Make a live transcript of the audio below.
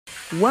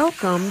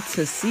Welcome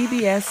to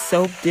CBS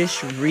Soap Dish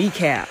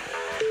Recap,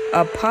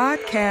 a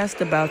podcast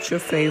about your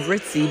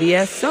favorite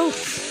CBS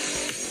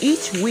soaps.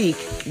 Each week,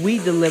 we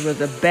deliver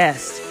the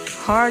best,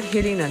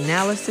 hard-hitting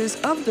analysis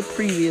of the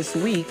previous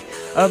week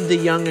of The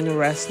Young and the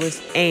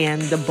Restless and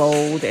The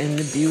Bold and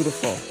the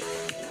Beautiful.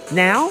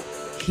 Now,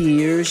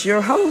 here's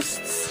your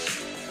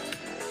hosts.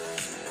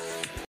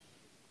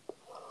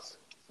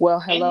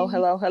 Well,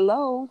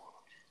 hello.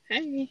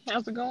 Hey,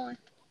 how's it going?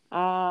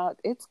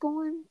 It's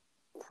going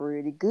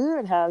pretty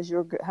good. How's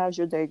your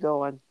day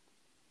going?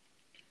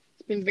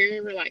 It's been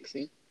very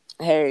relaxing.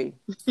 Hey,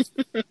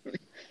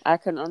 I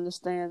can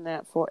understand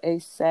that for a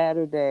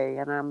Saturday,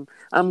 and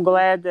I'm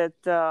glad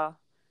that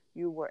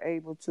you were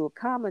able to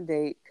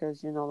accommodate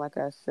because like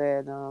I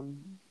said,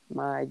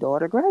 my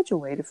daughter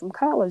graduated from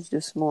college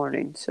this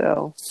morning,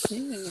 so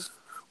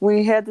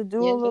we had to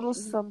do a little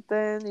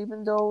something,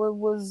 even though it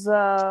was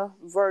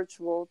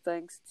virtual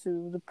thanks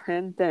to the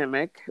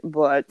pandemic,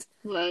 but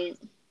right.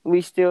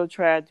 We still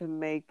tried to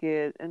make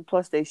it, and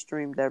plus they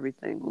streamed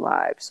everything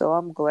live. So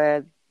I'm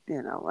glad,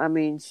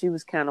 she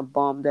was kind of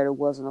bummed that it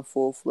wasn't a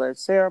full-fledged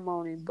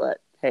ceremony,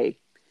 but hey,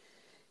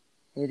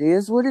 it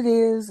is what it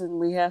is, and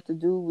we have to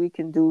do what we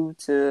can do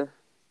to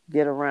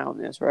get around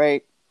this,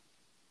 right?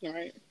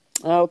 Right.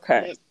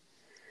 Okay. Yep.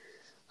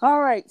 All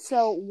right,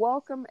 so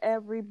welcome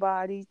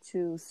everybody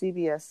to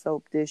CBS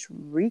Soap Dish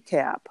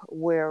Recap,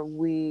 where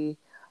we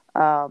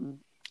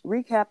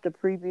recap the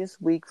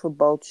previous week for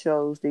both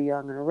shows, The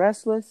Young and the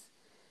Restless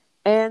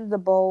and The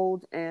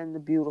Bold and the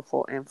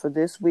Beautiful. And for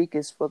this week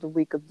is for the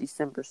week of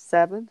December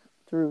 7th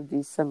through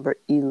December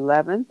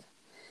 11th.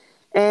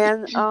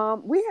 And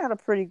we had a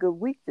pretty good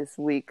week this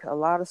week. A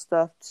lot of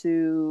stuff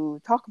to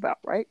talk about,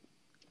 right?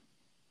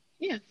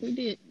 Yeah, we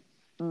did.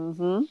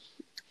 Mm-hmm.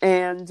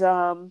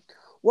 And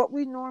what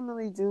we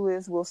normally do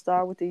is we'll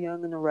start with The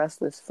Young and the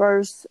Restless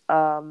first,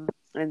 and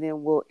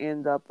then we'll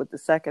end up with the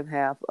second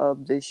half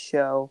of this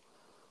show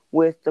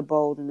with The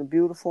Bold and the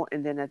Beautiful.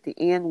 And then at the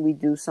end, we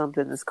do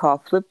something that's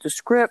called Flip the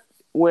Script,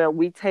 where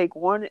we take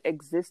one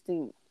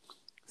existing,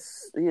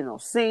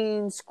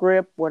 scene,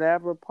 script,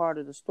 whatever part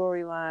of the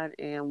storyline,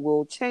 and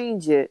we'll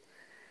change it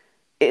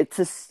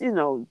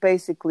to,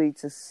 basically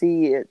to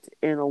see it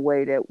in a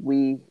way that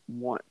we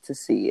want to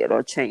see it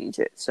or change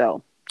it.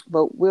 So,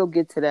 but we'll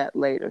get to that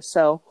later.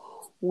 So,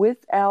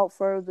 without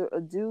further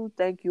ado,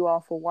 thank you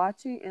all for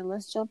watching, and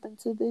let's jump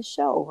into this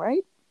show,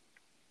 right?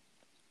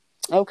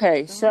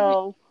 Okay,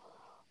 so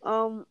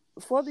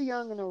for The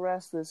Young and the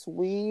Restless,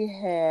 we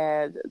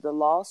had the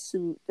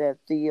lawsuit that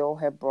Theo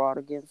had brought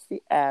against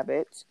the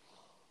Abbotts.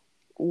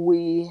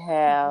 We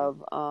have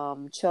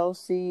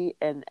Chelsea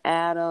and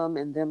Adam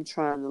and them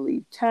trying to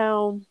leave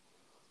town.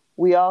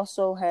 We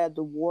also had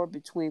the war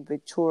between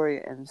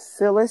Victoria and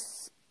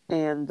Phyllis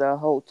and the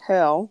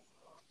hotel.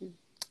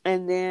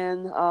 And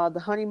then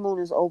the honeymoon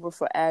is over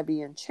for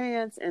Abby and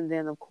Chance. And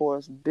then, of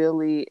course,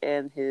 Billy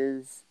and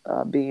his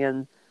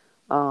being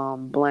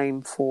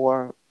blamed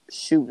for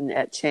shooting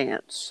at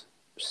Chance.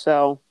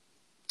 So,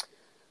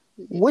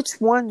 which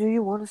one do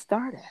you want to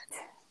start at?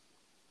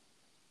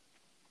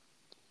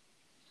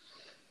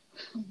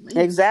 Oh,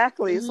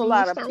 exactly. It's a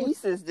lot of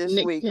pieces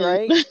this week,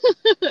 right?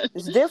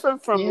 It's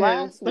different from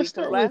last week,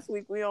 because last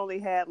week we only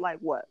had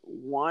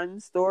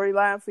one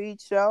storyline for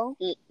each show?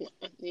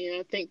 Yeah,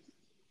 I think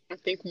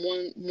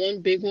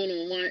one big one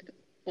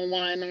on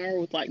Y&R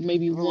with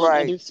maybe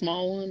one other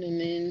small one,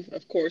 and then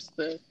of course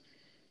the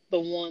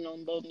one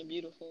on Bold and the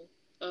Beautiful.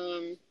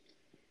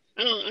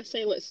 I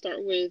say let's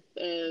start with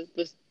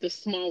the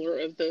smaller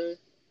of the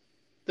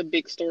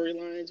big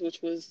storylines,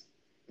 which was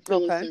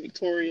Phyllis and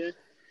Victoria,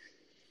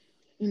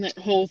 and that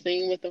whole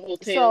thing with the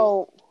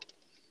hotel.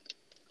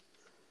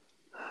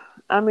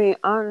 So,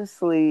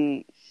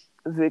 honestly,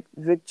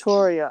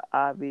 Victoria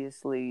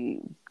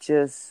obviously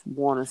just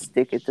want to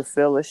stick it to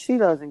Phyllis. She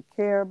doesn't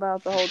care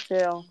about the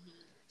hotel.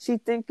 She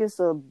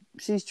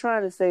she's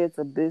trying to say it's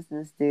a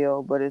business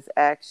deal, but it's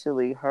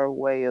actually her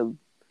way of.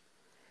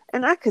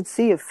 And I could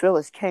see if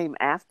Phyllis came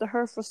after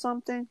her for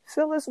something.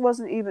 Phyllis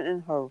wasn't even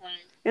in her,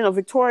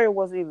 Victoria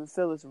wasn't even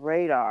Phyllis'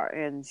 radar,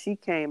 and she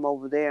came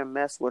over there and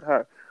messed with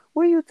her.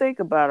 What do you think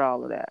about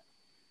all of that?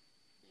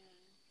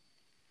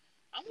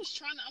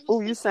 Oh,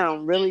 you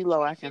sound really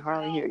low. I can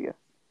hardly hear you.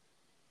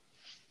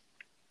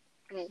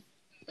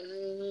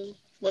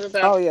 What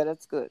about? Oh yeah,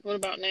 that's good. What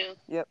about now?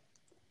 Yep.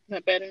 Is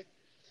that better?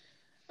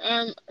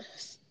 I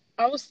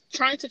was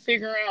trying to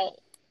figure out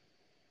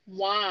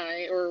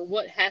why or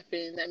what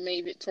happened that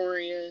made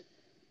Victoria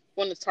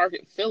want to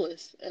target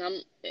Phyllis,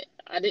 and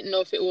I didn't know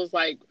if it was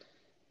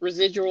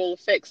residual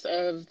effects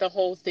of the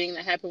whole thing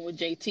that happened with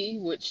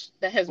JT, which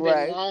that has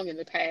been long in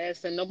the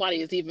past, and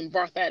nobody has even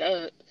brought that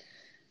up.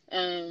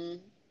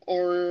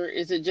 Or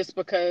is it just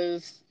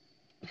because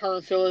her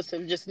and Phyllis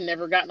have just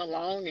never gotten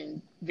along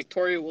and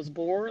Victoria was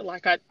bored?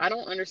 I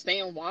don't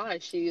understand why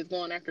she is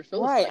going after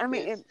Phyllis like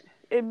this.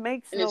 It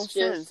makes no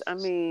sense.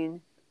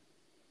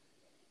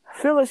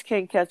 Phyllis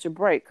can't catch a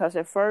break because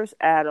at first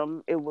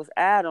it was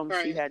Adam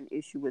she had an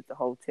issue with the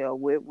hotel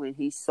with when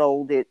he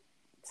sold it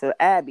to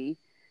Abby.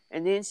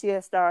 And then she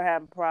had started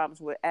having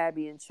problems with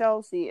Abby and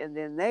Chelsea, and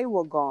then they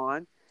were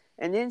gone.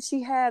 And then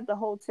she had the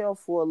hotel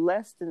for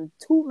less than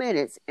 2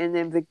 minutes, and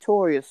then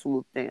Victoria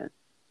swooped in.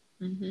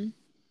 Hmm.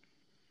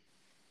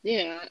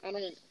 Yeah, I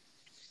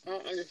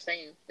don't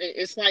understand.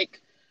 It's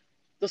like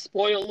the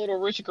spoiled little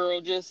rich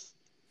girl just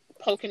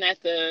poking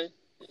at the.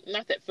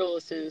 Not that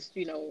Phyllis is,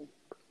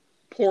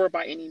 poor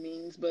by any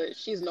means, but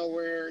she's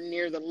nowhere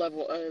near the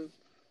level of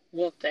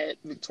wealth that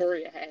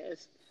Victoria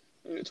has.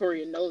 And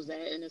Victoria knows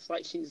that, and it's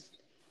like she's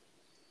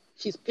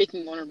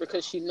picking on her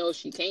because she knows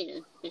she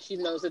can, and she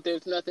knows that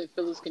there's nothing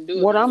Phyllis can do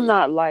What about I'm it.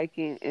 not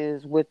liking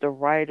is with the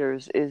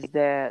writers is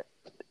that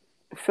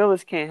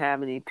Phyllis can't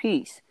have any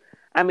peace.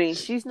 I mean,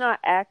 she's not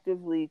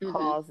actively Hmm.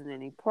 causing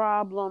any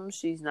problems.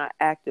 She's not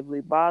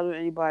actively bothering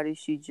anybody.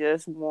 She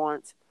just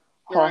wants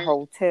her Right.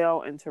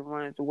 hotel and to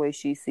run it the way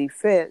she see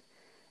fit.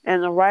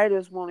 And the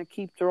writers want to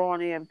keep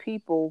throwing in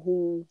people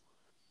who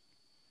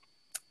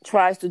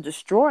tries to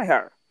destroy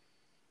her.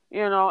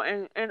 And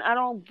I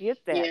don't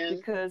get that Yeah.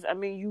 because I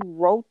mean, you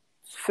wrote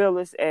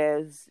Phyllis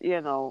as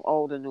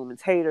older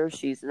Newman's hater.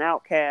 She's an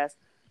outcast.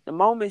 The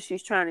moment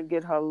she's trying to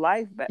get her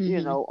life back,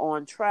 Hmm.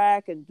 on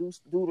track and do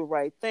the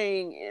right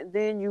thing, and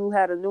then you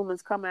had a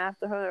Newman's come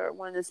after her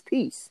when it's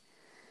peace.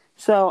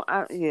 So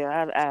I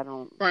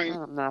don't, Right.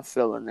 I'm not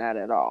feeling that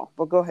at all.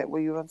 But go ahead.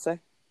 What you gonna say?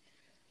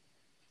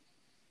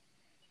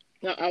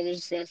 No, I was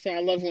just gonna say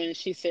I love when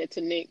she said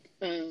to Nick,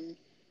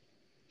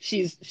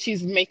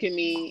 she's making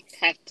me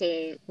have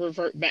to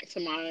revert back to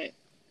my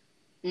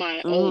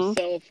old Mm-hmm.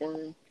 self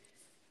or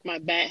my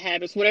bad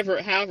habits,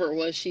 whatever, however it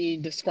was she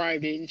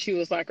described it. And she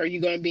was like, are you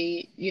gonna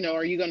be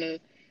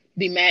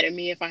mad at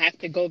me if I have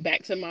to go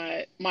back to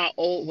my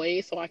old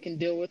ways so I can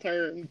deal with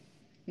her? And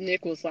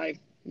Nick was like,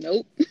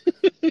 nope,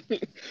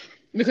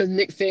 because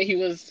Nick said he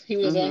was on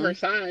Mm-hmm. her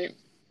side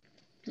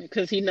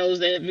because he knows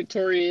that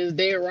Victoria is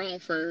there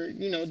around for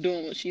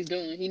doing what she's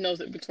doing. He knows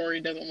that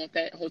Victoria doesn't want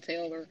that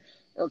hotel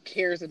or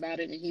cares about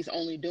it, and he's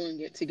only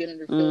doing it to get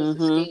under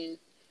Phyllis's Mm-hmm. skin.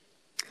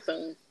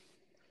 So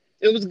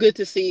it was good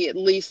to see at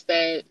least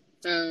that.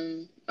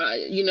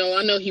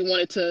 I know he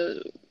wanted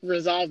to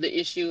resolve the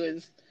issue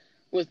as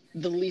with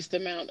the least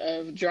amount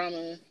of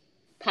drama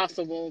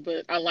possible,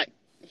 but I like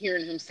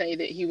hearing him say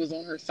that he was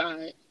on her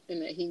side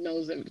and that he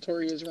knows that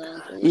Victoria is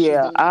wrong for what she's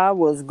Yeah, doing. I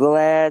was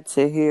glad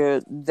to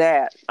hear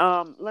that.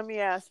 Let me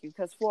ask you,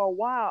 because for a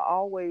while I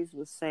always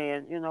was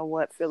saying, you know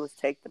what, Phyllis,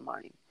 take the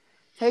money.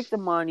 Take the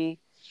money,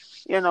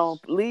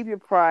 leave your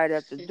pride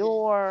at the Hmm.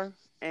 door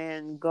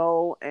and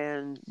go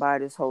and buy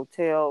this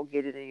hotel,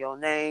 get it in your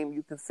name.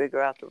 You can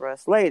figure out the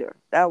rest later.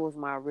 That was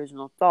my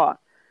original thought.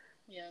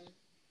 Yeah.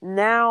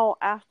 Now,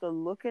 after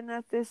looking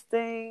at this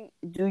thing,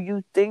 do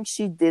you think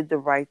she did the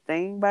right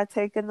thing by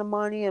taking the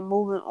money and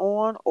moving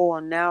on?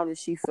 Or now does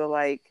she feel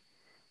like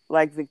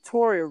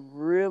Victoria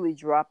really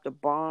dropped a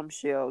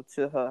bombshell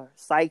to her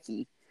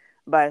psyche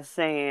by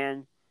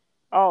saying,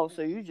 "Oh,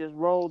 so you Hmm. just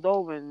rolled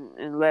over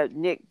and let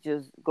Nick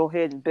just go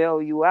ahead and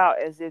bail you out,"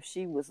 as if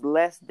she was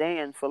less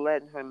than for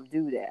letting him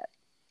do that.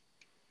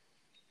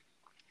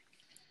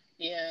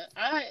 Yeah.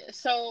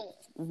 So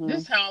this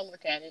Mhm. is how I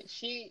look at it.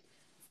 She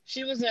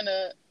was in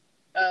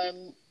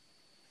um,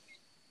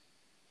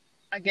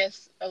 I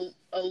guess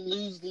a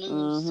lose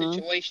lose Mhm.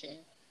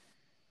 situation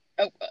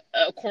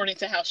according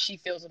to how she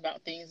feels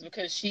about things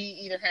because she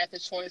either had the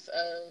choice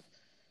of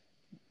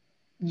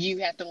you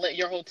have to let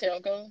your hotel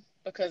go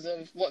because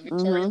of what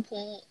Victoria Mhm.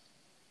 pulled,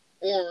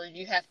 or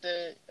you have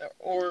to,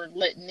 or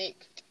let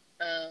Nick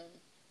um,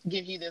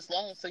 give you this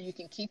loan so you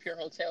can keep your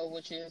hotel,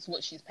 which is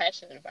what she's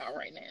passionate about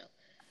right now.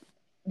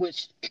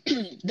 Which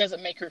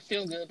doesn't make her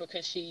feel good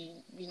because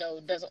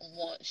doesn't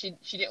want she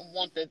didn't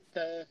want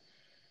the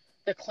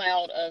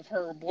cloud of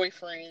her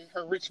boyfriend,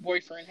 her rich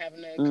boyfriend,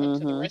 having to come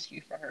to the Mhm.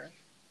 rescue for her.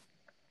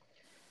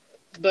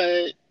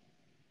 But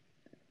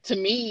to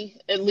me,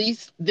 at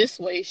least this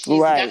way, she's got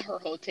Right. her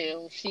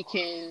hotel. She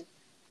can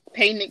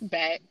pay Nick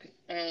back.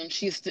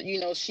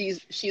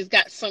 She's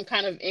got some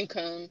kind of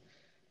income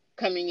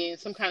coming in,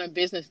 some kind of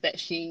business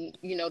that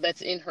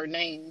that's in her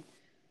name.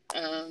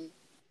 Um,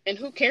 and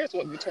who cares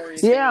what Victoria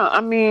Yeah, I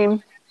says?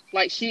 mean,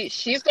 Like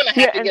she's gonna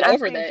yeah, have to and get I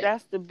over think that.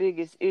 that's the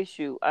biggest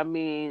issue. I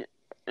mean,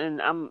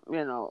 and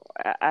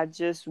I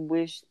just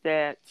wish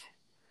that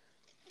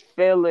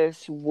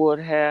Phyllis would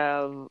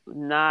have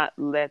not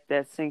let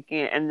that sink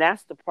in. And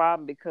that's the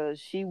problem because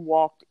she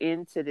walked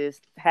into this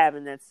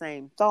having that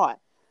same thought.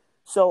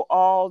 So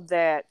all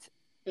that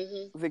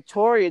Hmm.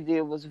 Victoria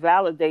did was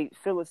validate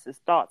Phyllis's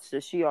thoughts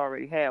that she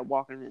already had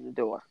walking in the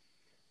door.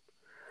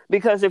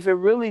 Because if it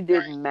really Right.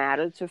 didn't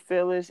matter to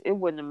Phyllis, it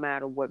wouldn't have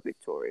mattered what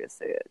Victoria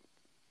said.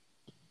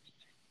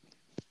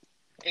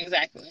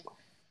 Exactly.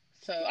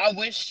 So I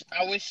wish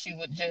she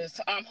would just.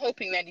 I'm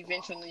hoping that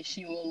eventually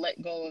she will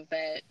let go of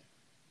that.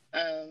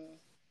 Um,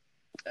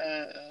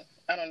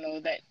 I don't know,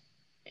 that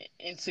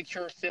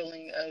insecure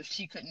feeling of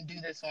she couldn't do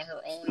this on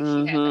her own and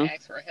she had to Mm-hmm.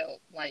 ask for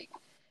help. Like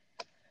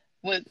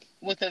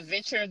with a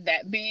venture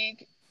that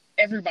big,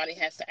 everybody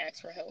has to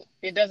ask for help.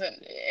 It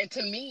doesn't, and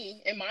to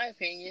me, in my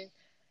opinion,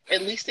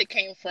 at least it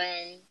came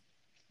from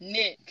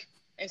Nick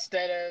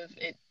instead of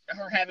it.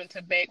 her having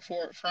to beg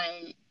for it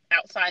from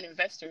outside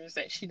investors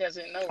that she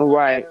doesn't know or have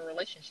Right. a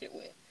relationship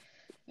with.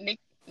 Nick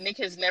Nick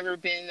has never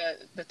been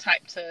the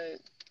type to,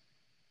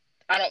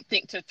 I don't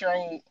think, to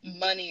throw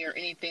money or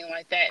anything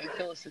like that in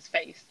Phyllis's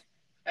face.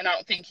 And I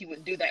don't think he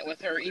would do that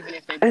with her even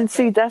if they And broke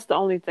see, up. that's the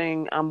only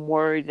thing I'm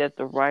worried that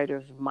the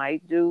writers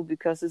might do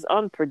because it's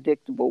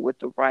unpredictable with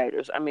the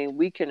writers. I mean,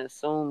 we can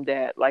assume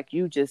that, like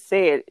you just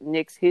said,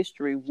 Nick's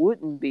history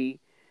wouldn't be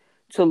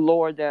to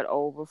lord that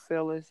over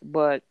Phyllis.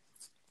 But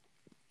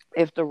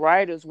if the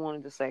writers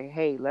wanted to say,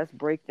 hey, let's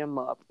break them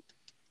up,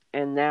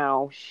 and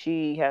now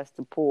she has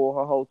to pull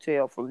her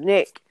hotel from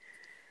Nick,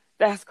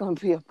 that's going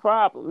to be a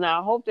problem.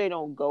 Now, I hope they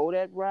don't go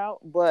that route,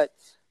 but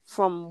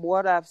from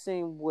what I've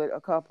seen with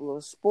a couple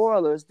of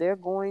spoilers, they're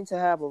going to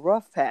have a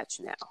rough patch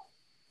now.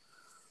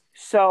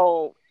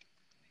 So,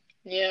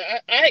 Yeah,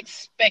 I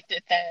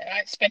expected that. I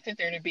expected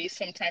there to be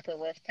some type of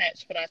rough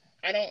patch, but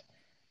I don't.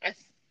 I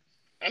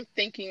I'm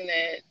thinking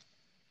that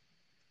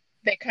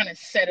they kind of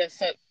set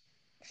us up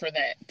for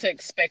that, to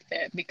expect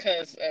that,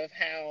 because of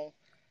how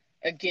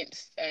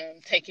against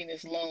taking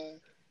this loan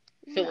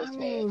yeah, I Phyllis was.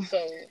 mean,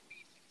 So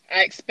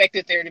I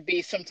expected there to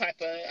be some type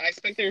of I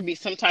expect there to be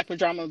some type of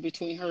drama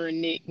between her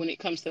and Nick when it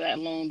comes to that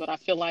loan, but I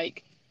feel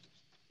like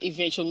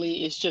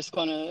eventually it's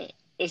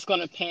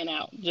gonna pan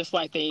out just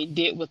like they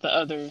did with the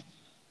other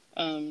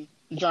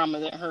drama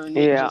that her and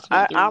Nick yeah, just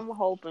went through. I'm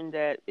hoping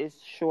that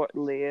it's short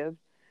lived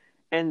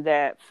and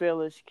that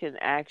Phyllis can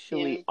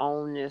actually Yeah.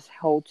 own this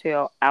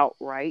hotel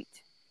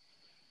outright,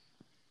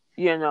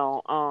 you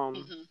know,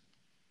 Mhm.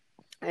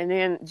 and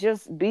then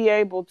just be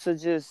able to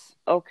just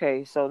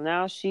okay, so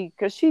now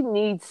because she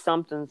needs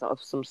something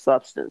of some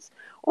substance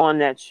on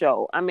that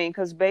show. I mean,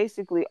 because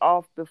basically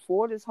off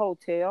before this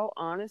hotel,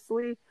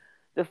 honestly,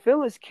 the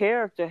Phyllis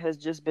character has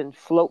just been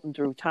floating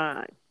through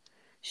time.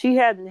 She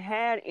hadn't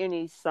had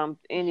Yeah.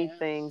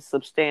 anything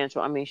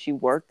substantial. I mean, she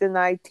worked in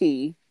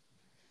IT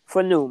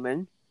for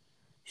Newman.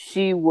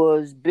 She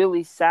was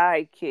Billy's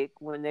sidekick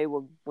when they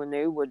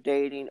were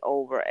dating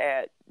over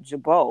at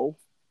Jabot.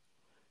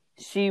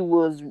 She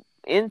was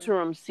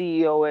interim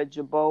CEO at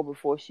Jabot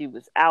before she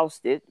was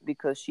ousted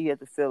because she had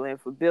to fill in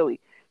for Billy.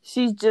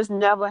 She's just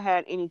never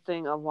had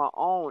anything of her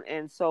own.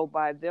 And so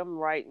by them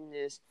writing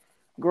this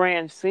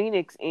Grand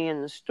Phoenix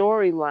in the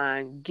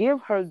storyline,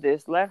 give her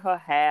this, let her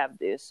have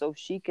this so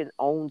she can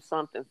own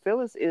something.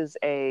 Phyllis is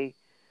a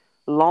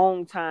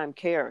long time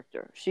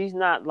character. She's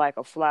not like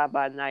a fly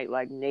by night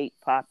like Nate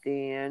popped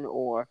in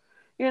or,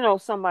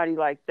 somebody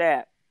like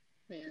that.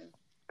 Yeah.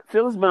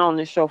 Phil's been on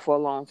this show for a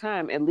long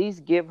time. At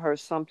least give her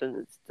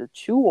something to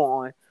chew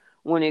on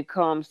when it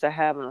comes to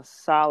having a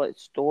solid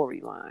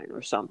storyline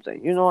or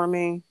something. You know what I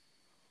mean?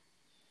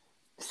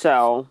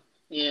 So,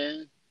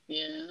 Yeah.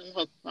 Yeah.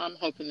 I'm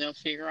hoping they'll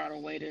figure out a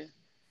way to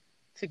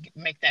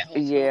make that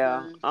hotel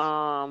yeah.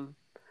 hers.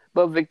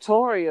 But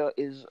Victoria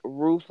is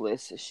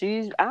ruthless.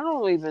 I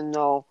don't even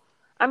know.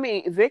 I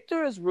mean,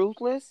 Victor is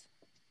ruthless,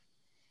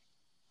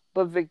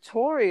 but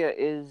Victoria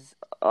is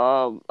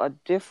a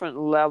different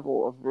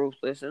level of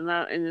ruthless, and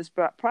it's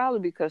probably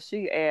because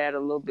she add a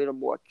little bit of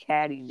more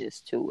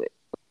cattiness to it.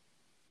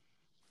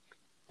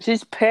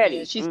 She's Yeah,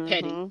 petty. she's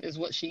petty, Hmm. is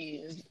what she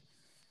is.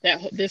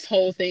 This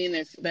whole thing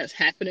that's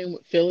happening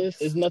with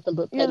Phyllis is nothing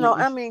but I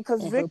pettiness mean,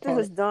 because on her Victor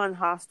has part. done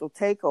hostile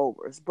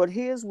takeovers, but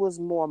his was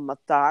more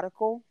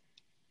methodical.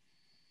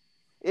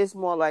 It's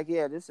more like,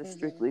 yeah, this is Hmm.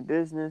 strictly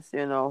business.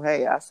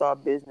 Hey, I saw a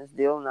business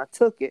deal and I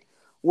took it.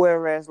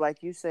 Whereas,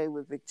 like you say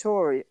with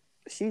Victoria,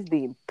 she's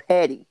being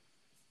petty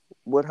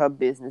with her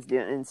business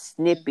deal and Hmm.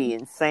 snippy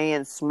and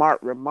saying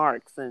smart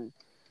remarks and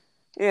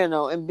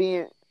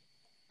being,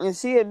 and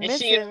she And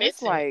admits she it and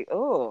it's admits it. like,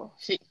 oh,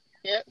 She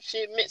Yep,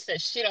 she admits that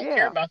she don't care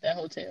yeah, about that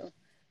hotel,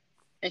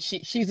 and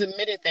she's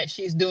admitted that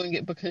she's doing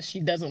it because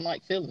she doesn't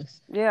like Phyllis.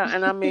 yeah.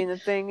 And I mean, the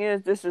thing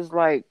is, this is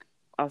like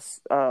a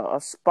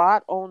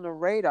spot on the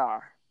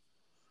radar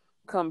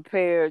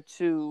compared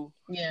to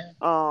Yeah.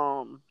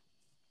 um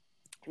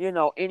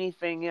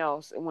anything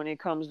else when it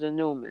comes to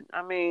Newman.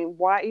 I mean,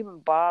 why even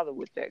bother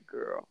with that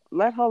girl?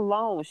 Let her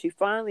alone. She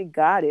finally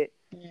got it.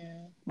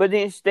 Yeah. But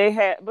then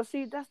but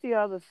see, that's the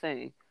other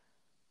thing.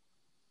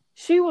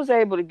 She was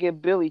able to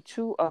give Billy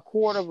a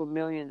quarter of $1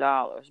 million,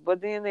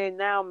 but then they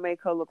now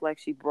make her look like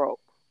she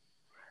broke.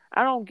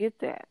 I don't get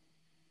that.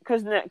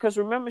 Cause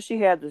remember she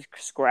had to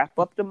scrap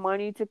up the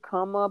money to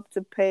come up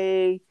to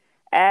pay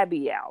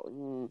Abby out,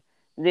 and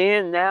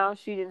then now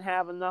she didn't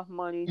have enough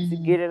money to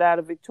Hmm. get it out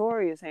of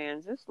Victoria's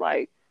hands. It's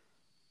like,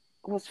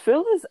 was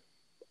Phyllis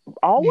Yeah.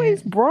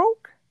 always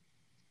broke?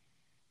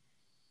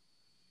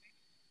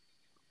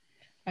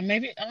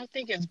 Maybe I don't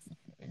think it's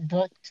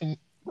broke to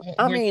what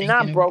I we're mean, thinking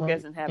not of broke broke,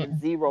 as in but having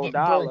zero broke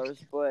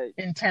dollars, but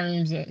in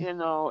terms of,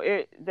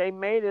 it they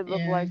made it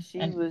look yeah. like she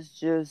was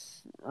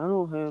just, I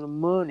don't have the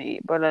money,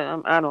 but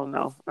I don't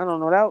know. I don't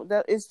know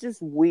that it's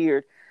just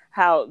weird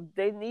how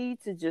they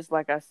need to just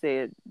like I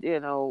said,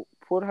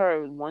 put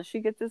her once she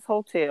get this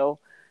hotel,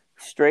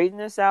 straighten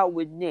this out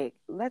with Nick.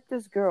 Let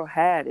this girl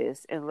have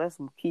this and let's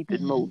keep it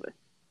Hmm. moving.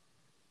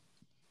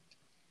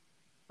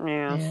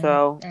 Yeah. Yeah,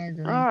 So, I all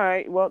agree.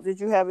 right. Well, did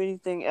you have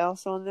anything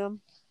else on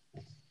them?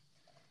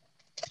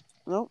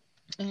 Nope.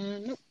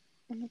 Nope,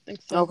 I don't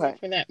think so. Okay. Not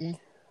for that one.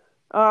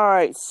 All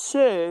right.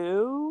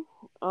 So,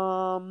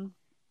 um,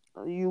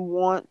 you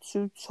want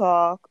to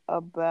talk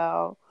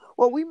about?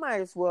 Well, we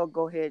might as well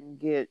go ahead and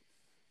get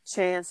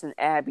Chance and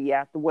Abby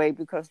out the way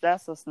because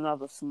that's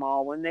another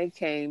small one. They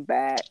came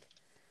back.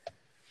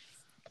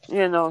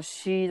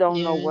 She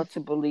don't know Yeah, what to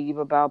believe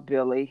about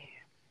Billy.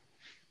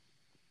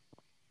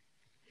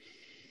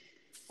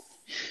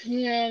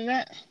 yeah.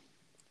 That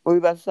What were you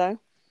about to say?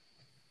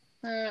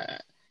 uh,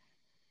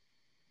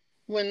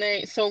 when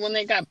they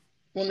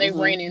Mm-hmm.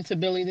 ran into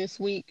Billy this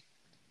week,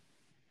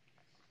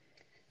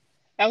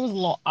 that was a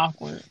little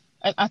awkward.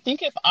 I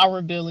think if I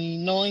were Billy,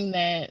 knowing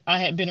that I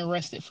had been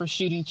arrested for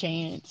shooting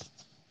Chance,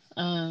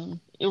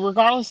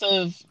 regardless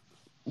of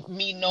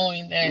me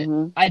knowing that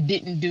Mm-hmm. I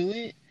didn't do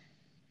it,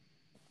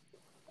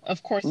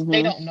 of course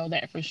they Mm-hmm. don't know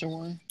that for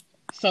sure.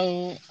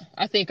 So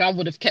I think I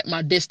would have kept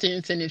my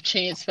distance, and if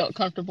Chance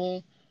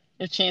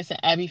and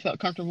Abby felt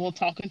comfortable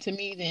talking to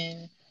me,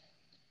 then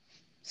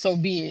so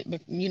be it.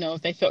 But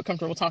if they felt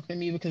comfortable talking to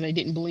me because they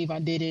didn't believe I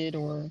did it,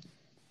 or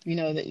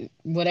that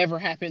whatever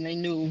happened, they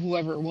knew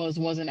whoever it was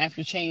wasn't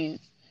after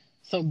Chance.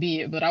 So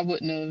be it. But I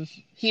wouldn't have.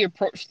 He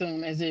approached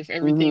them as if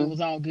everything Mm-hmm.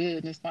 was all good,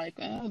 and it's like,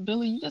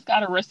 Billy, you just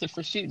got arrested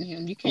for shooting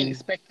him. You can't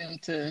expect them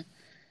to,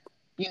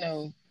 you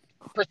know,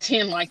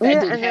 pretend like that Yeah,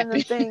 didn't and then the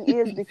happen. thing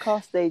is,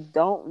 because they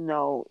don't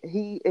know,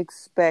 he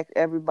expect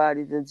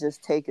everybody to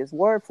just take his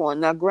word for it.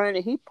 Now,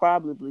 granted, he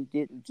probably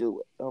didn't do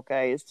it.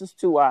 Okay, it's just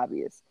too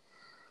obvious.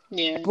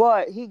 Yeah,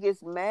 But he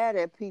gets mad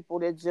at people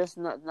that just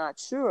not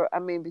sure. I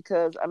mean,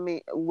 because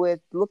with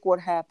look what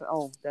happened.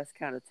 Oh, that's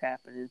kind of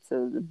tapping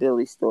into the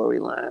Billy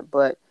storyline.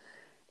 But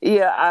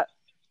yeah,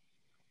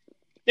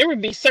 there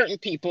would be certain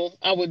people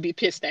I would be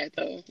pissed at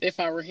though if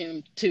I were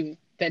him too.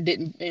 That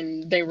didn't,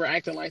 and they were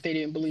acting like they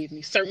didn't believe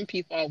me. Certain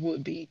people I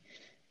would be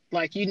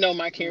like,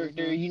 my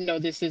character, hmm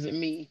this isn't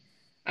me.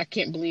 I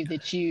can't believe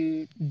that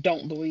you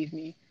don't believe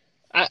me.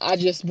 I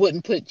just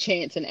wouldn't put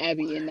Chance and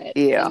Abby in that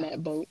yeah.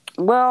 boat.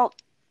 Well,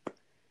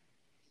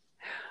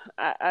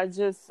 I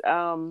just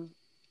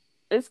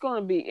it's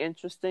going to be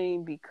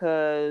interesting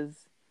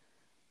because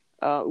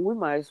we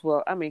might as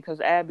well. I mean, because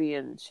Abby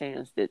and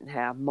Chance didn't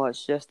have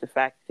much. Just the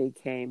fact that they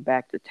came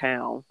back to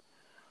town.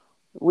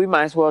 We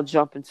might as well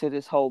jump into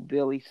this whole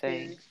Billy Yeah.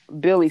 thing.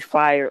 Billy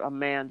fired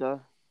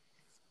Amanda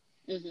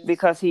Mhm.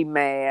 because he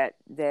mad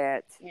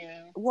that.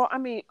 Yeah. Well, I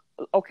mean,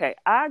 okay,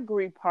 I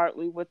agree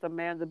partly with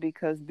Amanda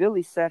because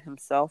Billy set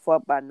himself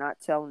up by not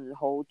telling the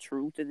whole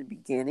truth in the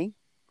beginning.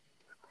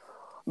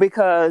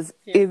 Because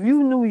Yeah. if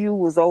you knew you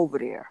was over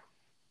there,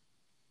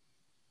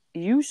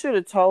 you should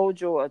have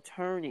told your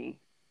attorney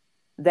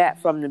that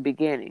Mhm. from the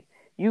beginning.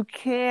 You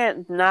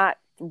can't not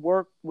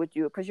work with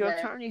you because your Right.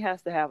 attorney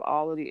has to have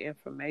all of the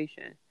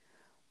information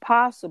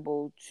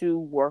possible to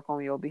work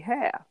on your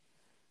behalf.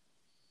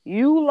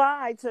 You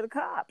lied to the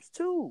cops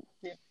too.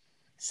 Yeah.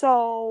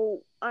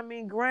 So, I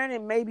mean,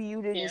 granted, maybe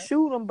you didn't Yeah.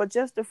 shoot him, but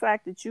just the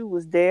fact that you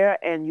was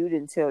there and you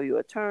didn't tell your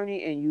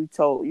attorney and you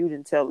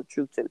didn't tell the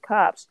truth to the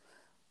cops,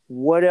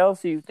 what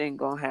else do you think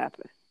gonna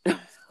happen?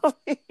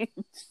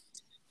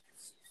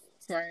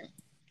 Right.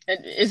 And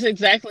it's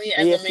exactly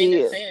as Yes, he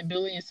Amanda is, said.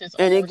 Billy is his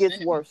and own it worst gets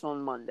enemy. worse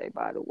on Monday,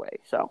 by the way.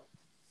 So,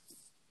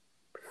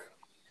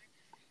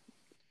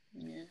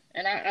 Yeah.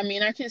 And I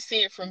mean, I can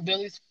see it from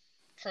Billy's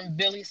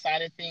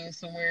side of things,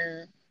 to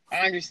where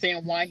I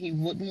understand why he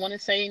wouldn't want to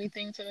say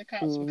anything to the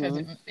cops because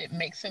hmm it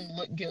makes him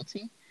look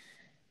guilty.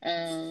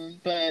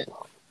 But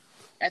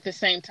at the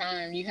same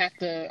time, you have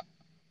to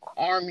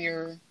arm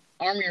your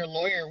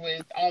lawyer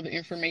with all the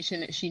information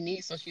that she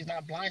needs so she's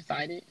not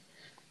blindsided.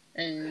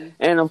 And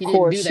and of he didn't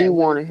course, do she that with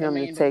wanted him to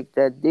Amanda. take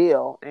that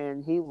deal,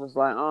 and he was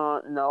like,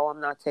 no,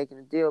 I'm not taking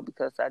the deal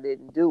because I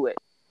didn't do it."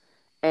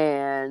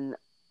 And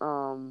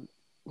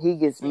he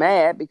gets Yeah.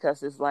 mad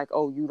because it's like,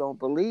 "Oh, you don't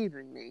believe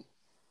in me."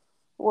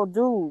 Well,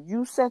 dude,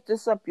 you set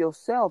this up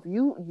yourself.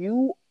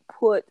 You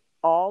put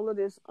all of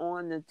this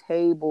on the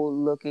table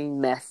looking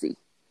messy.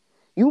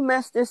 You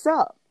messed this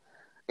up.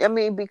 I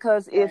mean,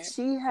 because if Right.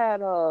 she had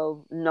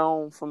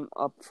known from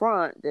up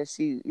front that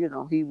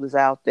he was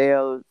out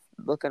there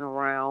looking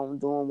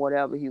around, doing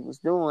whatever he was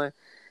doing,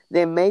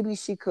 then maybe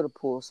she could have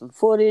pulled some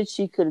footage.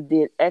 She could have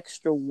did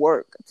extra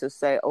work to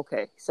say,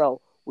 okay,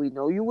 so we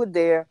know you were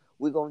there.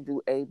 We're gonna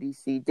do A, B,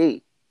 C,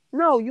 D.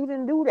 No, you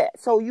didn't do that.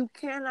 So you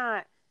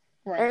cannot,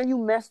 Right. and you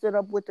messed it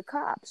up with the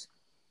cops.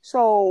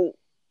 So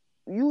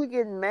you were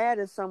getting mad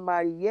at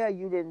somebody. Yeah,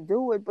 you didn't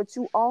do it, but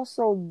you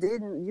also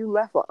didn't. You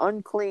left an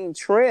unclean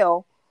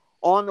trail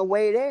on the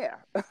way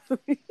there.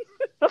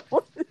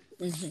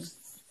 Hmm.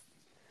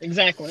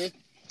 Exactly.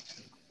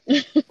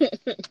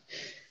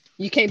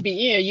 You can't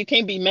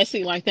be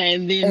messy like that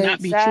and then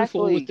not be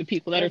truthful with Exactly. the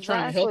people that are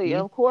trying to help Exactly. And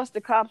you. of course,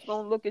 the cops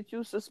gonna look at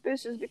you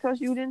suspicious because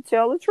you didn't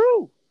tell the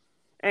truth.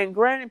 And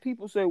granted,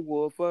 people say,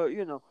 well, if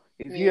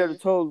you had Yeah.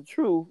 told the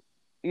truth,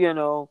 you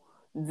know,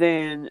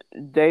 then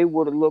they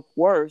would have looked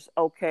worse.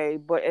 Okay,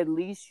 but at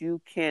least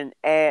you can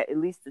add, at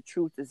least the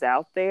truth is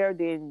out there.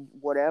 Then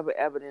whatever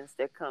evidence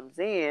that comes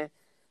in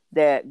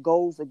that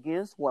goes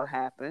against what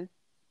happened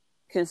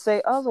can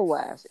say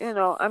otherwise.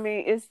 I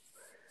mean,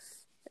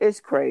 it's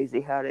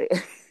crazy how they.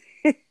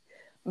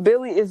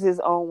 Billy is his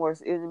own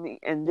worst enemy,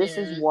 and this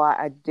is Yeah. why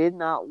I did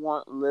not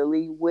want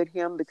Lily with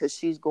him, because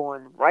she's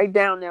going right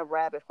down that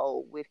rabbit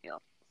hole with him.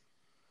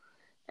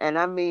 And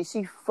I mean,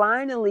 she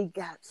finally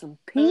got some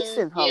peace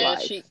in her Yeah.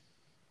 life.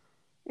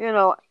 You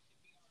know,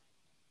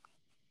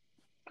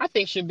 I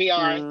think she'll be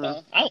all right mm,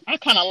 though. I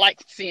kind of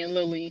like seeing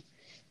Lily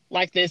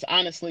like this,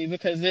 honestly,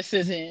 because this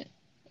isn't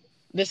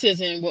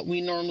what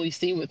we normally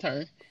see with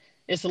her.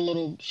 It's a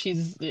little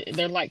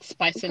they're like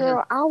spicing her,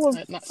 girl, I was,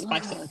 not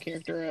spicing her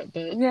character up,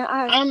 but yeah,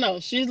 I don't know.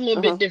 She's a little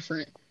uh-huh, bit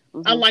different. I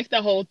mm-hmm. like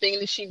the whole thing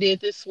that she did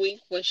this week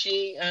when c-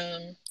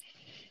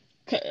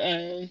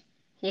 um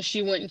when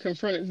she went and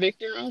confronted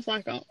Victor. I was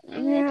like, oh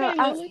Yeah, okay,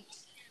 Lily.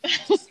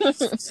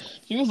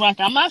 She was like,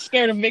 I'm not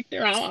scared of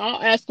Victor.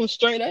 I'll ask him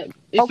straight up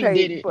if he okay,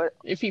 did it, but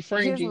if he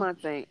framed here's you. my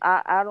thing.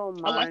 I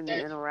don't I like mind the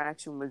that.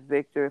 interaction with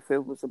Victor if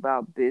it was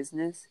about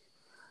business,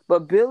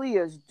 but Billy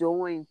is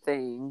doing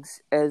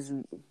things as,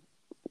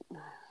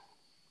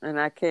 and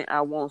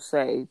I won't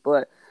say,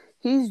 but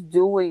he's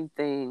doing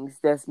things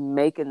that's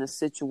making the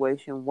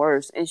situation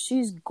worse, and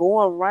she's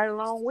going right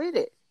along with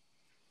it.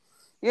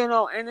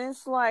 And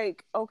it's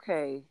like,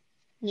 okay,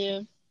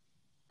 Yeah.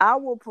 I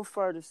will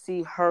prefer to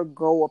see her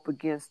go up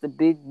against the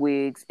big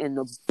wigs in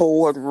the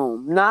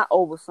boardroom, not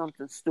over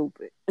something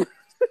stupid.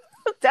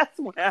 That's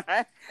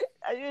why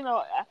you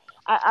know,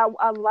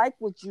 I like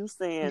what you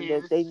saying, Yeah.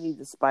 that they need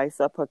to spice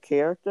up her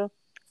character,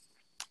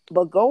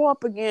 but go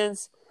up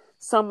against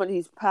some of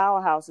these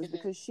powerhouses, Hmm.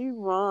 because she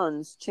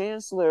runs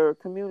Chancellor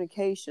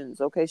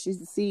Communications. Okay, she's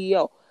the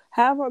CEO.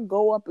 Have her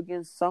go up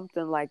against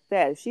something like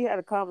that. If she had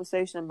a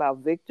conversation about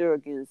Victor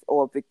against,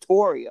 or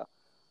Victoria,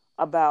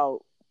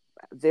 about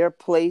their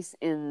place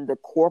in the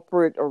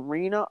corporate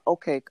arena,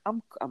 okay,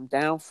 I'm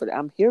down for that.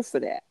 I'm here for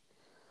that.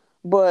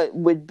 But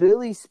with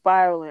Billy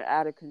spiraling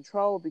out of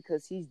control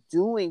because he's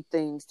doing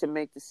things to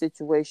make the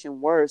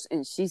situation worse,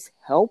 and she's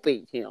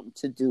helping him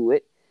to do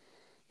it,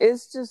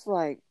 it's just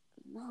like,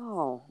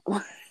 no.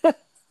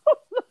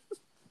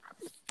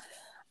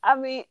 I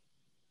mean,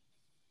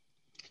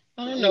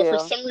 I don't know. For yeah.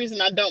 some reason,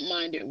 I don't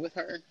mind it with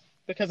her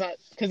because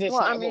it's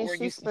Well, I not what mean, we're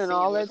she used to spent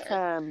all seeing with that her.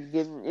 time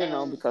getting,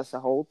 Um, because the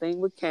whole thing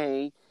with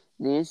Kane.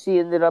 Then she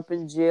ended up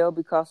in jail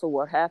because of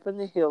what happened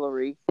to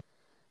Hillary.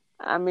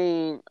 I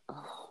mean,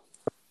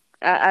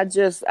 I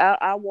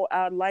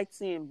like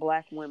seeing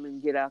black women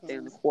get out there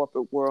in the mm,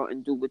 corporate world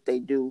and do what they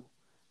do,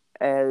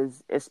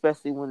 as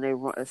especially when they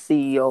run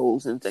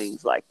CEOs and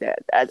things like that.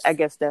 I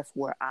guess that's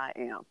where I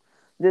am.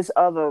 This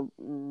other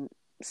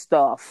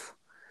stuff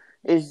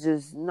yeah, is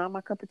just not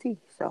my cup of tea.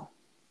 So,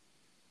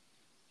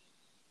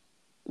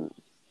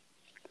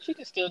 she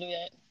can still do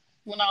that.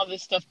 When all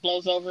this stuff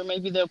blows over,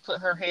 maybe they'll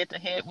put her head to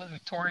head with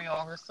Victoria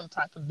over some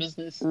type of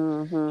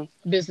mm-hmm.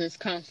 business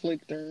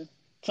conflict or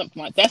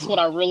something like. That's what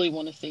I really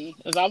want to see.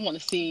 Is I want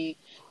to see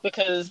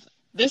because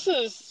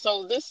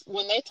this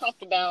when they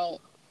talked about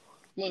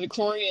when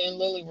Victoria and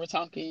Lily were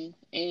talking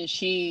and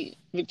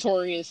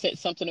Victoria said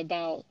something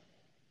about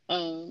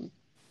um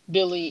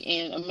Billy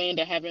and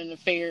Amanda having an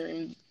affair,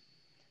 and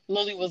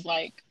Lily was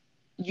like,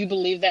 "You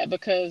believe that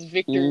because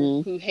Victor,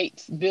 Mm-hmm. who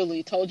hates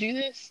Billy, told you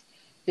this?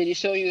 Did he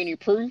show you any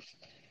proof?"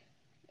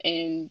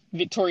 And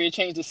Victoria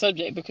changed the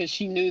subject because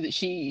she knew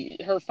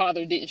that her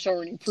father didn't show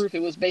her any proof.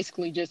 It was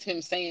basically just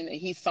him saying that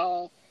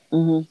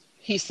Mm-hmm.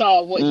 he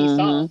saw what he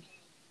saw, Mm-hmm.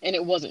 and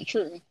it wasn't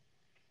true.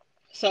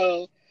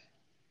 So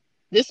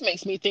this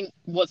makes me think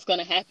what's going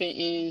to happen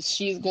is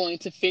she's going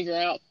to figure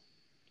out,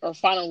 or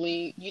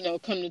finally,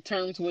 come to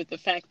terms with the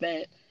fact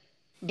that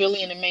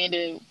Billy and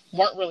Amanda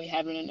weren't really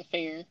having an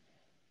affair.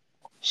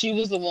 She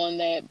was the one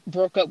that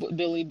broke up with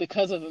Billy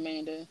because of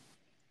Amanda,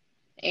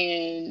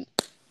 and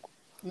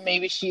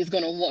maybe she's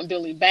gonna want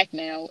Billy back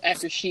now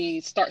after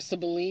she starts to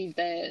believe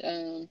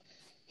that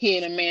he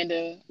and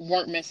Amanda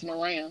weren't messing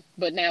around,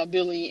 but now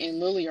Billy and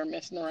Lily are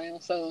messing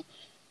around. So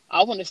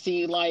I want to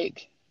see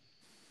like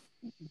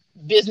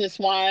business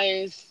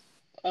wise,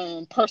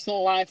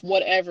 personal life,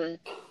 whatever.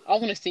 I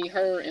want to see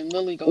her and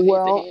Lily go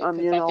head to Well, head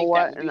because you I know think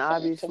that what? would And be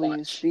fun to obviously,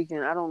 watch. speaking,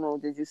 I don't know,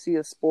 did you see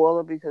a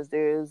spoiler? Because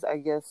there is, I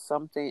guess,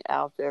 something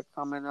out there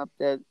coming up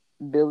that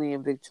Billy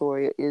and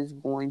Victoria is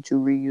going to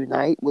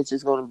reunite, which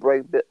is going to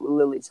break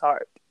Lily's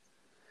heart.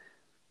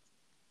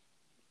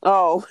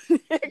 Oh,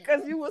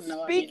 because you were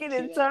No, I didn't speaking see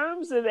in that.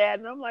 terms of that,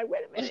 and I'm like,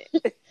 wait a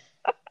minute.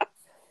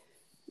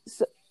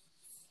 So,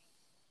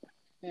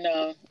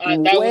 No,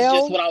 that was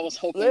just well, what I was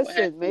hoping would listen,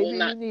 happen. Well, maybe you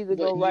not need to what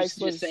go you write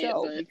for the just said,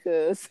 show, but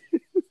because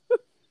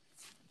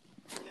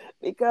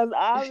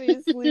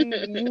obviously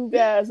you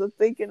guys are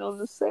thinking on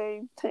the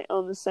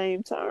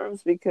same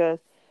terms, because,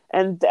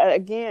 and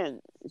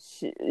again,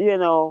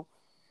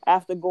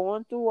 after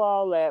going through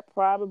all that,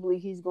 probably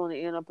he's going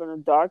to end up in a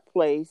dark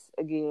place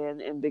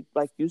again, and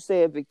like you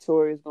said,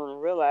 Victoria's going to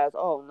realize,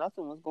 oh,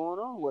 nothing was going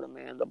on with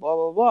Amanda, blah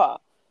blah blah,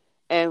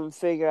 and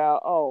figure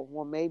out, oh,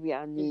 well, maybe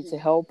I need to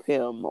Mhm. help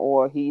him,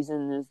 or he's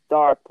in this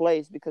dark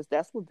place, because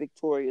that's what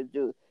Victoria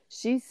do.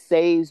 She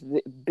saves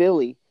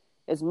Billy.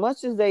 As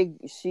much as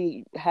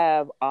she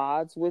have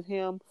odds with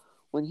him,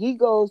 when he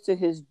goes to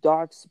his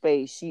dark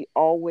space, she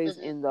always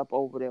Mhm. ends up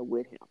over there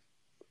with him.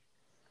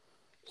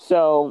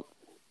 So,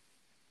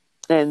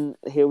 and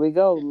here we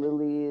go. Mhm.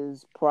 Lily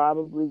is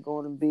probably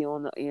going to be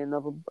on the end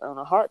of on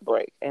a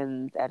heartbreak,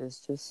 and that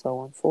is just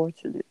so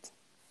unfortunate.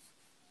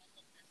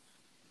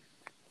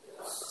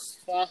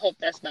 Well, I hope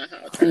that's not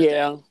how it turns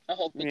Yeah, out. I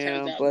hope it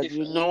turns yeah, out but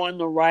differently. knowing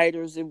the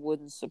writers, it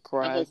wouldn't I hope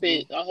surprise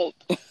it. me. I hope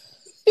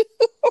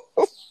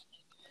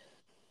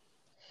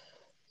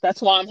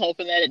that's why I'm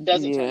hoping that it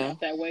doesn't turn Yeah, out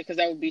that way because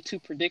that would be too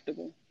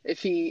predictable.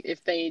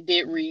 If they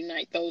did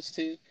reunite those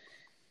two,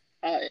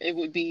 it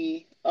would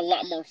be a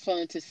lot more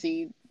fun to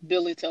see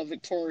Billy tell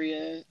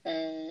Victoria,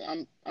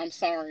 I'm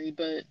sorry,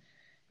 but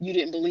you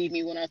didn't believe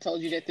me when I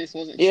told you that this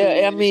wasn't yeah.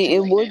 true, I and it's mean, too it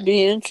late would now.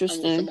 be I'm with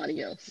interesting,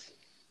 somebody else.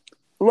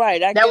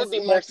 right? I That would guess,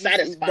 be more like you said,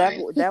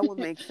 satisfying. that would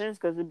make sense,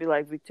 because it'd be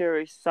like,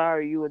 Victoria,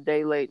 sorry, you a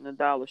day late and a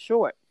dollar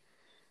short.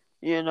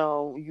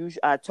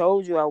 I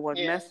told you I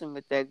wasn't Yeah. messing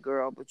with that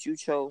girl, but you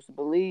chose to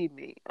believe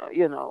me.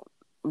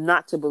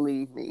 Not to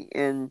believe me,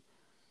 and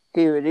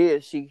here it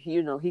is. He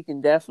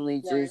can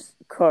definitely Right. just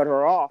cut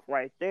her off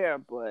right there,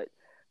 but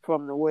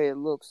from the way it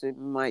looks, it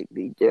might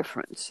be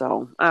different.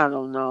 So I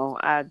don't know.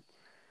 I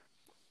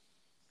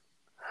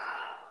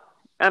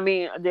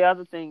mean, the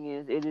other thing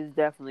is, it is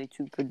definitely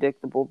too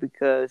predictable,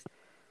 because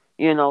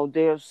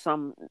there's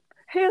some.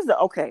 Here's the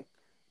okay.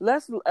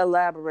 Let's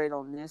elaborate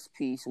on this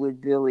piece with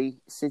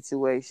Billy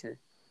situation.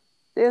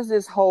 There's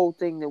this whole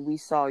thing that we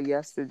saw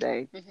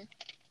yesterday Mhm.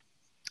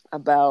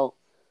 about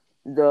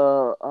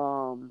the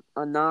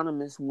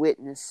anonymous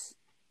witness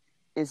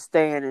is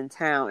staying in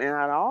town, and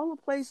out of all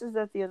the places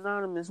that the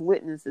anonymous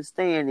witness is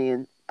staying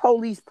in,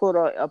 police put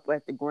her up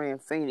at the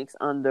Grand Phoenix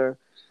under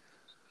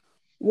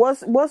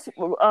what's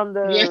Yeah.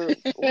 under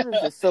what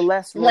is it,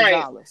 Celeste Right.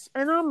 Rosales,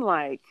 and I'm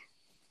like,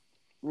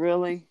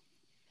 really,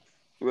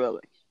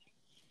 really.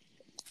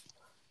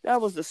 That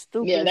was the Yeah,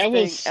 stupidest that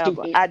was thing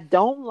ever. stupid. I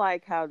don't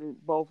like how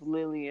both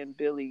Lily and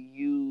Billy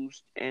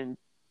used, and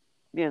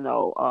you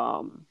know,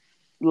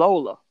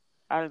 Lola.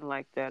 I didn't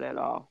like that at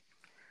all.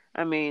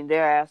 I mean,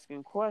 they're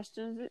asking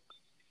questions.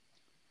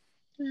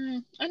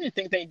 I didn't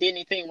think they did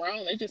anything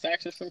wrong. They just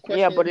asked her some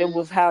Yeah, questions but it and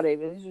was how they. It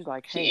was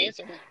like, she hey,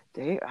 answered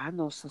them. I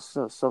know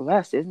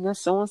Celeste. Isn't that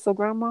so and so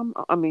grandma?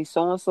 I mean,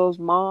 so and so's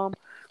mom.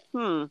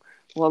 Hmm.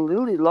 Well,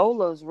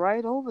 Lola's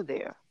right over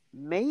there.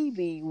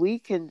 Maybe we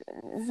can.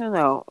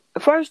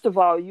 First of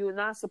all, you're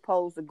not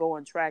supposed to go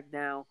and track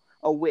down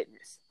a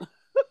witness.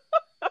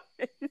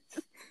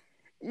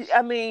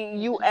 I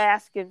mean, you Hmm.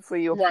 asking for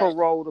your Right.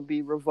 parole to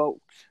be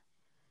revoked.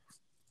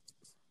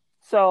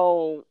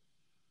 So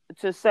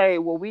to say,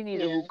 well, we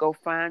need Yeah. to go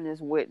find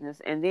this witness,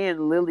 and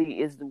then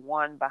Lily is the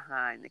one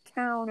behind the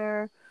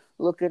counter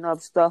looking up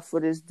stuff for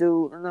this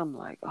dude, and I'm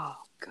like, oh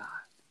God,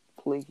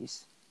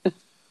 please.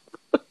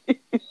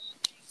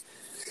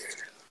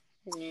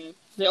 Yeah.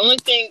 The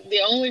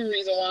only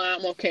reason why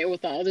I'm okay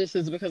with all this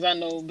is because I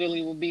know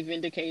Billy will be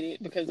vindicated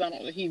because I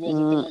don't. He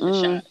wasn't the one that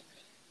Mm-mm. shot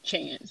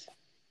Chance,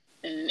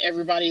 and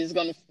everybody is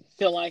gonna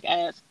feel like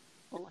ass,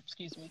 or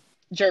excuse me,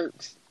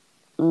 jerks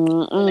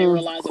when they Mm-mm.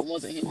 realize it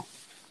wasn't him.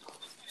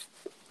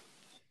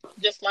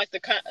 Just like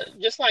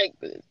just like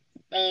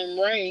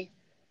Ray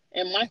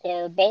and Michael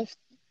are both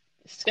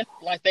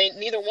like they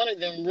neither one of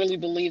them really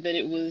believe that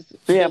it was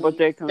Yeah, but Billy.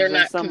 they're They're convinced.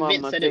 not Some of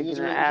them convinced are that it thinking was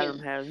that really Adam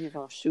him. he's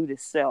gonna shoot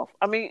himself.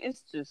 I mean,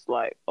 it's just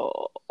like,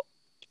 oh.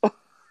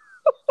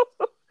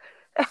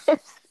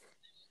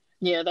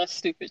 Yeah, that's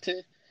stupid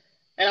too.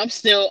 And I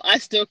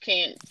still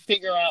can't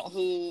figure out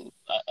who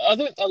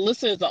other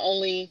Alyssa is the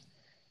only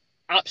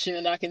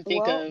option that I can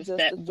think Well, of just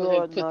that to would throw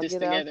a have put this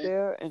nugget out together.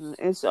 there, and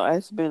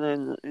it's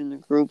been in the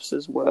groups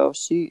as well.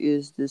 She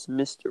is this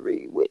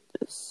mystery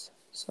witness.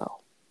 So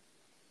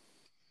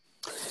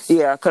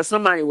yeah, because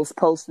somebody was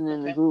posting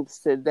in the Okay. groups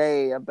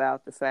today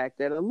about the fact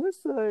that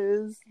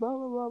Alyssa is blah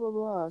blah blah blah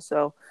blah.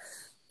 So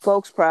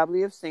folks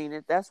probably have seen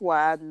it. That's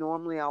why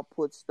normally I'll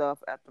put stuff,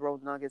 I throw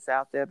nuggets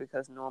out there,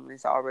 because normally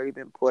it's already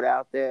been put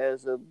out there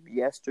as of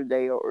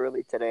yesterday or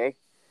early today.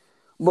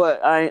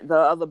 But the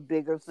other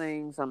bigger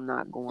things, I'm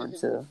not going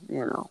Hmm.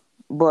 to.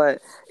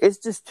 But it's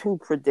just too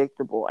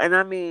predictable. And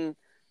I mean,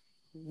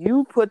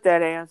 you put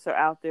that answer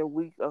out there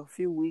a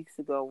few weeks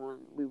ago when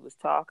we was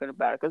talking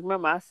about it. Because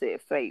remember, I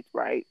said Faith,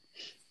 right?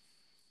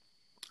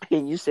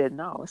 And you said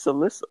no, it's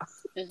Alyssa.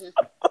 Hmm.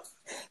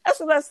 That's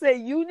what I said.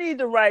 You need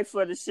to write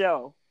for the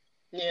show.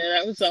 Yeah,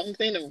 that was the only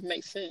thing that would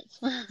make sense.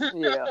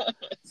 Yeah.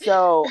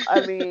 So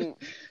I mean,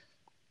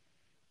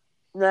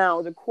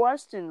 now the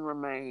question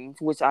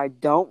remains, which I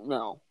don't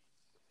know,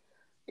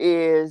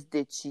 is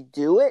did she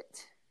do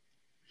it?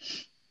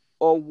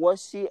 Or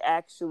was she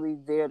actually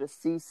there to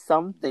see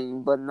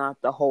something but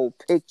not the whole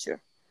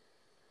picture?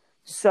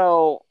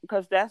 So,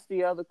 because that's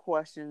the other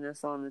question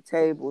that's on the Hmm.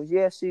 table.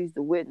 Yes, she's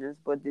the witness,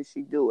 but did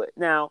she do it?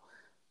 Now,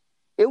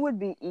 it would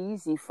be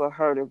easy for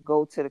her to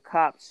go to the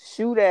cops,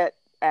 shoot at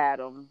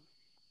Adam,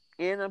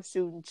 end up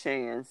shooting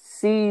Chance,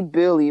 see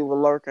Billy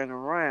lurking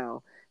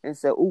around, and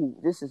say, "Ooh,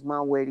 this is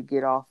my way to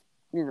get off,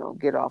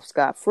 get off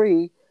scot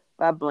free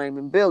by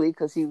blaming Billy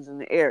because he was in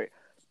the area."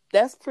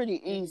 That's pretty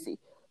Mhm. easy.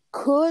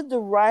 Could the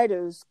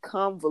writers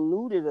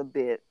convolute it a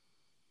bit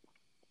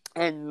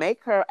and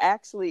make her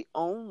actually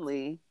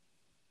only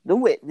the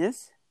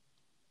witness,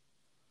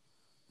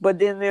 but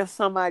then there's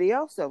somebody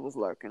else that was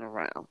lurking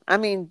around? I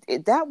mean,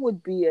 that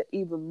would be an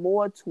even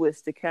more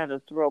twist to kind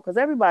of throw, because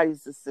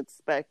everybody's just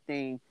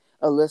expecting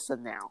Alyssa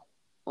now,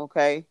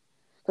 okay?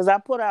 Because I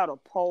put out a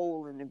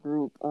poll in the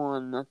group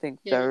on, I think,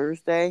 Yeah.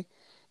 Thursday,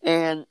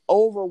 and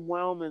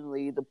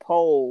overwhelmingly the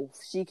poll,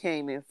 she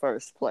came in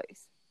first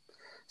place.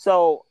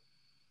 So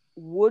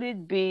would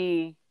it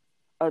be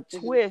a Mhm.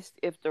 twist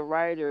if the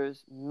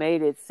writers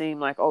made it seem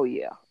like, oh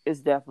yeah, it's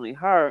definitely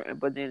her,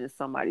 but then it's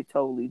somebody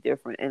totally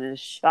different, and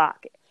it's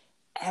shocking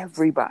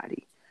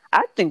everybody?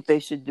 I think they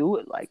should do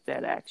it like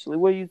that. Actually,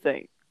 what do you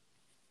think?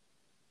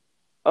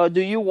 Or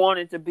do you want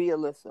it to be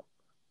Alyssa?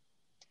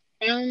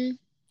 Um,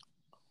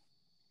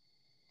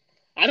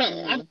 I don't.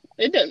 Mm,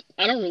 It doesn't.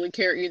 I don't really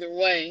care either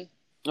way.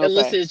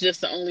 Alyssa okay. is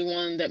just the only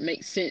one that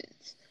makes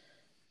sense.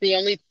 The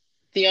only,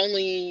 the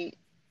only,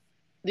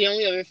 the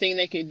only other thing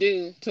they could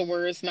do to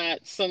where it's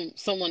not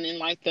someone in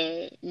like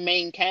the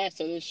main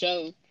cast of the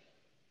show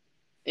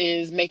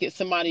is make it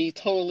somebody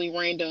totally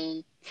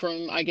random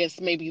from, I guess,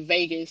 maybe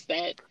Vegas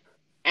that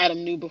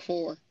Adam knew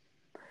before,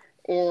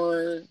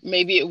 or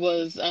maybe it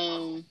was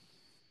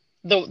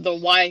the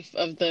wife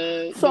of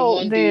the So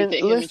one dude then, that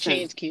him and listen.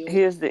 Chance killed.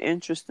 Here's the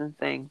interesting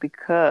thing,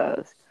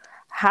 because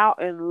how,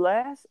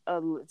 unless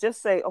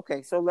just say,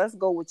 okay, so let's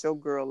go with your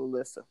girl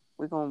Alyssa.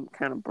 We're gonna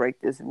kind of break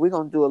this. We're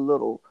gonna do a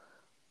little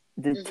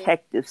Mhm.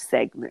 detective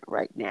segment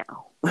right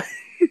now.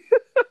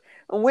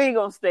 And we ain't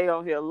gonna stay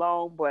on here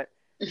long, but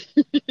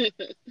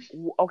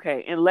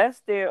okay, unless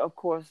they're, of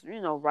course,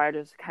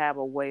 writers have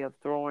a way of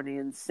throwing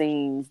in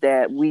scenes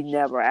that we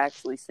never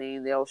actually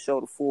seen. They'll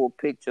show the full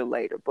picture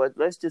later, but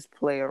let's just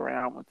play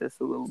around with this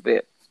a little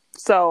bit.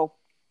 So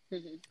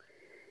Mhm.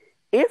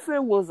 if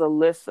it was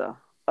Alyssa,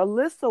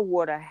 Alyssa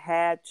would have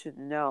had to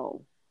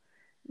know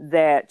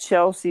that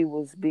Chelsea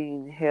was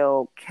being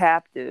held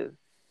captive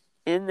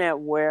in that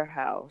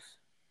warehouse,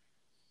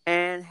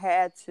 and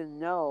had to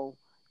know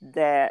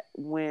that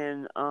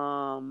when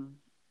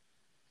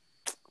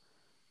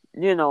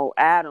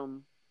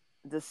Adam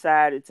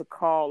decided to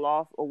call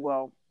off, or,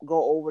 well,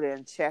 go over there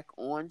and check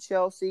on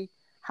Chelsea.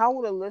 How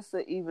would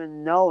Alyssa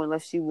even know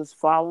unless she was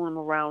following him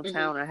around Mhm.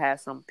 town and had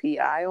some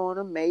PI on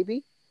him?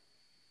 Maybe.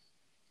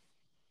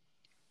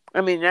 I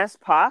mean, that's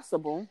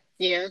possible.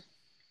 Yeah.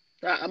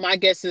 My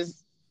guess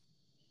is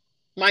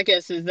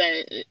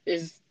that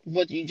is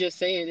what you just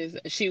said is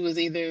she was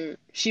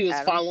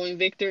Adam. following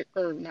Victor,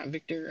 or not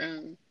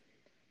Victor,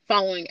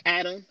 following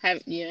Adam,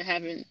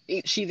 having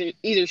she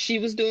either she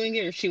was doing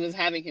it or she was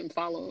having him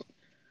follow,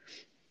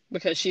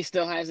 because she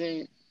still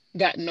hasn't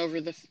gotten over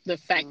the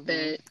fact Hmm.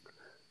 that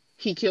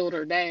he killed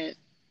her dad,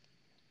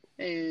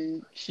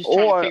 and she's trying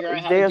to Or figure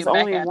out how to there's get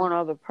back only at him. one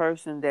other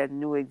person that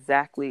knew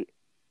exactly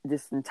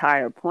this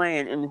entire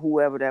plan, and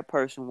whoever that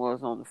person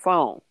was on the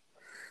phone.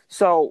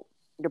 So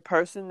the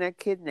person that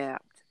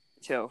kidnapped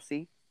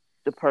Chelsea,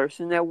 the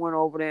person that went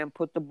over there and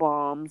put the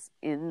bombs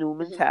in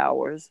Newman Hmm.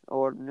 Towers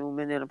or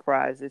Newman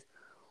Enterprises,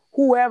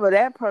 whoever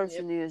that Yep.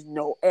 person is,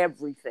 know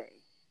everything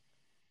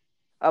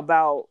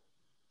about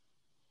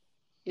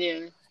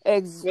Yeah.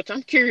 ex. Which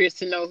I'm curious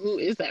to know, who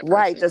is that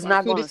Right, person? that's Like,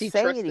 not who going does to he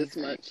say trust this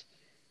anything. much?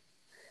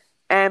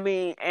 I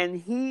mean,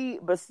 and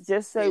but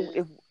just say Yeah.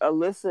 if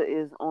Alyssa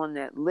is on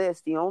that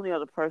list, the only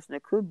other person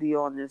that could be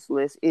on this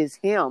list is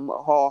him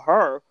or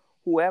her,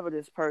 whoever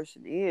this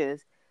person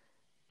is,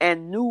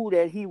 and knew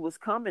that he was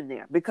coming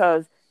there,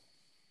 because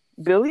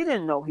Billy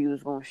didn't know he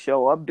was going to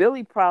show up.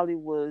 Billy probably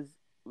was.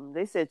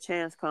 They said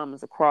Chance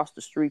Commons across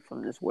the street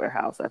from this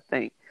warehouse, I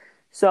think.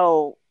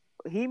 So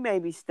he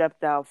maybe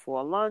stepped out for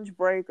a lunch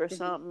break or Hmm.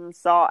 something,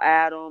 saw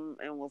Adam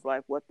and was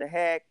like, "What the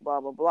heck?"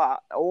 Blah blah blah.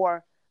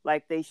 Or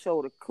like they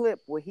showed a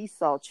clip where he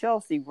saw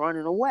Chelsea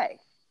running away.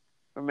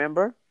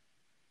 Remember?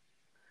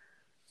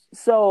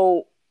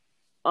 So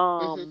Hmm.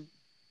 um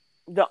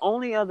the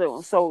only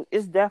other, so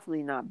it's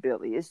definitely not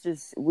Billy. It's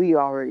just, we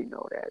already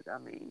know that. I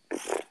mean,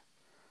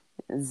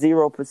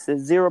 0%,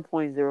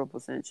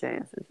 0.0%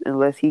 chances,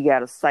 unless he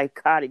got a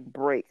psychotic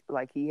break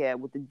like he had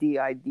with the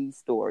DID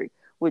story,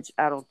 which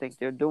I don't think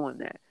they're doing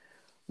that.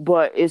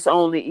 But it's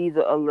only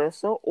either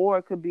Alyssa, or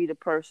it could be the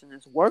person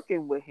that's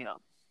working with him,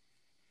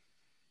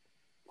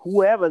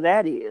 whoever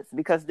that is,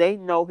 because they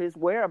know his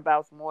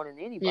whereabouts more than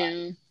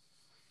anybody.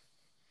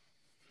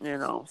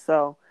 Yeah.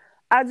 So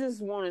I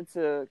just wanted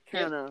to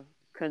Yep. kind of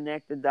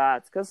connect the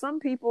dots, because some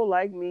people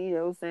like me, they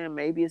were saying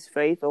maybe it's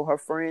Faith or her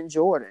friend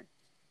Jordan.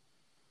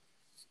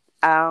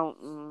 I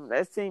don't.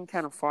 That seemed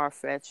kind of far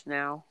fetched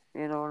now.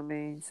 You know what I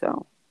mean?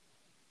 So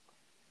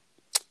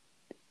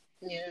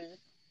Yeah.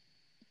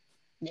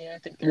 Yeah. I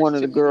think one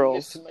of the there's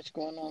girls. too much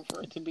going on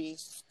for it to be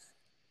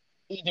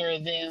either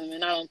of them,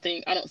 and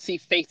I don't see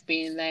Faith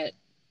being that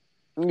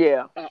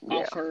Yeah, yeah,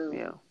 off her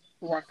yeah.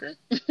 rocker.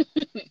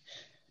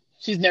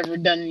 she's never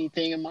done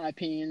anything, in my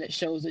opinion, that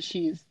shows that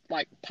she's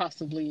like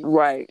possibly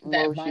Right.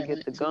 that Where she get the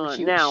violent to where gun.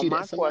 she would Now, shoot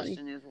my at somebody.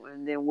 question is,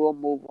 and then we'll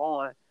move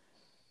on.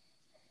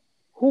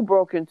 Who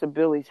broke into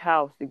Billy's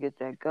house to get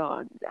that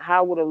gun?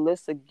 How would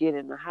Alyssa get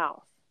in the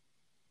house?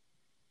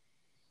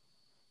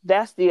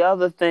 That's the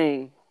other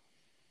thing.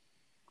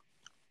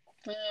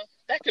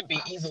 That could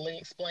be easily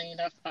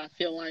explained. I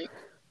feel like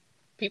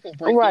people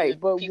break Right, into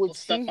but would people's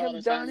she stuff all have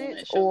the done time on it,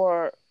 that show.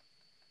 or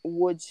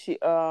would she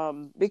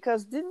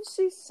because didn't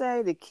she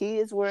say the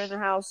kids were in the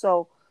house?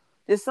 So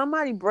did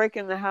somebody break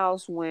in the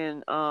house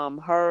when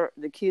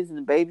the kids and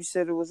the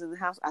babysitter was in the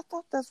house? I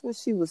thought that's what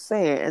she was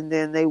saying. And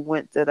then they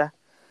went to the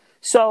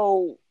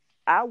so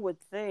I would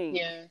think,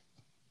 Yeah.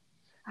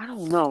 I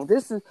don't know.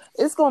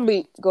 It's gonna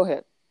be, go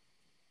ahead.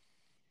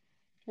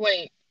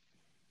 Wait,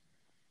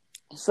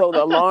 So I the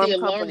thought the alarm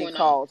alarm company went off,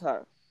 called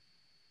her.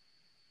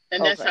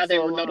 and that's Okay, how they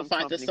so were alarm notified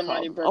that company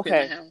somebody called. broke in the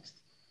Okay. house.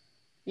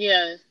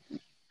 Yeah.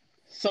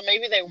 So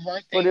maybe they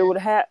weren't But it there. would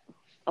have,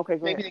 okay,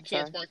 go Maybe ahead. the I'm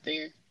kids sorry. weren't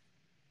there.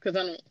 Cause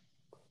I don't.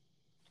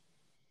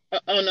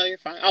 Oh no, you're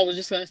fine. I was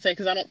just gonna say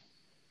because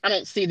I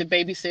don't see the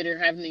babysitter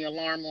having the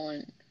alarm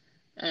on.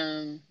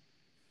 Um,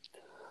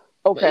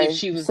 but if Okay,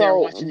 she was there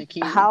watching so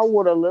the how kids.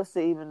 would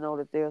Alyssa even know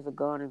that there's a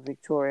gun in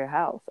Victoria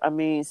House? I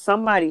mean,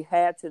 somebody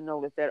had to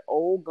know that that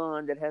old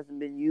gun that hasn't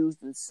been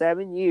used in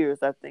 7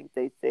 years, I think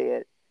they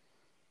said,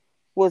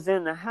 was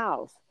in the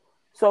house.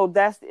 So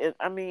that's it.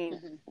 I mean,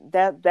 Hmm.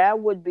 that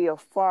would be a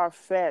far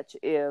fetch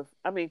if,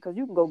 I mean, because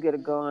you can go get a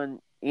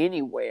gun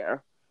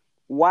anywhere.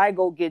 Why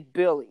go get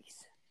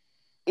Billy's?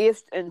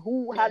 If and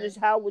who? How Yeah. does?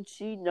 How would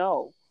she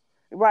know?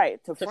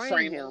 Right, to To frame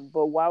frame them. him,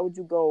 but why would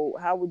you go?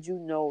 How would you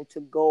know to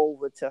go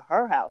over to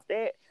her house?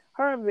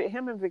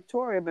 Him and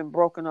Victoria have been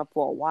broken up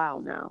for a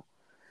while now.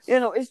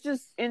 It's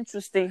just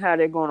interesting how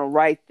they're going to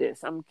write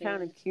this. I'm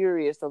kind Yeah. of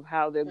curious of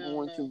how they're I don't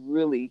going to know.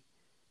 really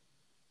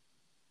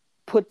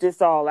put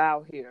this all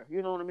out here.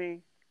 You know what I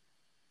mean?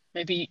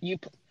 Maybe you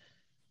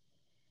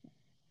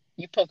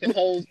poking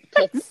holes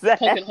in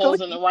Exactly.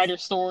 the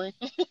writer's story.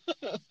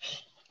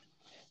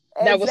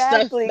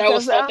 Exactly, That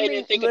was because stuff I they mean,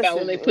 didn't think about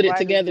when listen, they put it writers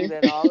do together.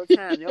 that all the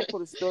time. They'll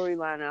put a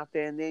storyline out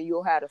there, and then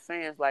you'll have the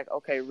fans like,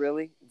 "Okay,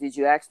 really? Did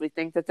you actually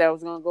think that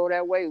was going to go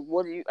that way?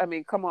 What do you? I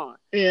mean, come on."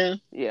 Yeah.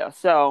 Yeah.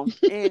 So,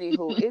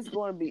 anywho, it's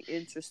going to be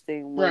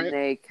interesting when Right.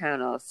 they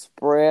kind of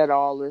spread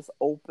all this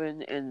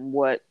open and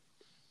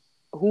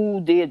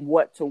who did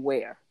what to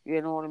where.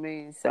 You know what I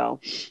mean?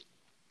 So,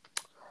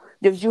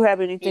 did you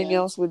have anything Yeah.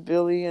 else with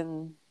Billy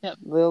and Yep.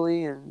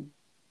 Lily and?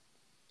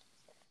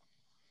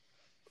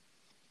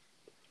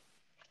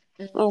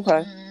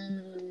 Okay.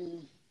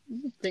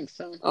 I think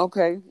so.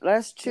 Okay,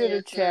 let's chitter Yeah.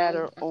 No,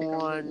 chatter I think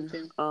I'm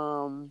good with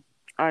on him.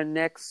 our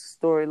next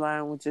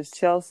storyline, which is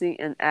Chelsea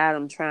and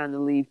Adam trying to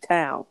leave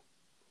town,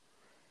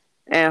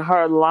 and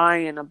her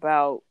lying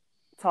about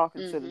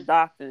talking to the Hmm.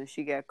 doctor, and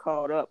she got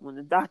caught up when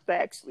the doctor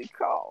actually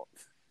called.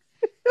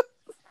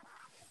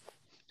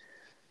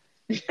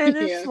 And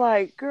it's Yeah.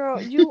 like,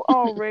 girl, you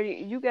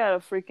got a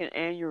freaking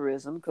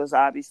aneurysm because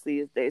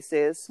obviously they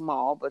say it's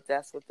small, but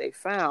that's what they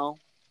found,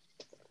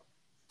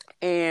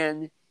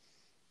 and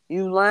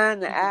you lying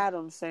to Hmm.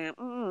 Adam saying,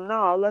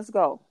 "No, let's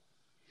go."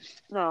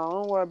 No,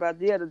 don't worry about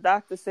it. Yeah, the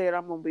doctor said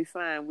I'm gonna be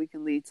fine. We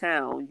can leave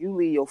town. You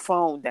leave your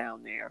phone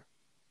down there.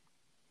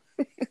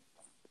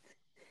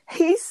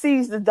 He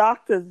sees the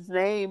doctor's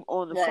name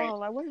on the Right. phone.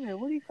 Like, wait a minute,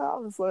 what are you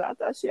calling for? I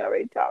thought she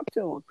already talked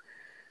to him.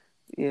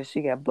 Yeah,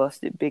 she got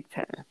busted big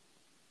time.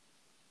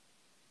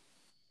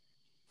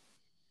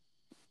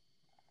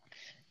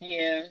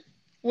 Yeah.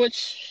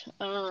 Which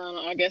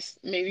I guess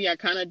maybe I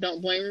kind of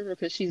don't blame her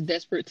because she's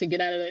desperate to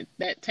get out of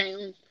that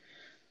town,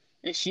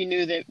 and she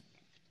knew that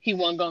he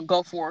wasn't gonna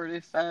go for it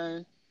if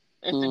the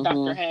doctor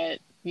Mm-hmm. had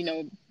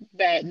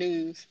bad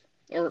news,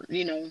 or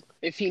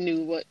if he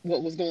knew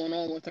what was going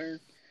on with her.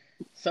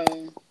 So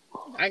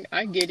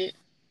I get it.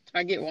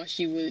 I get why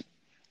she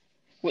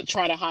would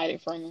try to hide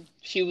it from him.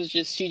 She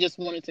just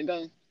wanted to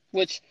go,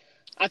 which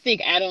I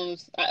think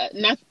Adams,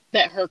 not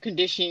that her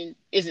condition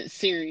isn't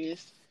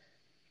serious,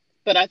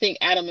 but I think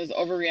Adam is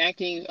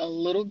overreacting a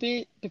little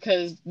bit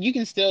because you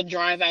can still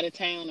drive out of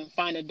town and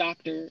find a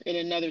doctor in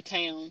another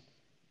town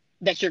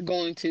that you're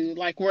going to,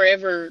 like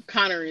wherever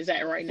Connor is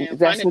at right now. Find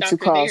That's a what you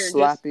doctor call there and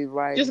sloppy just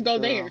writing, go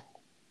there. girl.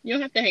 You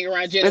don't have to hang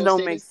around It General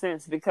don't make Cities.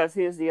 sense because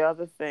here's the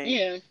other thing.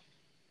 Yeah,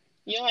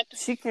 you don't have to.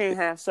 She can't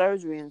have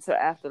surgery until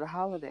after the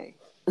holiday.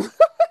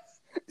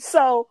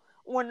 So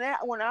when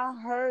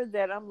I heard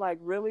that, I'm like,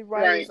 really,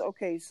 writers? Right.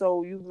 Okay,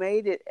 so you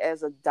made it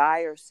as a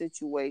dire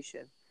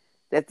situation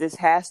that this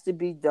has to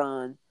be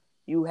done.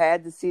 You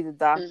had to see the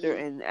doctor,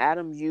 Hmm. and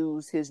Adam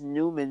used his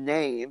Newman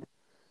name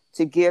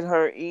to get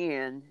her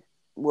in.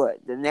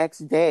 What, the next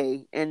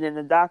day, and then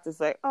the doctor's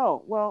like,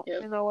 "Oh, well,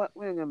 Yep. you know what?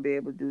 We're gonna be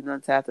able to do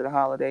nothing after the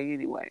holiday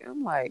anyway."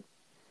 I'm like,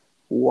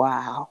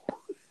 "Wow,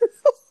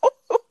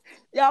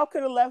 y'all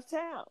could have left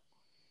town."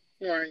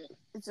 Right.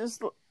 It's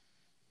just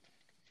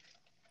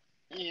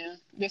Yeah.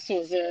 This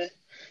was a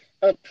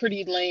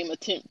pretty lame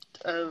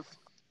attempt of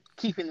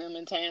keeping them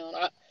in town.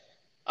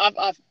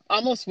 I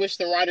almost wish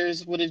the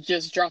writers would have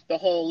just dropped the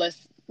whole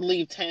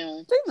leave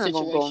town They're not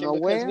gonna go situation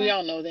because we nowhere.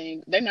 all know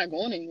they're not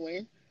going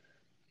anywhere.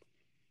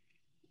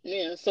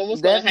 Yeah. So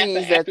what's That gonna happen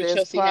means that after there's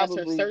Chelsea has her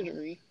probably,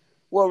 surgery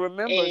well,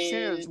 remember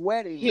Sharon's and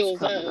wedding is heals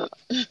coming up?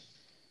 up.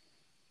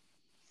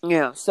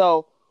 Yeah,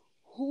 so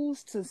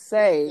who's to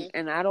say, Hmm.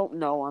 and I don't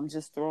know, I'm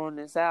just throwing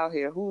this out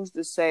here, who's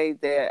to say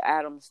that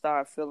Adam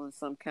started feeling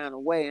some kind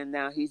of way and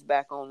now he's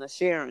back on the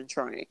Sharon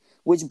train,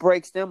 which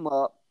breaks them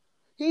up.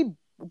 He,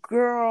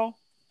 girl,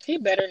 He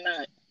better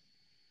not.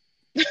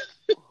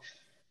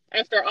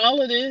 After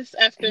all of this,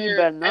 he after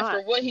better after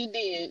not. what he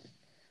did,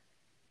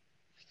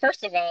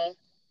 first of all,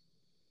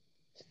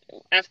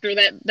 after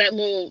that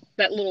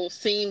little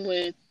scene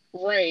with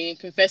Ray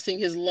confessing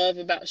his love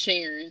about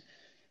Sharon,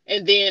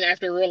 and then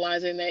after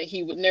realizing that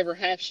he would never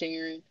have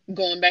Sharon,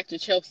 going back to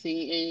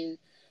Chelsea and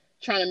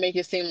trying to make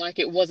it seem like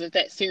it wasn't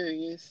that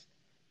serious,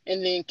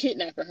 and then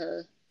kidnapping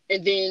her,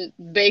 and then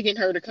begging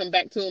her to come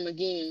back to him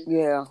again.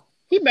 Yeah.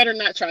 He better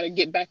not try to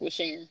get back with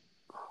Sharon.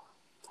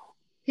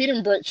 He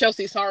done broke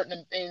Chelsea's heart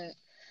in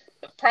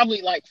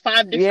probably like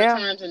 5 different Yeah.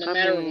 times in a I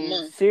matter of a mean,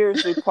 month.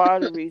 seriously,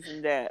 part of the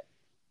reason that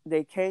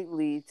they can't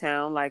leave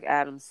town, like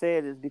Adam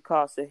said, is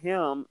because of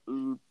him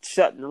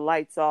shutting the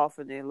lights off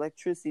and the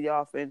electricity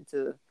off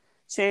into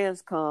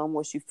Chance come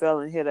where she fell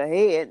and hit her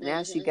head.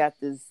 Now she Hmm. got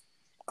this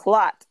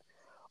clot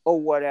or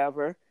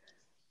whatever,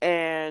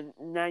 and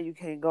now you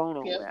can't go Yep.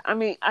 nowhere. I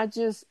mean, I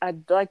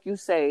like you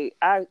say,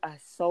 I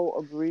so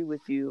agree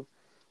with you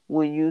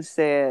when you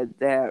said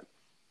that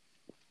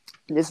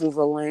this was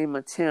a lame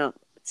attempt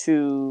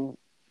to,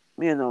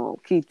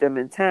 keep them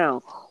in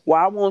town.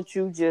 Why won't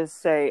you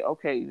just say,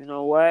 okay, you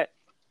know what?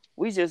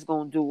 We just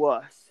gonna do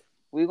us.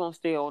 We gonna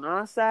stay on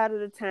our side of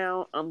the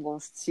town.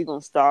 She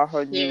gonna start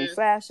her new Yeah.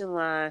 fashion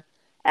line.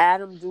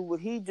 Adam do what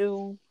he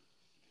do.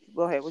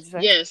 Go ahead. What you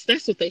say? Yes,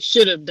 that's what they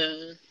should have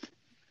done.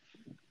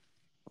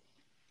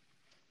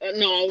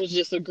 No, I was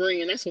just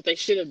agreeing. That's what they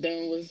should have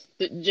done was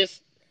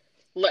just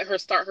let her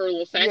start her little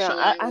Yeah, fashion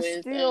I, line I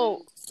with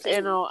still,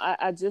 Tony.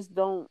 I just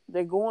don't.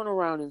 They're going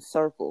around in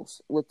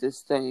circles with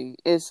this thing.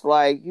 It's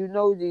like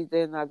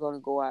they're not going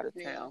to go out of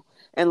Yeah. town.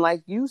 And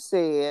like you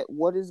said,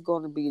 what is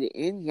going to be the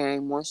end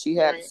game once she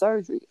had the Right.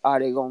 surgery? Are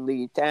they going to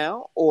leave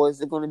town, or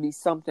is it going to be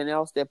something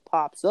else that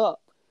pops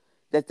up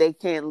that they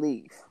can't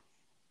leave?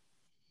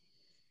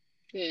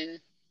 Yeah.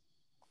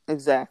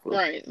 Exactly.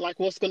 Right. Like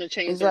what's gonna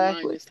change their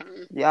mind Exactly. this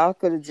time? Y'all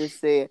could have just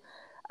said,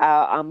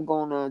 I'm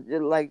gonna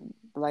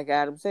like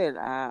Adam said,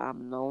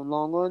 I'm no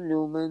longer a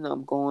Newman.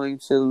 I'm going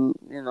to,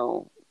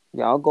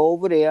 y'all go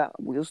over there.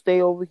 We'll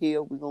stay over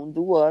here. We're gonna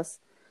do us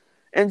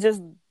and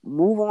just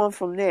move on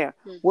from there.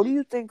 What do Hmm.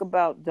 you think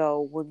about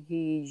though when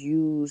he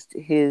used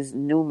his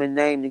Newman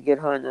name to get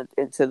her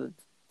into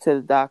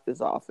the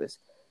doctor's office?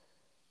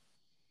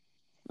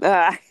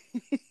 Uh,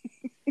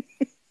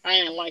 I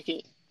didn't like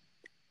it.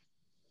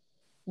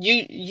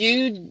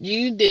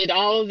 You did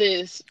all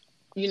this,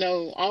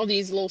 all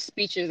these little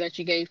speeches that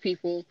you gave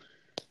people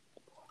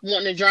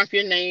wanting to drop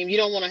your name. You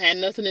don't want to have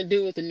nothing to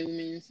do with the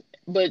Newmans,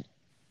 but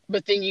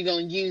then you're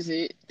gonna use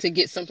it to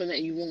get something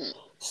that you want.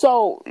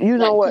 So you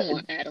know Like, what, come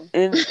on, Adam.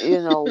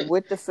 and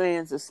with the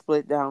fans is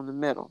split down the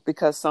middle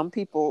because some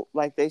people,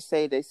 like they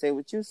say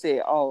what you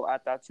said. Oh, I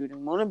thought you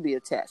didn't want to be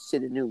attached to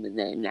the Newman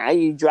name. Now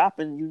you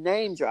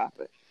name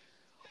dropping.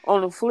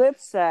 On the flip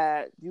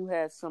side, you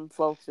had some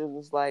folks that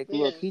was like,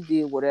 look, Yeah. he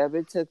did whatever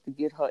it took to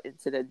get her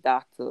into the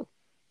doctor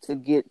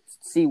to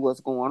see what's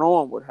going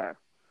on with her.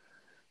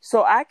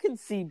 So I can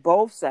see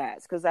both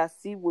sides because I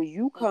see where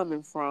you Hmm.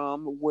 coming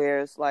from, where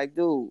it's like,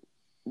 dude,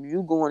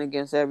 you going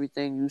against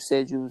everything you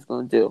said you was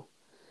gonna do.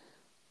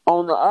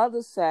 On the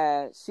other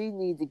side, she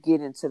need to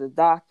get into the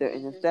doctor,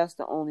 and if Hmm. that's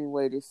the only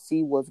way to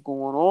see what's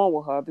going on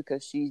with her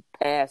because she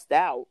passed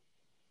out,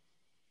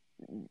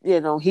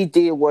 he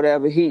did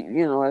whatever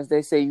as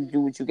they say, you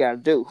do what you got to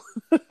do.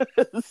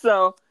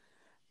 So,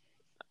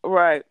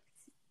 right,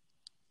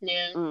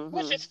 Yeah,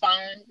 which hmm is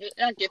fine.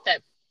 I get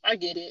that. I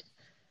get it.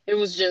 It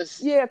was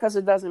just, yeah, because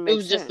it doesn't it make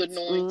was just sense.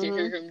 annoying to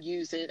hear him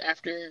use it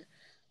after,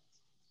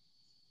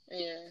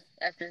 yeah,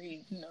 after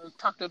he,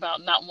 talked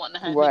about not wanting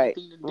to have Right,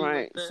 anything to do with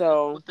right. the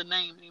So, with the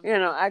name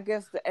anymore. I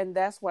guess, and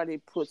that's why they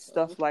put So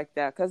stuff like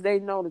that because they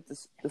know that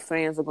the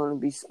fans are going to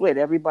be split.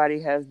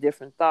 Everybody has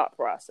different thought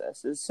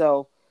processes.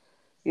 So,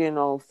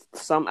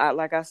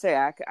 like I say,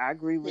 I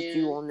agree with yeah,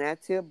 you on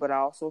that tip, but I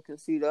also can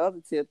see the other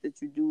tip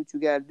that you do what you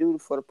got to do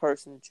for the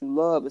person that you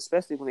love,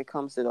 especially when it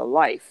comes to their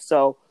life.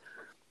 So,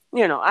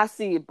 I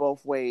see it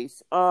both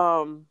ways.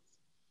 right.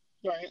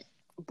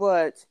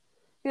 But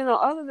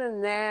other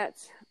than that,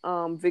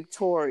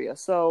 Victoria.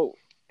 So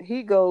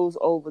he goes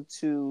over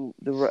to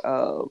the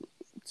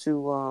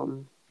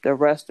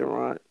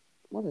restaurant.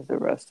 What is the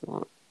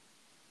restaurant?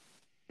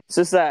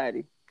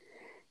 Society.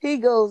 He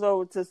goes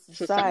over to Society.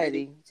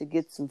 Society to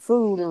get some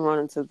food and run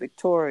into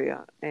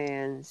Victoria.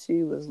 And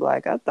she was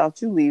like, I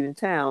thought you leaving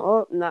town.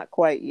 Oh, not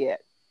quite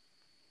yet.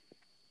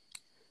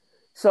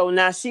 So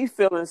now she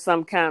feeling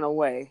some kind of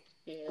way.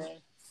 Yeah,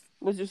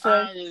 What'd you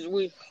say?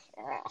 we.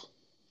 Oh,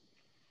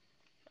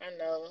 I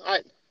know.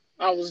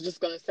 I was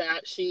just gonna say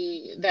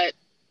she that.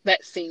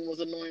 that scene was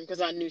annoying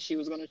because I knew she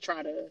was going to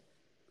try to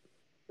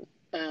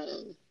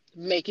um,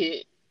 make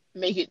it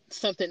make it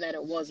something that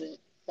it wasn't.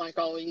 Like,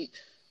 oh,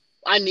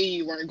 I knew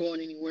you weren't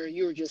going anywhere.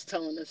 You were just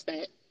telling us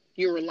that.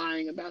 You were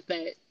lying about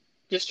that.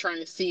 Just trying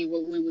to see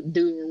what we would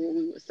do or what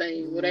we would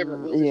say, whatever it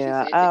was that she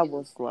Yeah, said to I him.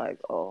 was like,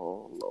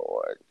 oh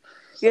Lord.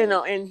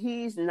 So, And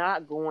he's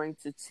not going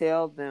to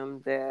tell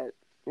them that,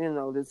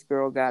 this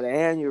girl got an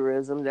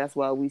aneurysm. That's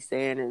why we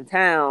staying in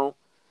town.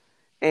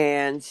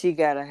 And she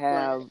got to right.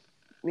 have,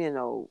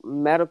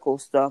 medical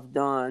stuff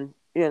done.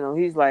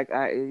 He's like,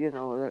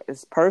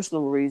 it's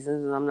personal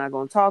reasons and I'm not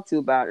going to talk to you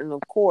about it. And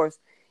of course,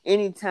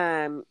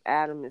 anytime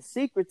Adam is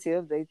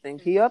secretive, they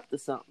think he Hmm. up to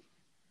something.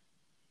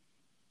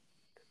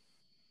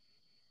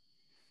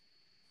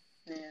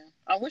 Yeah.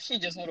 I wish she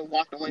just would have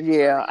walked away from her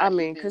Yeah, and I not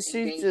mean, even because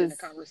engaged in a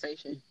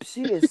conversation.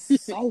 she is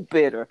so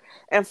bitter.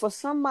 And for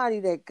somebody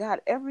that got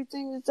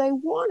everything that they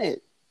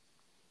wanted,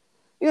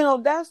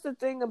 that's the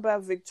thing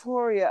about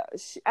Victoria.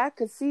 I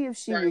could see if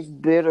she was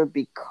Right. bitter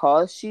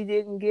because she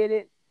didn't get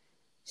it.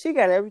 She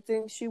got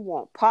everything she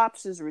want.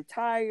 Pops is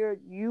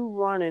retired. You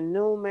running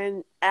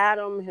Newman.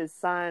 Adam has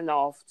signed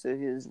off to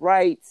his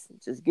rights.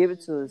 Just give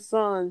it to Hmm. his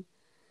son.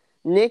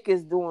 Nick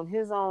is doing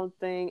his own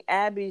thing.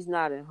 Abby's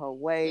not in her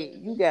way.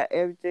 You Hmm. got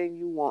everything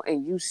you want,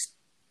 and you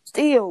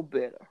still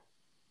bitter,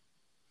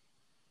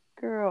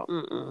 girl.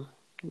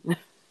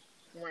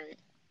 Right.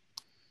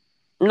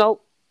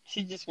 Nope,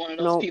 She's just one of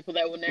those nope, people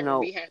that will never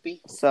be nope.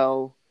 happy.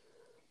 So,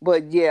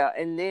 but yeah,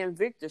 and then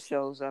Victor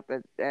shows up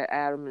at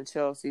Adam and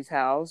Chelsea's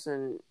house,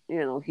 and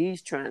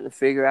he's trying to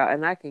figure out.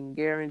 And I can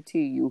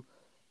guarantee you,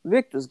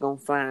 Victor's gonna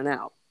find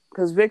out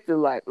because Victor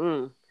like,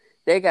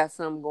 they got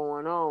something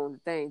going on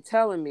that they ain't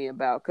telling me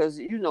about. Because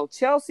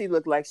Chelsea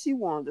looked like she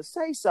wanted to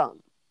say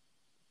something.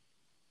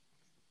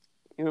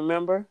 You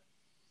remember?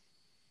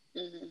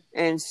 Hmm.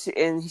 And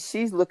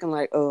she's looking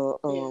like Yeah.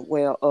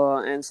 well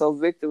and so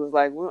Victor was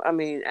like, well, I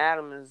mean,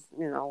 Adam is,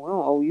 we don't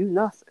owe you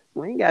nothing.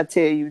 We ain't gotta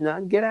tell you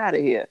nothing. Get out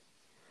of here.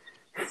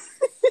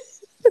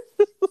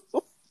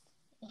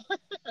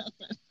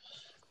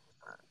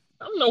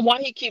 I don't know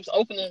why he keeps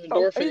opening the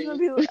Oh, door for them.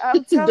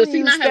 I'm Does telling he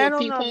you, not have a stand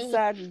on the other peephole?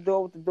 side of the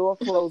door with the door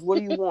closed. What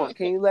do you want?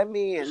 Can you let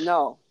me in?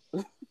 No.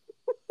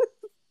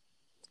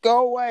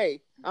 Go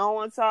away. I don't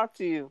want to talk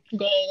to you.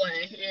 Go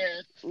away.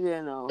 Yeah.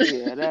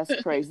 Yeah, that's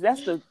crazy.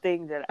 That's the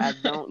thing that I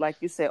don't like.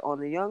 You said on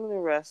the Young and the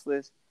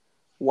Restless,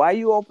 why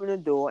you open the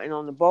door, and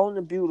on the Bold and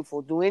the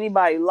Beautiful, do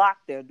anybody lock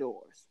their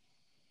doors?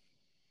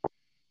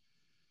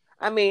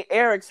 I mean,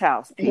 Eric's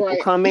house, people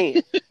Right. come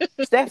in.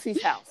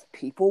 Steffi's house,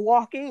 people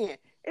walk in.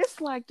 It's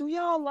like, do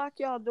y'all lock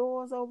y'all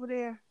doors over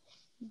there?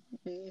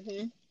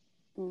 Hmm.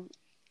 Mm.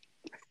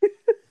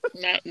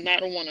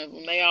 Not a one of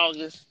them. They all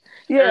just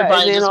Yeah, and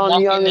everybody then just on the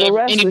walk Young and into the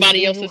Restless, do anybody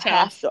you else's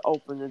have house. to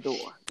open the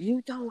door?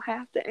 You don't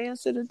have to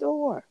answer the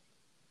door.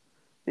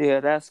 Yeah,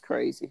 that's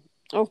crazy.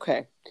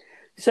 Okay.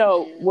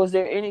 So, Yeah. was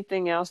there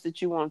anything else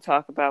that you want to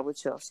talk about with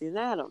Chelsea and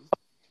Adam?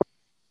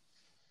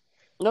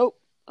 Nope.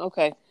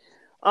 Okay.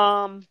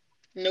 Um,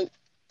 Nope.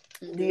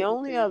 I'm the good with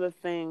only them. other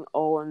thing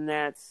on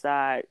that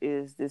side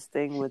is this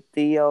thing with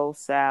Theo,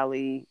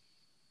 Sally,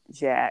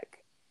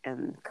 Jack,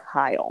 and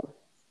Kyle.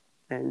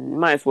 And you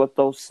might as well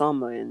throw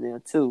Summer in there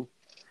too.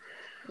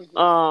 Hmm.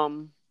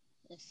 Um,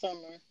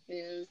 Summer.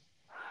 Yeah.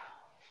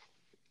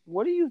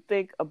 what do you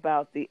think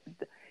about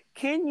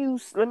can you,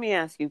 let me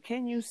ask you,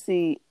 can you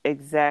see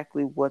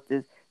exactly what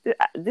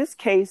this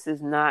case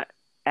is not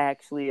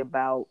actually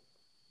about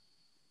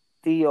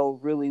Theo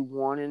really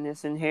wanting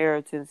this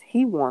inheritance.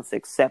 He wants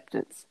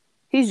acceptance.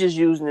 He's just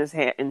using this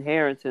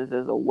inheritance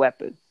as a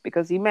weapon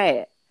because he's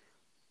mad.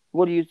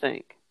 What do you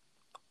think?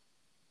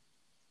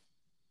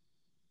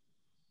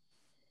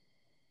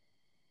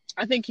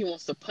 I think he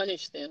wants to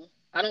punish them.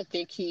 I don't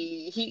think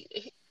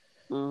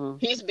Mm-hmm.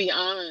 he's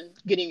beyond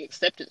getting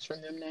acceptance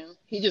from them now.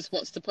 He just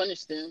wants to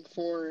punish them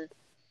for,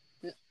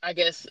 I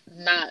guess,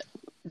 not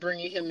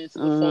bringing him into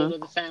the fold Mm-hmm.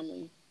 of the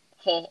family,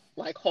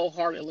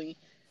 wholeheartedly,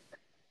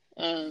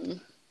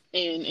 um,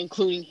 and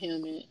including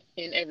him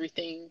in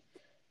everything.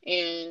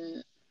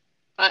 And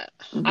I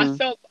Mm-hmm.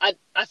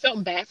 I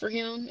felt bad for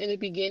him in the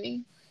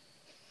beginning,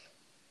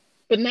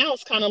 but now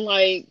it's kind of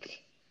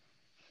like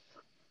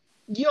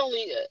you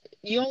only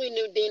you only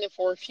knew Dina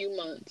for a few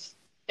months,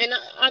 and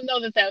I know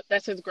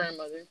that's his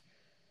grandmother,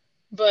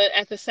 but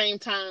at the same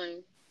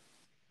time,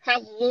 how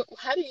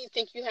do you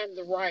think you have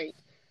the right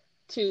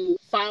to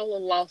file a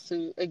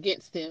lawsuit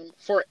against them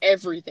for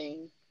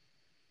everything,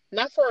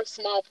 not for a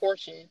small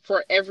portion,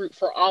 for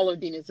all of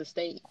Dina's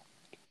estate,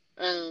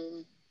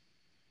 um,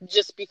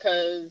 just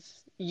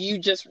because you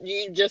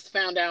just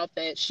found out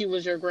that she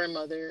was your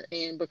grandmother,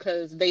 and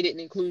because they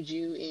didn't include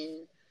you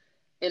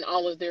in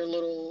all of their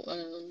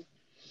little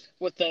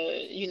with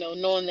the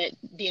knowing that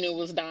Dina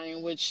was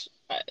dying, which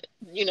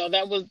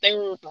that was they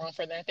were wrong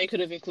for that. They could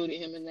have included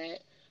him in that,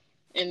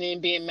 and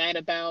then being mad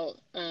about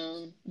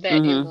that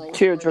Mm-hmm. emerald or that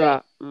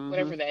Teardrop. Mm-hmm.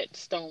 whatever that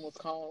stone was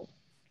called.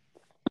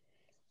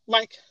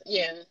 like,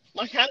 yeah,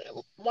 like how?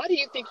 Why do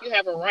you think you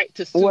have a right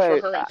to sue for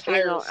Well, her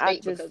entire I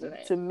estate just, because of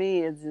that? to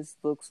me, it just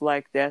looks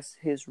like that's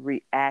his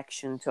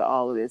reaction to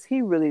all of this.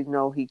 He really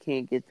know he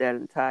can't get that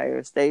entire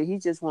estate. He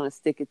just want to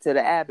stick it to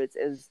the Abbotts,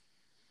 as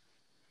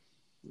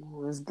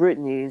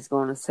Brittany is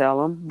going to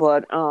tell him.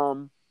 But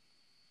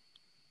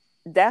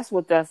that's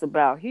what that's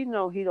about. He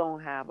know he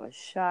don't have a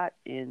shot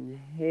in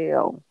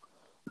hell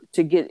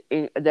to get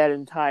that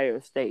entire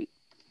estate.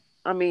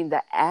 I mean,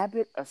 the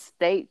Abbott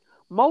estate,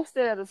 most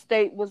of that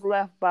estate was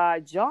left by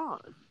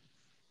John.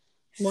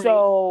 Right.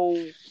 So,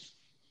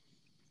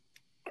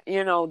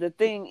 the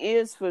thing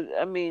is,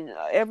 I mean,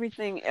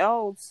 everything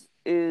else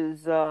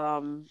is,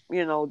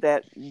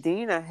 that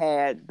Dina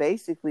had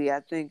basically, I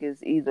think,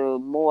 is either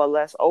more or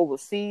less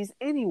overseas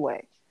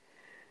anyway.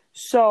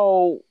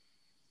 So,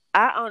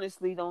 I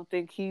honestly don't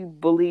think he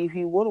believed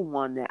he would have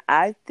won that.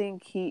 I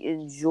think he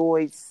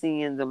enjoyed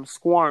seeing them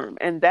squirm.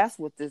 And that's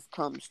what this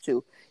comes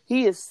to.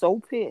 He is so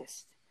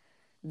pissed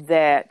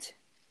that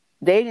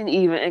they didn't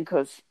even, and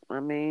because, I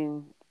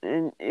mean,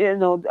 and,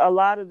 a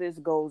lot of this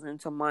goes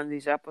into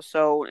Monday's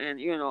episode,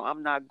 and,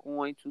 I'm not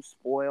going to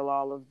spoil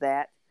all of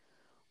that.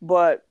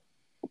 But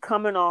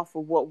coming off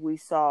of what we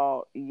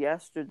saw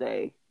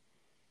yesterday,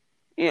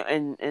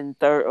 and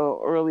third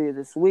or earlier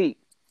this week,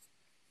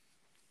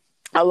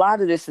 a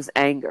lot of this is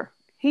anger.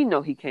 He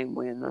know he can't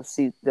win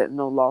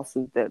no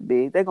lawsuit that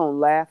big. They're gonna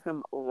laugh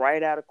him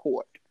right out of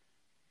court,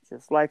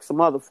 just like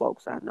some other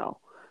folks I know.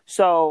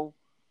 So,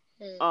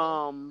 Mm-hmm.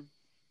 um,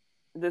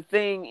 the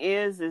thing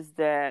is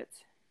that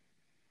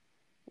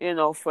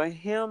for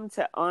him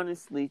to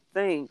honestly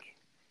think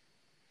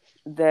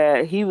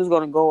that he was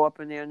going to go up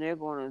in there and they're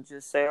going to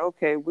just say,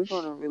 okay, we're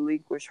going to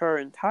relinquish her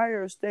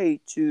entire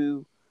estate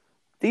to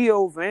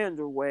Theo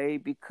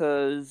Vanderway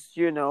because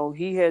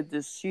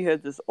she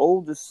had this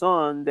oldest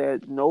son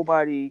that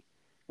nobody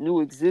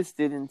knew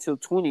existed until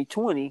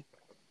 2020,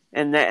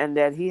 and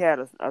that he had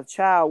a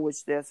child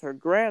which that's her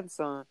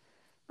grandson.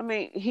 I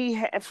mean,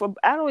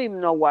 I don't even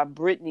know why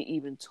Brittany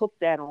even took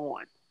that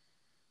on.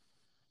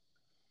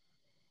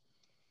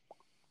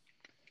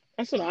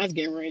 That's what I was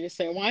getting ready to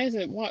say. Why is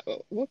it?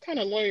 What kind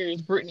of lawyer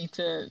is Brittany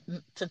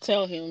to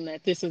tell him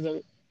that this is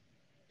a?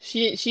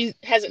 She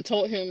hasn't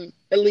told him,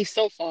 at least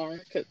so far,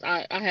 because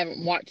I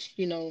haven't watched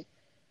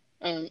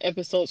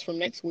episodes from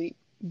next week.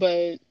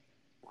 But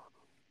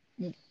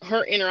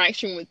her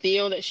interaction with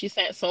Theo that she's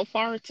had so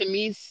far, to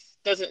me,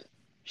 doesn't.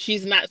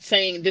 She's not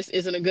saying this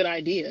isn't a good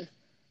idea.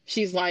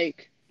 She's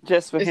like,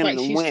 Just for it's him like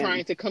to she's win.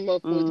 trying to come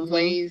up with Mm-hmm.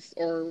 ways,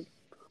 or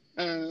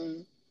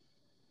um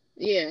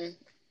yeah.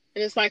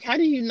 And it's like, how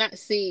do you not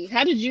see?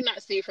 How did you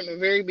not see from the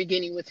very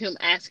beginning with him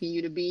asking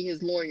you to be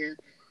his lawyer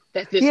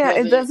that Yeah,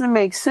 it doesn't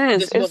make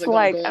sense. this It's wasn't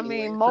going to like, go I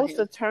mean, anywhere for most him?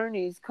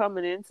 attorneys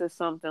coming into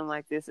something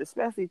like this,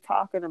 especially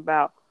talking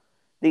about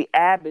the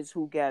Abbotts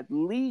who got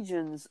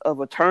legions of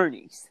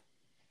attorneys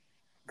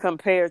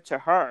compared to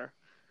her.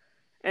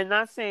 And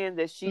not saying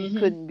that she Hmm.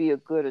 couldn't be a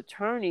good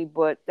attorney,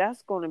 but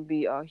that's going to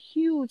be a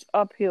huge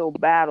uphill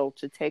battle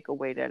to take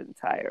away that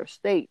entire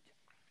state.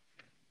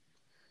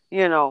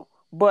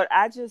 But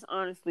I just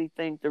honestly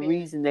think the Yeah.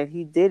 reason that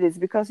he did is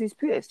because he's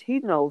pissed. He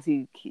knows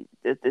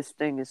that this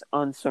thing is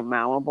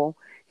unsurmountable.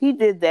 He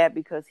did that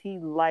because he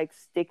likes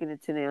sticking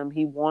it to them.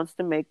 He wants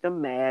to make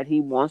them mad. He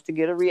wants to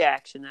get a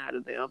reaction out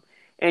of them,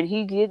 and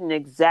he getting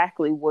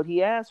exactly what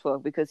he asked for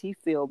because he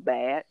feel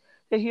bad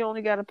that he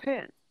only got a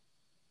pen.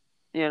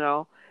 You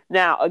know.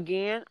 Now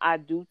again, I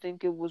do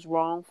think it was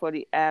wrong for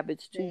the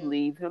Abbotts to Yeah.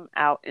 leave him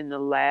out in the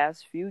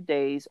last few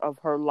days of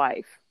her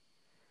life.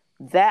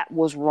 That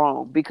was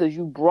wrong because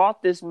you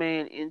brought this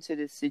man into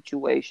this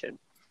situation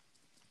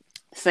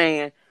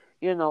saying,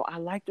 I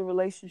like the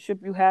relationship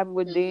you have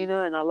with Hmm.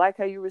 Dina and I like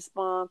how you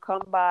respond.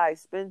 Come by,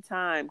 spend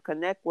time,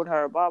 connect with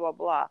her, blah, blah,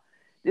 blah.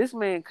 This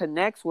man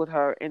connects with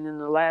her, and in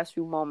the last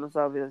few moments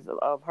of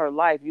her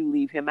life, you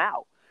leave him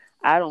out.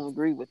 I don't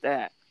agree with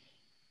that.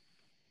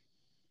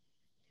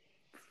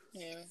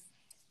 Yeah.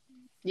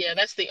 Yeah.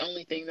 That's the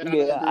only thing that I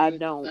don't Yeah, I agree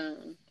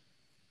don't.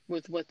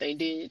 with what they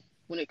did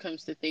when it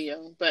comes to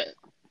Theo. But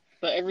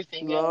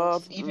everything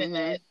else, Love, even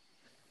that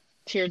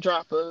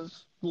teardrop of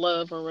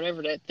love or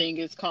whatever that thing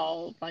is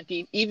called, like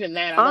even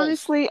that,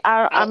 honestly,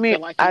 I I don't mean,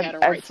 feel like he had a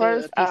at right to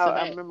a first, piece of I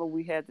that. remember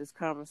we had this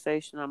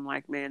conversation. I'm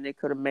like, man, they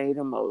could have made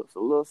him a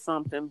little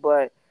something,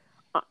 but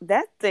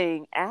that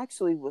thing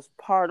actually was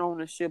part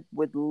ownership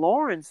with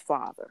Lauren's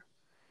father.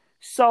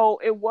 So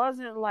it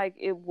wasn't like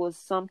it was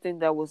something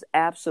that was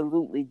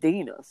absolutely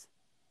Dina's.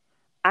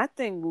 I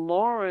think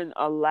Lauren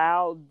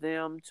allowed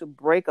them to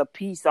break a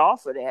piece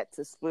off of that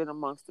to split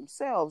amongst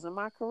themselves. Am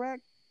I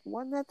correct?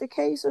 Wasn't that the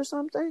case or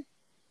something?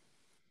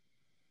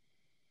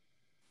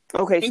 I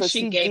Okay, think so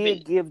she she gave did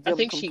it. give I them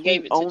think she gave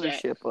complete it to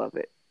Jack. ownership of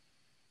it.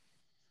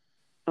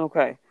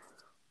 Okay.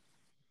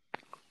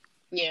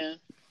 Yeah,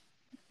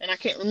 and I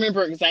can't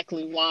remember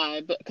exactly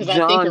why, but because I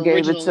think John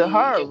gave it to originally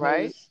her, it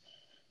right? was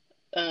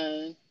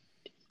uh,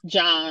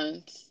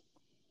 John's.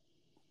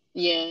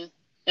 Yeah,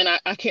 and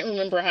I can't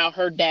remember how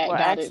her dad Well,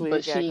 got it, actually,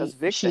 but it got because she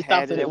Victor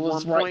thought had that it it at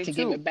was one right point to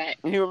give too. it back.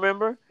 You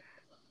remember?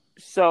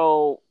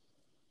 So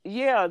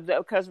Yeah,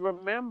 because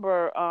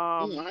remember,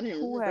 I didn't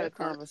who remember had a that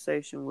part.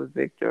 conversation with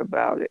Victor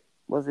about it?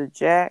 Was it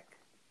Jack?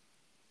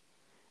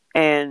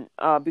 And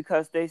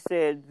because they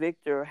said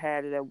Victor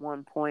had it at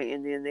one point,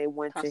 and then they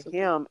went to Possibly.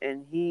 him,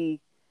 and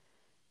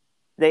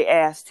they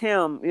asked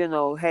him,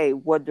 hey,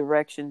 what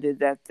direction did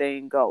that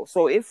thing go?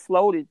 So it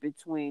floated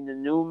between the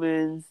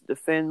Newmans, the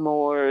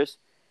Fenmores,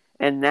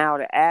 and now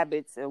the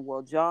Abbotts, and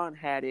well, John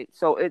had it.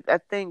 So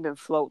that thing been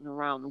floating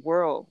around the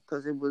world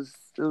because it was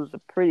a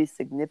pretty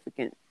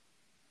significant,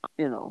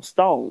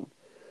 stone.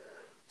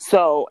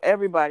 So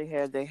everybody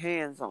had their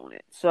hands on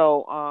it.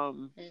 So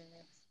Mm-hmm.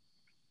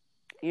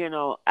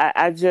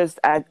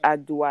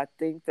 I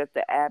think that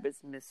the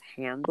Abbotts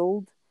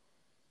mishandled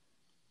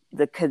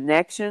the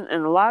connection,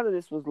 and a lot of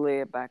this was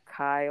led by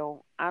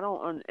Kyle. I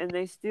don't, and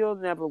they still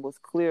never was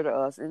clear to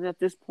us. And at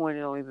this point,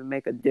 it don't even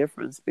make a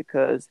difference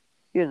because,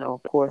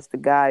 of course, the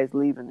guy is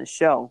leaving the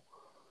show.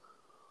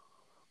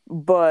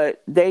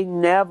 But they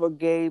never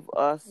gave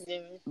us,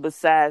 Yeah.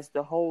 besides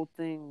the whole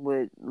thing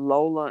with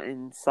Lola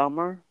and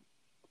Summer,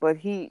 but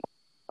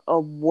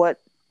of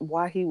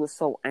why he was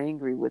so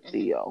angry with Mm-hmm.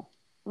 Theo.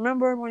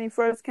 Remember when he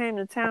first came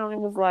to town? It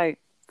was like,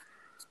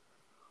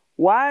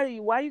 why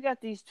you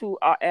got these two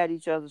at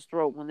each other's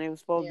throat when they were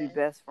supposed to be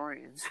Yeah. best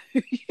friends?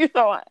 you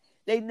know,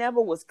 they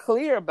never was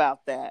clear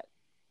about that.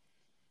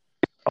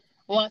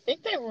 Well, I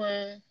think they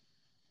were.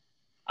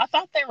 I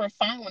thought they were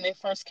fine when they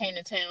first came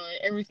to town, and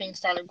everything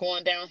started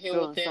going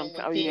downhill with Feeling them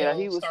when oh yeah,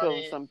 he Theo was feeling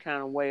started some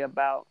kind of way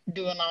about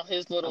doing all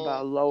his little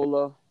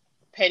Lola.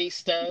 petty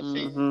stuff and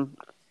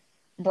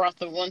Mm-hmm. brought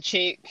the one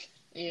chick.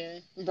 Yeah,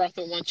 brought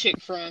the one chick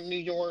from New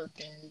York,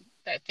 and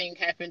that thing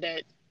happened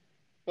at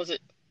was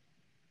it?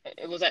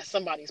 It was at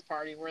somebody's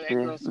party where that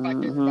Yeah. girl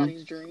spiked Mm-hmm.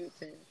 everybody's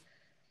drinks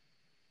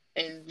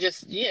and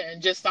just yeah,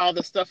 and just all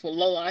the stuff with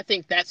Lola. I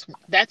think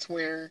that's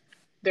where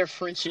their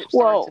friendship started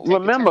Well, to take a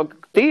remember, turn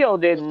Theo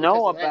was didn't because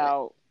know of that.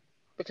 about.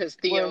 Because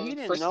Well, Theo, he for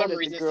didn't know some that the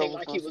reason, girl seemed was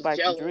like gonna he was spike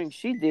the jealous. drink.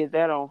 She did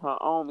that on her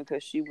own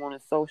because she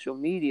wanted social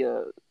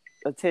media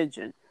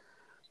attention.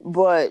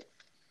 But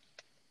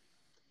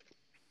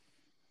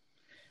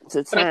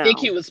to But I think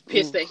he town, was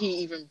pissed that he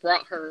even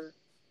brought her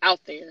out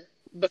there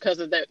because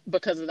of that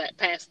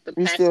past the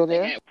you past still that they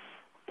there? had.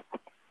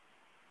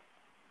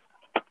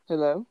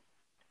 Hello.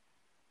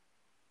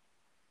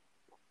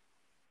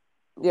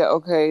 Yeah,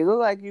 okay. Look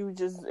like you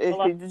just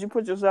Hello. did you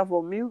put yourself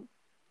on mute?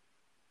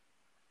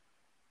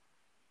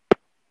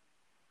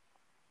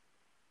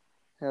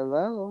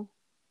 Hello.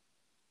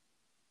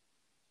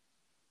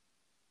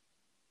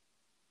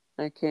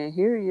 I can't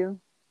hear you.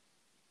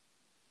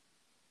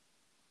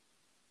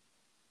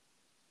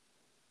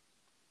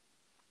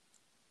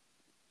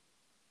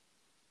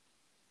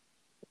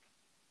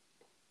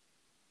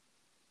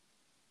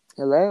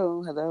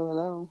 Hello, hello,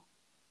 hello.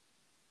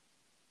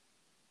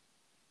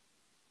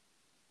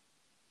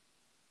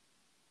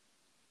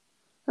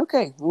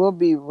 Okay, we'll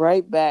be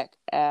right back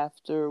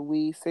after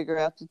we figure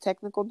out the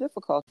technical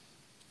difficulty.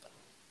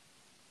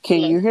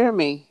 Can Hello. you hear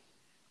me?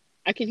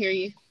 I can hear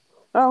you.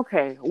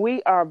 Okay,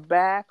 we are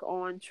back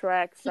on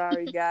track.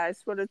 Sorry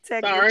guys for the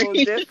Sorry. technical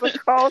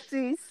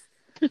difficulties.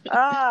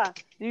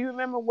 Do you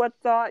remember what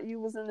thought you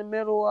was in the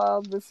middle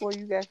of before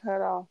you got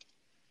cut off?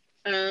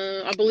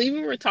 I believe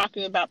we were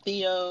talking about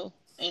Theo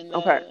and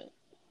Okay.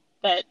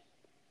 that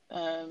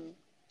um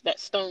that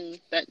stone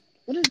that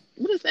what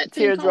is that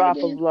thing called Teardrop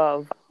of again?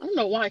 love. I don't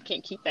know why I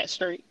can't keep that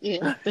straight.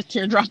 Yeah, the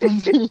teardrop of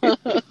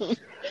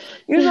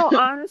love.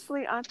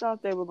 Honestly, I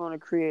thought they were going to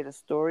create a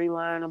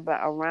storyline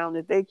about around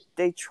it.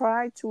 They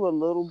tried to a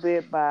little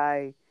bit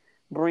by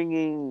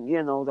bringing,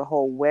 the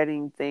whole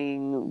wedding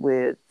thing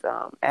with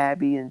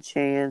Abby and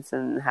Chance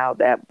and how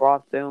that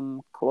brought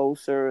them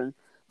closer,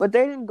 but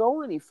they didn't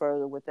go any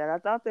further with that. I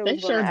thought they They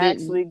was going sure to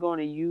didn't. actually going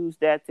to use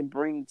that to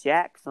bring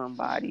Jack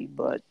somebody,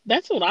 but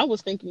That's what I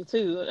was thinking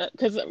too,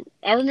 because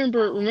I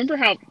remember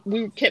how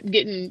we kept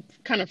getting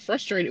kind of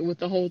frustrated with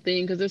the whole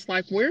thing because it's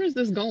like, where is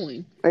this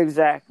going?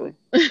 exactly.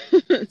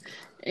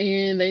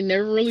 And they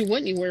never really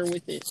went anywhere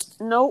with it.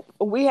 Nope,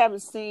 we haven't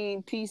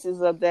seen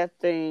pieces of that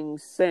thing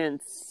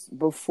since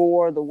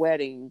before the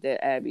wedding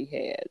that Abby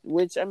had.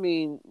 Which I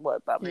mean, what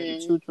about maybe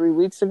Yeah. 2-3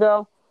 weeks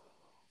ago?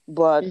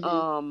 But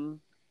Hmm.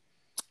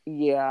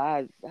 yeah,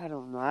 I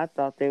don't know. I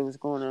thought they was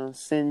gonna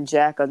send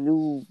Jack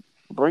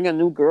bring a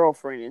new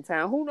girlfriend in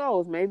town. Who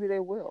knows? Maybe they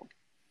will.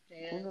 Who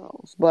Yeah.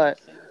 knows? We'll But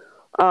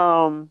see.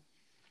 um,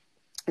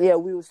 yeah,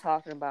 we was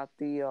talking about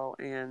Theo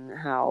and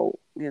how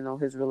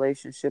his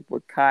relationship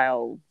with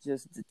Kyle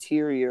just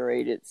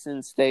deteriorated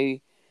since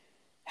they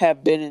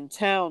have been in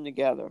town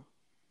together. Oh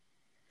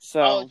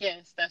So,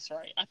 yes, that's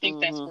right. I think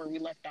that's hmm where we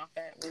left off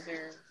at. Was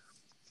there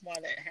why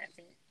that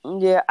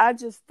happened? yeah, I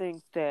just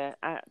think that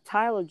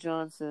Tyler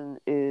Johnson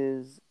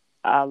is.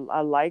 I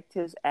liked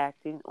his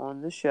acting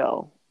on the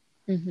show.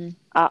 Hmm.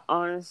 I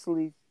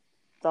honestly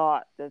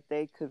thought that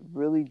they could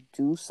really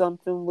do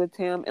something with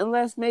him,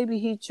 unless maybe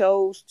he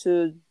chose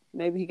to.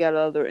 Maybe he got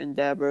other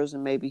endeavors,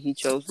 and maybe he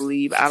chose to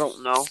leave. I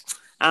don't know.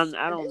 I It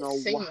don't didn't know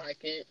seem why.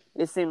 like it.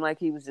 It seemed like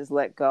he was just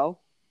let go.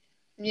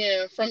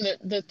 Yeah, from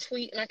the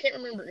tweet, and I can't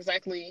remember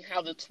exactly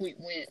how the tweet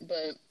went,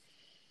 but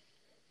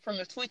from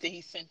the tweet that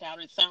he sent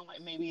out, it sounded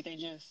like maybe they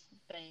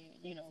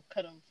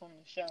cut him from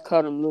the show.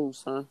 Cut him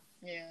loose, huh?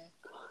 Yeah,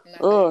 not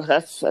that it Oh, was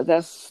his fault.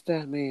 that's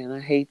that man. I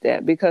hate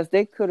that because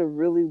they could have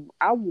really.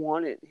 I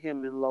wanted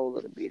him and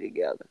Lola to be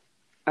together.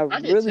 I I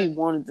did really too.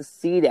 wanted to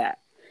see that,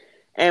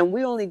 and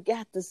we only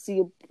got to see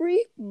a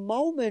brief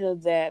moment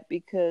of that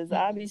because Hmm.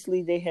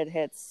 obviously they had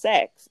had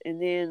sex,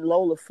 and then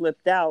Lola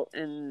flipped out,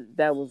 and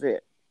that was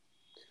it.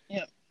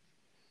 Yep.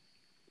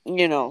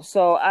 Yeah.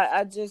 So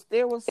I just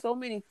there were so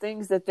many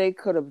things that they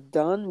could have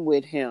done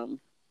with him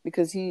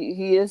because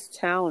he is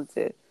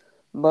talented,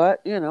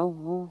 but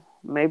well,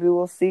 maybe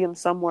we'll see him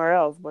somewhere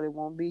else, but it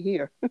won't be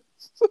here.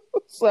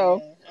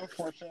 So Yeah.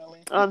 Unfortunately.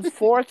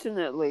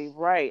 unfortunately,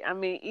 right. I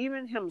mean,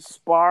 even him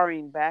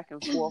sparring back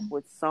and forth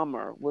with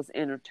Summer was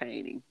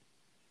entertaining,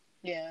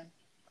 Yeah.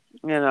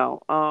 you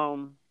know.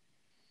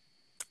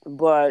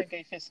 But They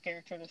gave his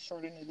character the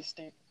short end of the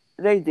stick.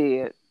 they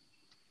did.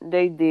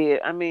 They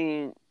did. I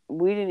mean,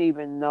 we didn't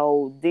even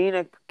know.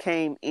 Dina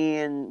came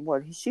in,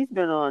 she's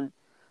been on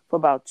for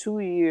about 2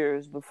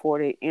 years before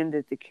they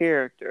ended the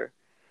character.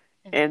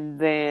 Hmm. And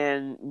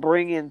then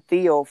bring in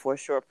Theo for a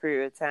short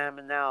period of time.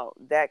 And now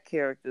that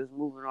character is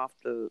moving off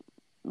to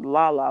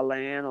La La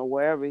Land or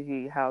wherever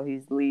how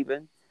he's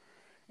leaving.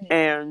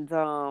 Yeah. And,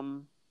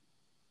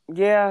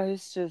 yeah,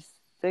 it's just,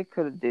 they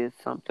could have did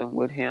something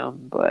with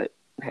him, but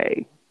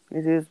hey,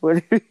 it is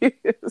what it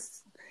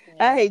is.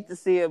 I Yeah. hate to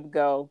see him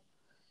go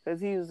because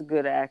he was a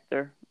good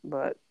actor,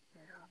 but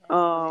I agree.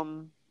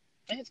 um,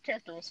 And his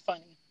character was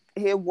funny.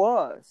 it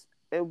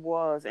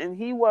was, and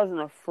he wasn't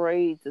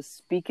afraid to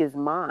speak his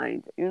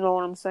mind. You know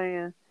what I'm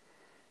saying?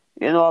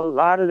 A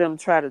lot of them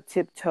try to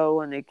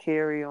tiptoe and they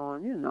carry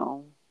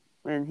on.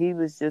 And he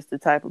was just the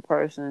type of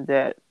person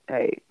that,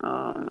 hey,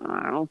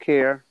 I don't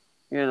care.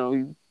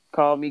 You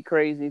call me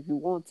crazy if you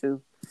want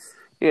to.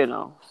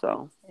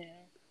 So. Yeah.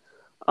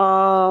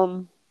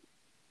 Um,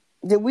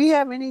 did we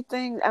have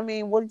anything? I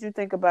mean, what did you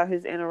think about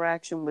his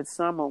interaction with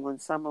Summer when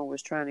Summer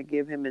was trying to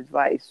give him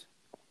advice?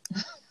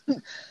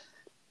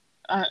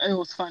 It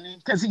was funny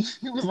because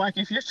he was like,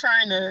 if you're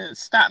trying to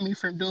stop me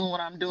from doing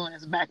what I'm doing,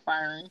 it's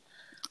backfiring.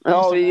 He Oh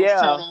used to always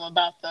tell yeah, them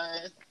about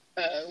the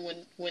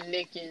when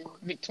Nick and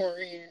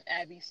Victoria and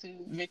Abby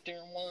sued Victor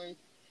and won,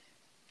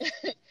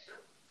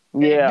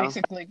 and it yeah,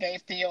 basically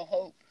gave Theo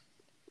hope.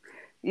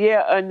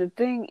 yeah. And the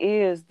thing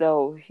is,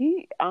 though,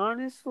 he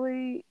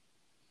honestly,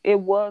 it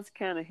was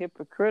kind of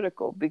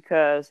hypocritical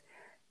because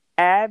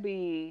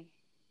Abby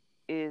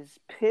is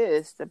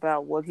pissed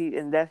about what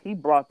and that he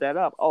brought that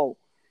up. Oh,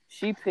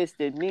 she pissed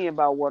at me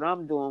about what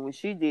I'm doing when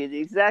she did the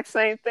exact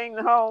same thing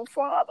to her own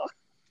father.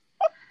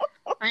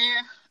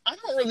 Yeah, I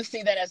don't really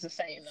see that as the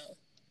same though.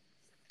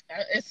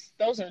 It's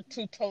those are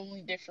two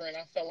totally different.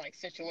 I feel like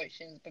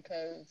situations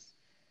because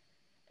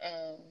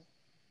um,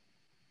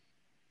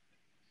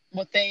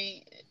 what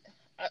they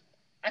I,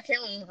 I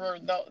can't remember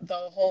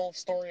the whole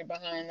story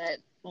behind that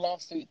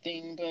lawsuit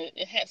thing, but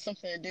it had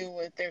something to do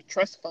with their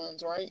trust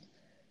funds, right?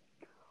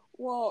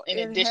 Well, In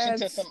it addition had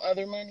to some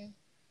other money.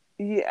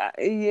 Yeah,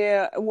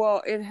 yeah.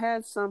 Well, it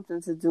had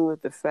something to do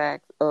with the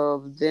fact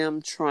of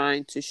them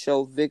trying to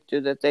show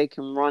Victor that they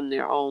can run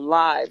their own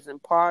lives,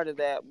 and part of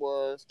that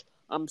was,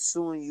 "I'm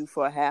suing you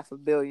for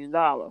 $500 million,"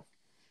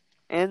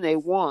 and they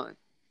won.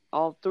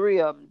 All three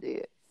of them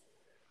did.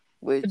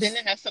 But didn't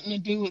Which it have something to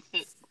do with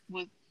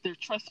with their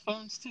trust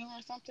funds too,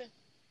 or something?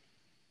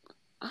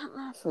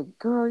 I said,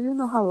 "Girl, you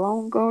know how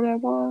long ago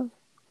that was?"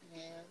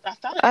 Yeah, I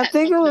thought it I had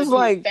think it something to was do with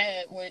like,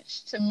 that,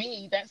 which to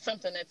me that's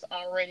something that's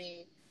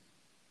already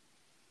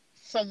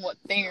somewhat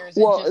theirs.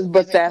 It well, just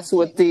but isn't that's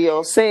what completely Theo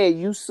theirs. said.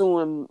 You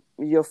suing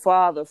your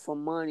father for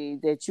money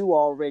that you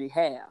already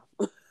have.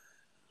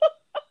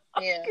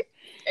 Yeah,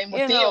 and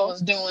what you Theo know,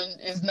 was doing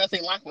is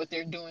nothing like what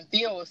they're doing.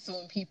 Theo was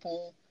suing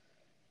people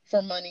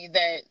for money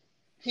that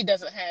he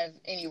doesn't have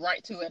any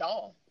right to at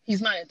all.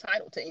 He's not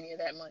entitled to any of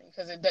that money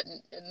because it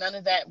doesn't. None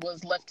of that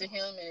was left to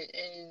him.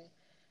 And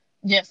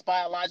yes,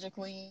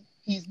 biologically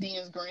he's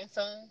Dean's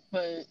grandson,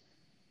 but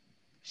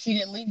she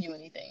didn't leave you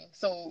anything.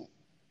 So,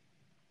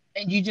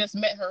 and you just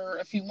met her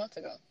a few months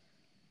ago,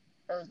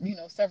 or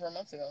several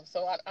months ago.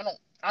 So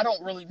I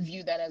don't really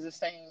view that as the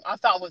same. I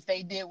thought what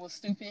they did was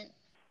stupid,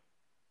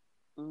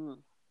 mm.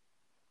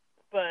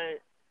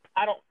 but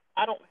I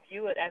don't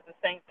view it as the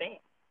same thing.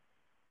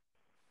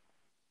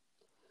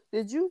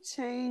 Did you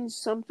change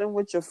something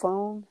with your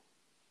phone?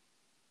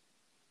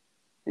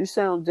 You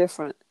sound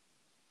different.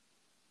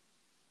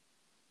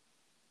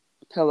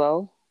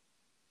 Hello?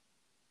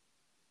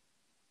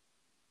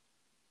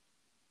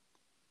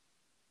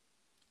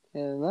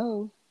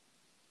 Hello?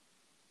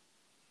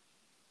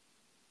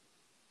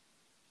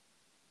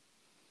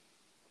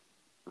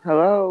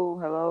 Hello?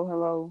 Hello?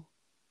 Hello?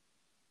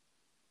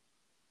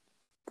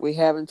 We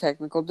having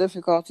technical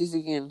difficulties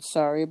again.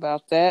 Sorry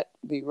about that.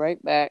 Be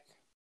right back.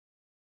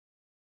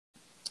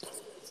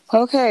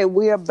 Okay,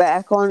 we are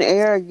back on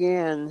air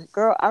again.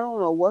 Girl, I don't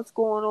know what's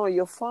going on.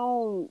 Your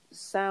phone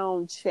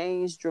sound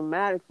changed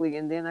dramatically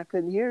and then I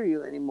couldn't hear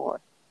you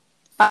anymore.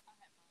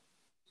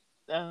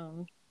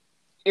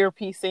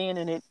 earpiece in,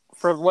 and it,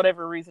 for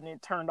whatever reason,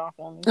 it turned off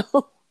on me.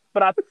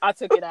 But I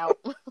took it out.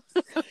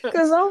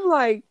 Because I'm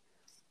like,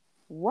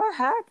 what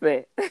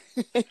happened?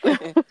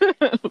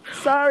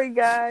 Sorry,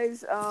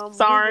 guys. We're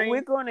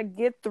Sorry. going to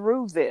get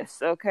through this,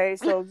 okay?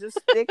 So just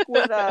stick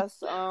with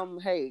us.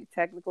 Hey,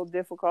 technical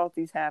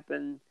difficulties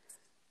happen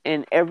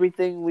in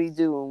everything we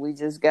do, and we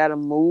just got to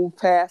move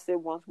past it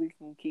once we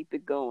can keep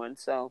it going.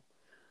 So,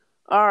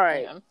 all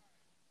right. Yeah.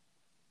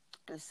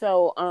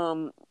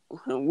 So,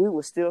 we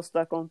were still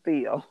stuck on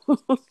Theo.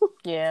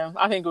 Yeah,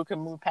 I think we can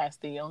move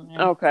past Theo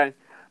now. Okay.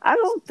 I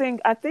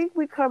think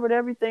we covered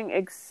everything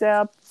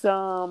except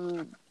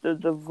the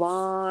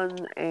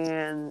Devon,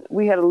 and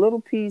we had a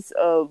little piece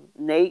of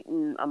Nate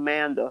and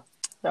Amanda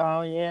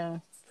Oh yeah.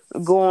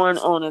 going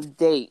on a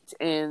date,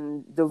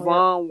 and Yep.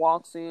 Devon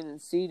walks in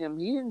and see them.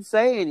 He didn't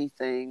say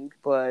anything,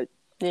 but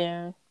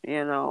Yeah.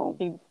 you know.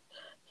 He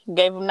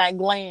gave him that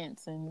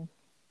glance, and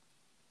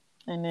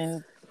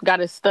then got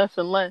his stuff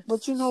and left.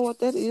 But you know what?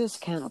 That is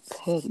kind of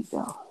petty,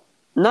 though.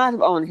 Not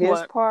on his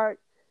What? part,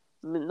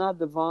 not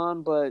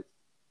Devon, but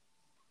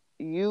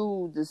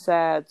you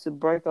decide to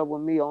break up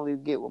with me only to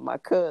get with my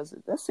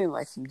cousin. That seemed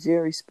like some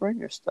Jerry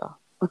Springer stuff.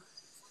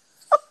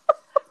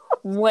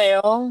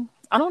 Well,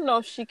 I don't know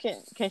if she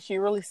can she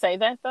really say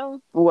that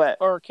though? What?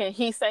 Or can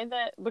he say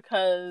that?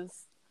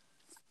 Because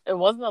it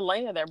wasn't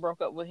Elena that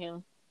broke up with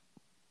him.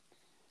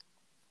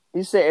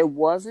 You said it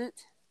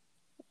wasn't?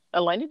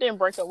 Elena didn't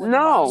break up with Devon.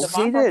 No, he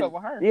Devon broke up didn't.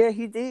 with her. Yeah,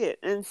 he did.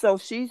 And so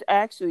she's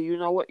actually, you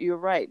know what, you're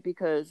right,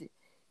 because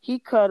he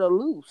cut her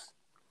loose.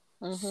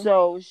 Mm-hmm.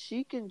 So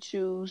she can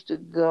choose to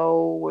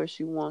go where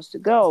she wants to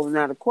go.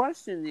 Now the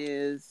question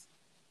is,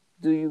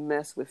 do you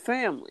mess with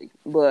family?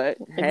 But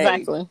hey.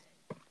 Exactly.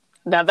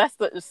 Now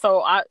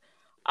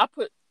I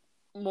put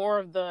more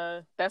of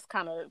the that's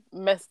kind of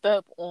messed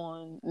up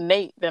on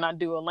Nate than I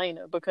do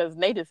Elena, because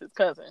Nate is his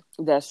cousin.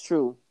 That's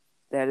true.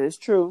 That is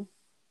true.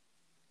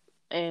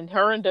 And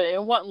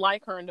it wasn't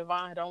like her and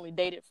Devon had only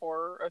dated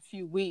for a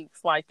few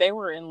weeks. Like, they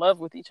were in love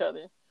with each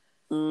other.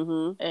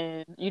 Mm-hmm.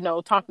 And,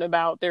 talking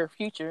about their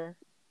future.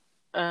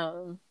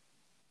 And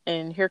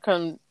here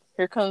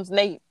comes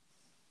Nate.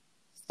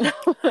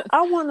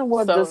 I wonder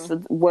what So,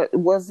 what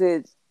was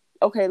it.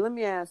 Okay, let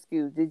me ask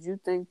you, did you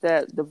think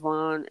that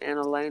Devon and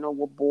Elena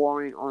were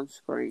boring on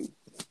screen?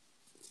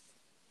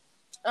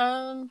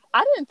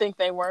 I didn't think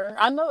they were.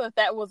 I know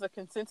that was a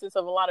consensus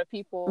of a lot of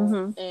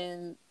people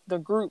in the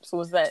groups,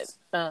 was that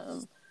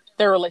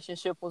their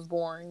relationship was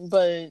boring,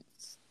 but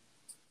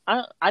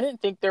I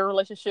didn't think their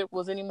relationship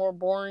was any more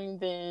boring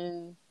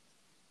than,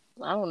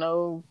 I don't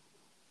know,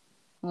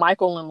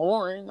 Michael and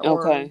Lauren,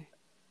 or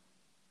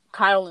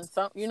Kyle and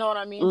Summer. You know what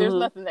I mean? There's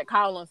nothing that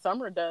Kyle and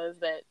Summer does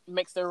that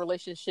makes their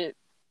relationship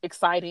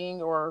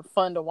exciting or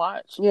fun to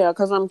watch. Yeah,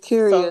 because I'm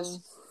curious,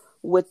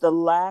 with the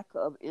lack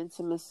of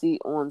intimacy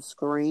on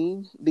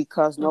screen,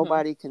 because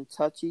nobody can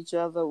touch each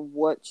other,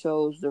 what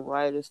chose the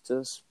writers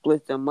to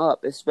split them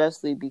up,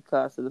 especially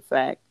because of the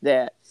fact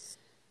that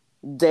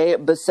they,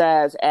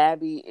 besides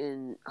Abby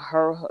and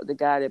the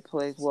guy that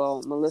plays,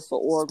 Melissa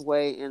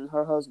Ordway and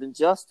her husband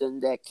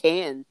Justin, that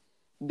can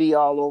be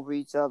all over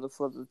each other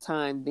for the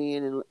time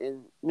being,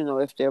 and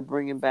if they're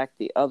bringing back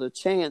the other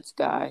Chance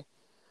guy,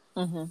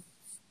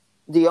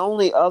 the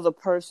only other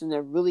person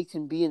that really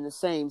can be in the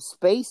same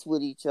space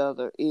with each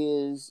other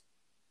is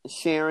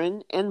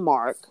Sharon and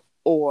Mark,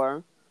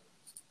 or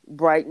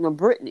Brighton or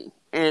Brittany.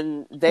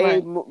 And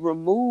they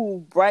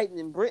removed Brighton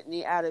and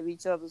Brittany out of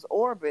each other's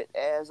orbit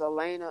as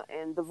Elena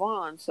and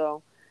Devon.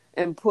 So,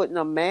 and putting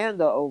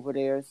Amanda over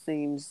there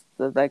seems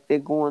like they're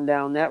going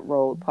down that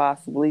road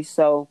possibly.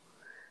 So,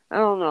 I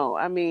don't know.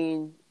 I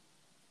mean,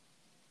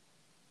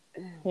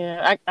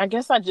 yeah, I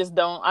guess I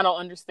don't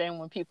understand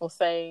when people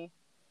said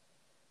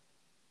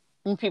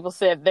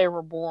they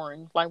were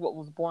boring, like what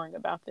was boring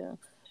about them.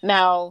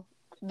 Now,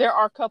 there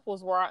are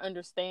couples where I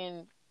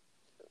understand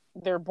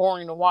they're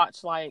boring to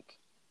watch, like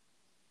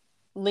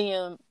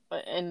Liam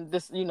and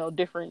this,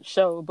 different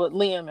show, but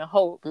Liam and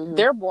Hope,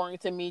 they're boring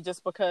to me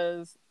just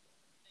because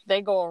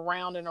they go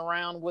around and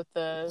around with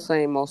the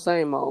same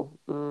old.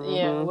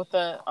 Yeah, with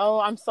the, oh,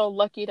 I'm so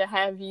lucky to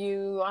have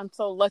you. I'm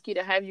so lucky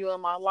to have you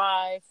in my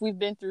life. We've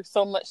been through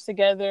so much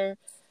together,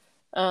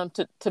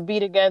 to be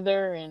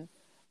together, and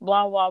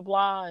blah, blah,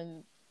 blah.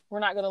 And we're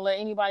not going to let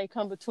anybody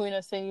come between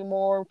us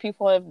anymore.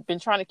 People have been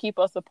trying to keep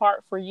us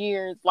apart for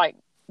years. Like,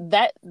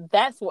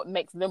 that's what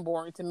makes them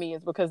boring to me,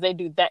 is because they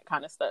do that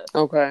kind of stuff.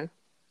 Okay.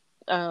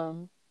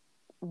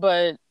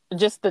 But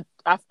just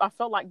I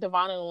felt like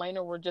Devon and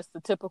Elena were just the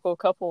typical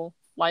couple,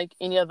 like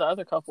any of the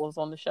other couples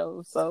on the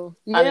show. So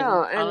I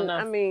don't know.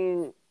 I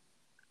mean,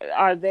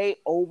 are they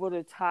over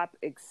the top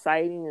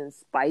exciting and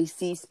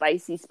spicy?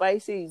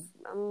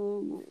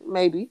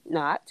 Maybe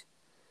not.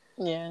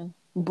 Yeah.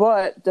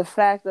 But the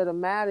fact of the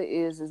matter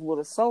is with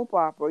a soap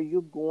opera,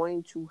 you're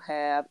going to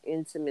have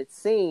intimate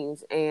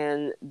scenes,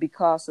 and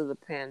because of the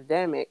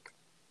pandemic,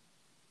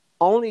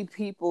 only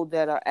people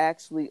that are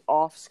actually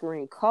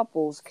off-screen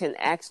couples can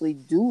actually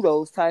do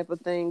those type of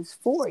things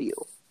for you,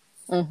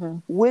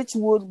 which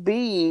would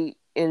be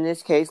in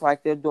this case,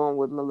 like they're doing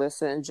with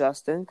Melissa and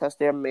Justin, because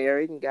they're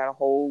married and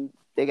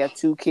they got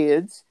 2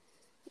 kids.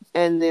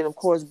 And then, of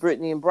course,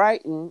 Brittany and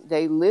Brighton,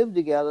 they live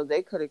together.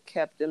 They could have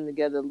kept them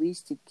together at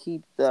least to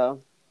keep the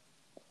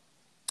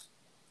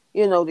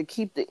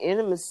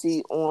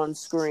intimacy on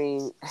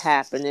screen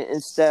happening,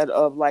 instead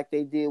of like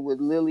they did with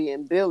Lily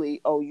and Billy.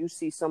 Oh, you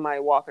see somebody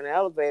walking the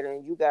elevator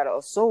and you got to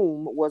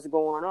assume what's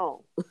going on.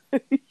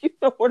 You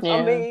know what I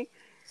Yeah. mean?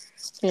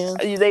 Yeah.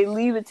 They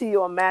leave it to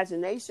your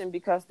imagination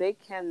because they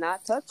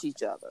cannot touch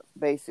each other,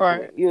 basically,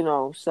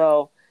 Right.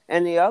 So,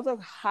 and the other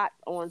hot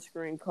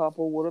on-screen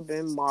couple would have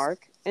been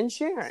Mark and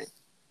Sharon,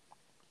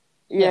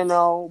 Yes.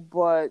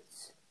 but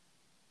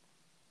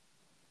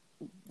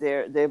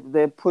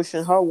they're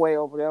pushing her way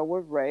over there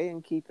with Ray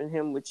and keeping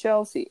him with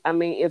Chelsea. I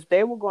mean, if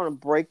they were going to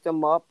break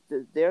them up,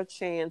 their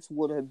chance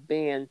would have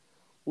been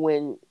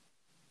when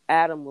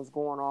Adam was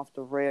going off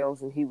the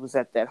rails and he was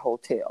at that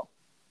hotel.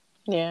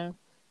 Yeah.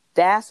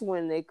 That's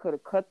when they could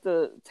have cut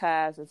the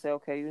ties and said,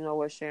 okay, you know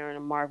what, Sharon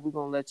and Mark, we're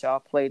going to let y'all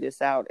play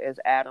this out as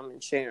Adam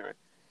and Sharon.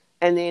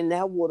 And then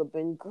that would have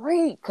been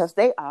great because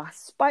they are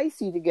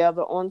spicy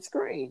together on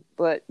screen.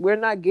 But we're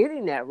not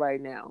getting that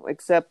right now,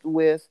 except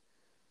with,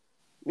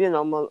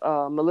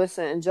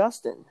 Melissa and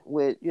Justin,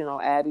 with,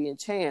 Abby and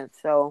Chance.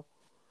 So,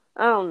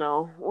 I don't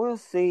know. We'll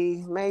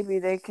see. Maybe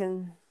they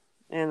can,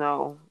 you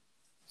know,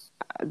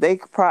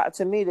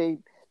 to me,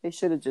 they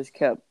should have just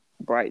kept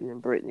Brighton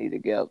and Brittany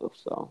together.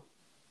 So,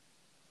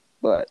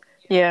 but.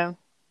 Yeah.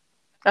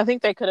 I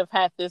think they could have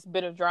had this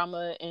bit of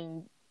drama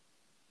and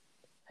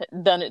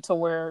done it to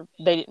where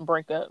they didn't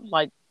break up.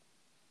 Like,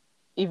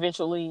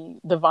 eventually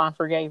Devon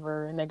forgave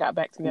her and they got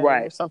back together or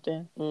Right.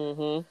 something.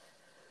 Mm-hmm.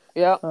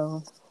 Yep.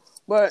 So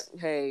But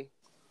hey,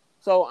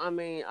 so I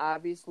mean,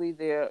 obviously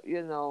they're,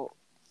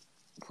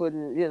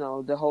 putting,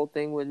 the whole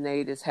thing with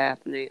Nate is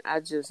happening.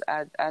 I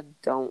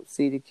don't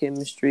see the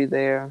chemistry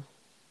there.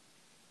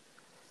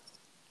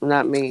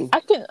 Not me.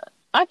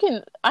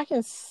 I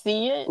can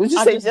see it. Would you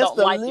I say just just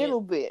don't a like it.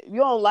 little bit? You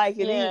don't like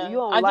it either. You Yeah,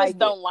 don't I just like it.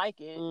 don't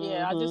like it.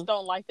 Yeah, I Mm-hmm. just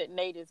don't like that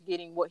Nate is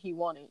getting what he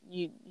wanted.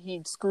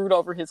 He screwed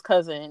over his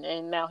cousin,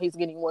 and now he's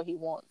getting what he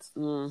wants.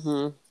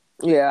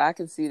 Mm-hmm. Yeah, I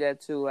can see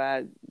that too.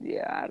 I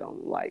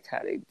don't like how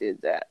they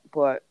did that,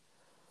 but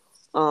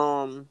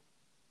um.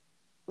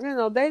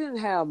 They didn't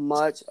have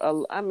much.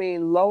 I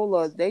mean,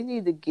 Lola, they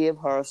need to give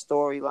her a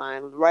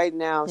storyline. Right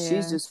now,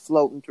 she's Yeah, just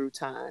floating through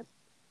time.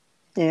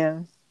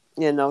 yeah,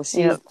 She's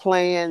yep,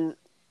 playing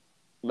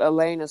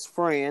Elena's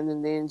friend,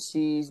 and then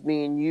she's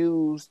being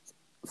used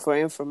for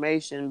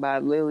information by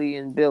Lily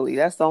and Billy.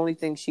 That's the only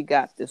thing she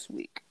got this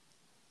week.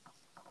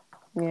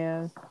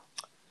 yeah.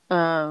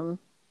 Um,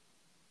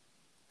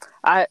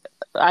 I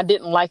I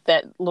didn't like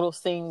that little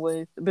scene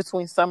with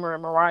between Summer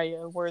and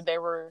Mariah where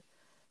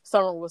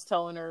Summer was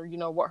telling her,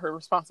 what her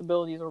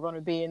responsibilities were going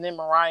to be, and then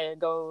Mariah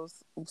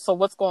goes, "So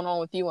what's going on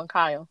with you and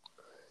Kyle?"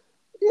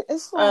 Yeah,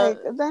 it's Uh,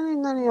 like that ain't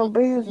none of your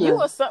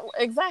business.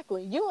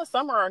 exactly. You and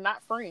Summer are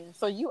not friends.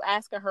 So you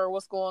asking her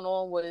what's going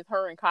on with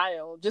her and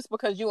Kyle, just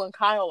because you and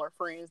Kyle are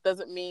friends,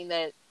 doesn't mean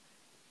that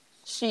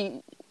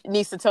she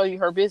needs to tell you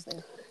her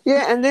business.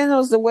 Yeah, and then it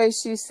was the way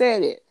she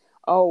said it.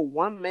 Oh,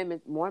 one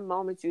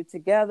moment you're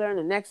together, and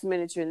the next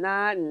minute you're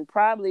not, and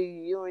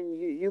probably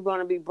you're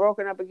gonna be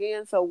broken up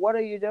again. So what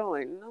are you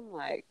doing? And I'm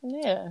like,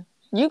 Yeah.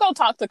 You go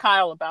talk to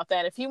Kyle about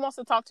that. If he wants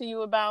to talk to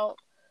you about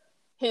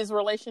his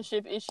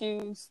relationship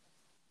issues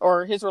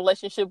or his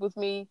relationship with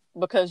me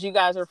because you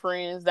guys are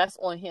friends, that's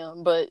on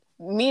him. But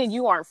me and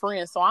you aren't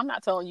friends, so I'm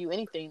not telling you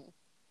anything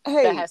that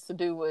hey, has to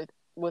do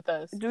with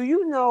us. do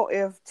you know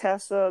if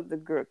Tessa, the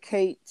girl,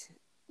 Kate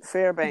Mm-hmm.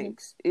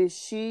 Fairbanks, is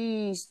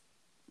she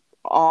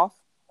off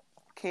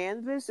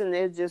canvas and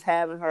they're just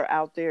having her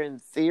out there in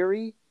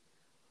theory,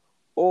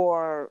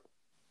 or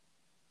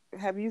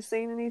have you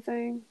seen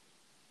anything?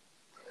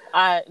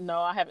 I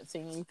haven't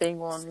seen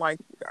anything on like.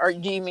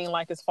 Do you mean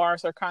like as far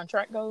as her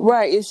contract goes?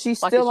 Right? Is she Like,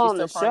 is still she on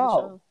still the part of the show?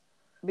 show?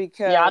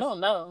 Yeah, I Because don't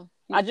know.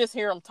 I just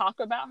hear them talk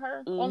about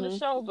her on the mm-hmm,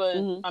 show, but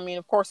mm-hmm. I mean,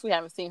 of course, we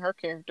haven't seen her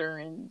character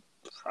in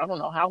I don't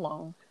know how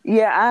long.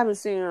 Yeah, I haven't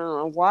seen her in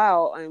a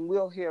while, and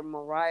we'll hear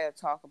Mariah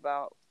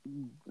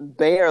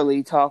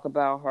barely talk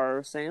about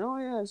her, saying, "Oh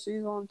yeah,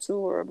 she's on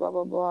tour, blah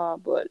blah blah."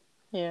 But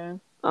Yeah,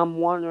 I'm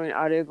wondering,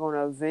 are they going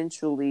to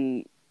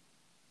eventually,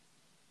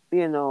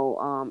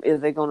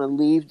 is they going to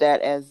leave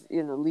that as,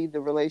 leave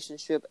the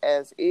relationship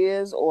as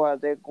is, or are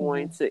they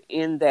going hmm to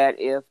end that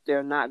if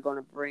they're not going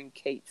to bring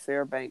Kate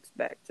Fairbanks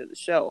back to the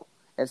show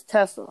as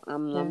Tessa?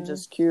 I'm yeah,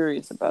 just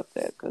curious about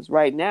that because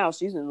right now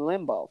she's in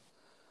limbo.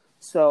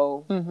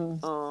 So, hmm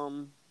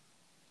um,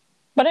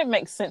 but it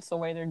makes sense the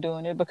way they're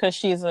doing it because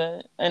she's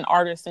an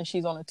artist and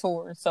she's on a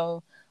tour.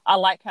 So I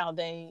like how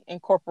they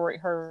incorporate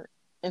her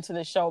into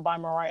the show by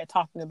Mariah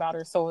talking about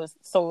her.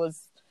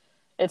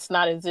 It's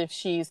not as if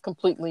she's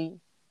completely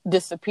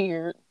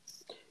disappeared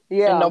and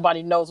yeah,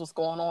 nobody knows what's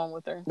going on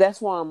with her.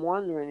 that's why I'm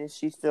wondering if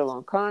she's still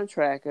on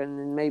contract and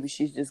then maybe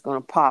she's just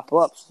going to pop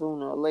up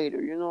sooner or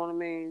later. You know what I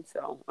mean?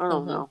 So I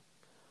don't hmm know.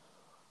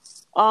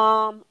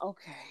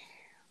 Okay.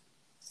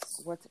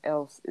 What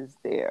else is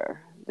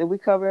there? Did we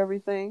cover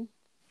everything?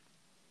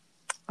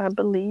 I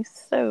believe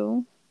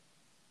so.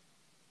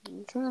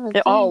 I'm trying to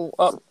think. Go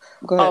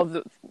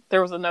ahead.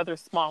 There was another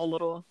small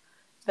little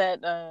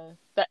that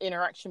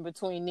interaction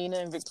between Nina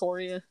and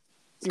Victoria.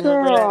 You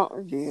remember that?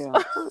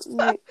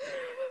 Girl,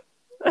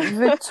 yeah.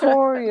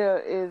 Victoria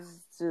is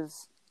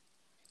just.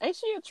 Ain't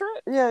she a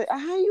trip? Yeah,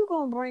 how you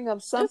gonna bring up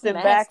Just something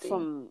back nasty.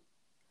 from?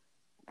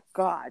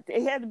 God,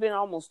 it had to been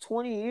almost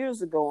 20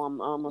 years ago.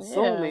 I'm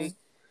assuming.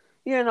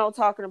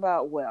 Talking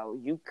about, well,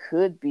 you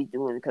could be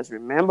doing it because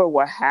remember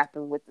what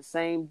happened with the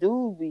same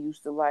dude we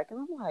used to like, and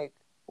I'm like,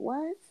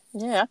 what?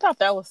 Yeah, I thought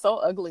that was so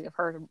ugly of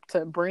her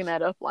to bring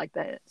that up like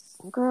that.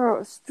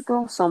 Girl,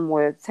 go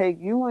somewhere. Take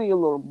you and your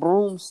little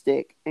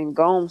broomstick and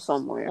go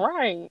somewhere.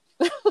 Right.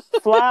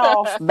 Fly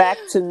off back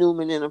to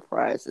Newman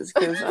Enterprises,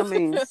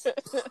 because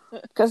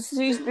because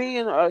she's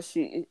being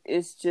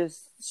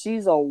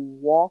she's a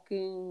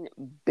walking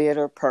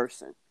bitter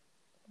person.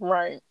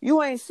 Right.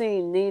 You ain't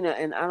seen Nina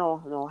in I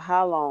don't know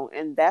how long,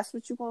 and that's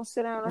what you're gonna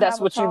sit down and That's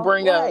have a what you talk,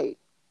 bring up. right?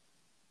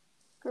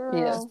 Girl.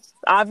 Yes.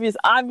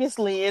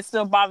 Obviously, it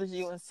still bothers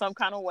you in some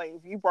kind of way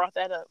if you brought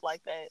that up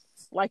like that.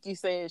 Like you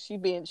said, she's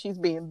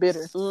being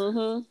bitter.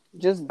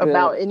 Just bitter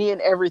about any and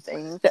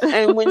everything.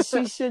 And when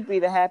she should be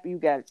the happy, you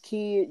got a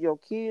kid, your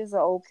kids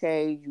are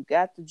okay, you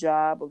got the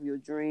job of your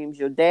dreams,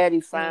 your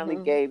daddy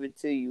finally gave it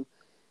to you,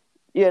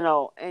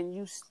 and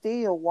you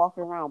still walk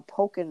around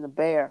poking the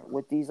bear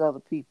with these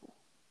other people.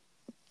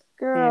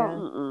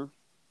 Girl,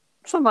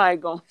 somebody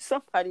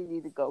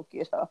need to go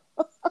get her.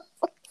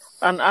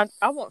 And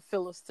I want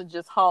Phyllis to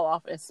just haul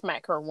off and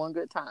smack her one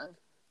good time.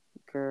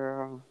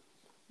 Girl,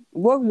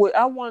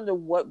 I wonder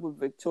what would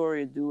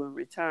Victoria do in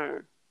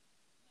return?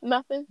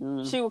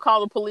 Nothing. She would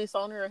call the police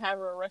on her and have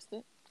her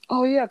arrested.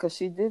 Oh yeah, because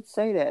she did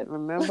say that.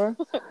 Remember?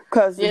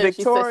 Because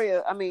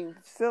Victoria,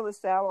 Phyllis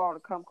said I ought to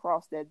come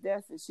across that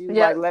desk, and she was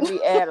like, "Let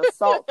me add a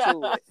salt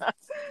to it."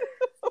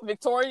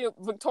 Victoria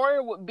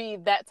would be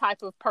that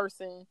type of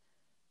person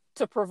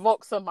to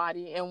provoke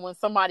somebody, and when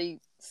somebody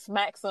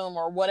smacks them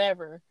or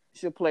whatever,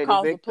 she'll play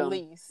calls the victim. The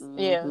police.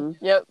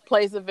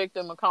 Plays the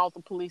victim and calls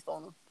the police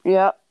on them.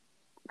 Yep.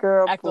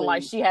 Girl, acting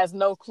like she has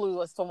no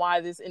clue as to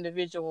why this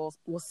individual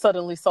was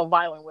suddenly so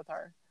violent with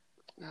her.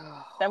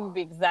 That would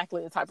be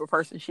exactly the type of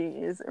person she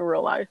is in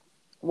real life.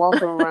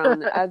 Walking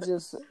around,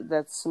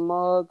 that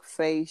smug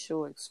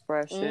facial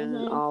expression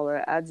and all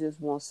that. I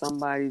just want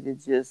somebody to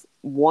just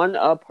one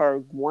up her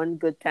one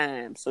good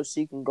time so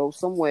she can go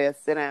somewhere,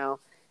 sit down,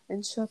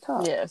 and shut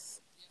up.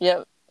 Yes.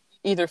 Yep.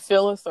 Either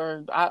Phyllis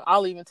or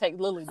I'll even take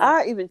Lily.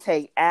 I'll even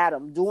take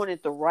Adam doing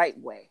it the right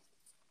way.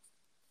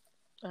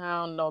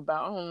 I don't know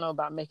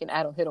about making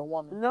Adam hit a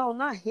woman. No,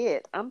 not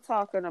hit. I'm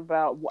talking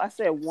about. I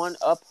said one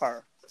up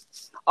her.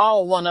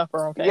 Oh, one up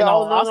her. Okay. Yo,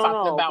 no, I was no,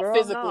 talking about girl,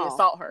 physically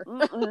assault her.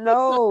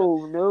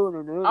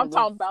 No. I'm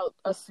talking about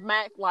a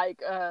smack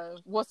like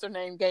what's her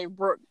name gave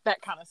Brooke,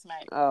 that kind of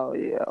smack. Oh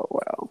yeah,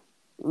 well,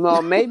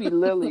 no, maybe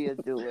Lily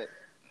would do it.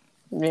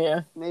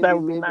 Yeah, that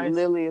would be nice.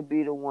 Lily would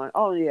be the one.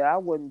 Oh yeah, I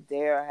wouldn't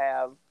dare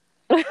have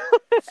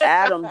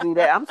Adam do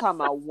that. I'm talking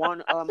about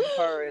one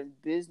her in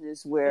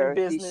business where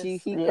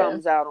he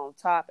comes out on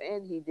top,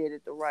 and he did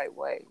it the right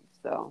way.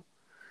 So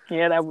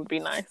yeah, that would be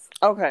nice.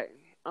 Okay.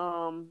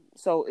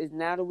 So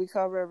now that we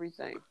cover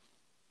everything?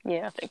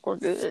 Yeah, I think we're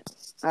good.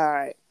 All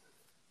right.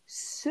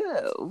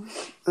 So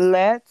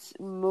let's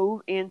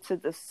move into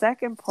the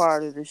second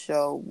part of the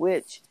show,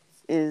 which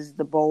is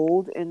the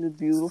bold and the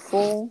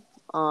beautiful.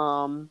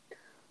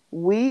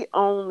 We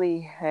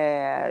only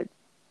had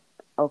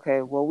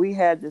we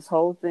had this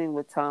whole thing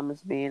with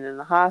Thomas being in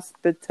the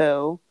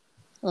hospital.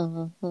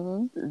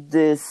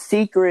 The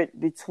secret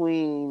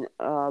between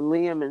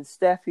Liam and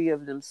Steffi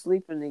of them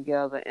sleeping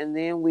together, and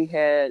then we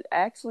had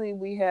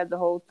the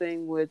whole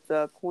thing with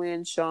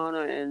Quinn,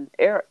 Shauna, and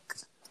Eric.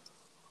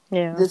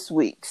 Yeah. This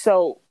week,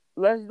 so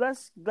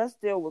let's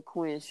deal with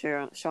Quinn,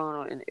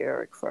 Shauna, and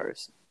Eric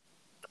first.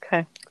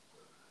 Okay.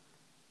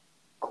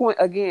 Quinn,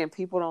 again,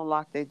 people don't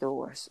lock their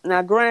doors.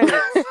 Now,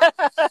 granted.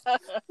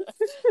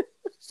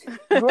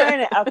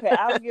 Okay,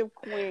 I'll give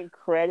Quinn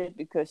credit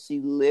because she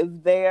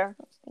lived there.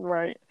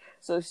 Right.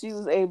 So she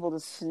was able to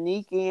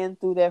sneak in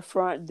through that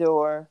front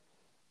door.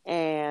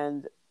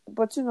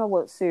 But you know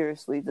what?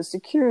 Seriously, the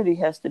security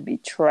has to be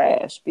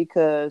trash,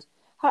 because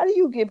how do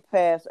you get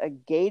past a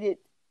gated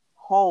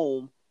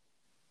home,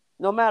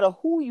 no matter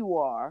who you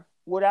are,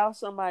 without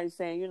somebody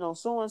saying,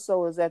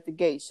 so-and-so is at the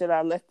gate. Should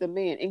I let them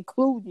in?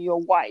 Including your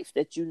wife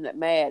that you're not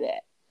mad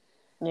at.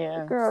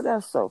 Yeah. Girl,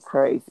 that's so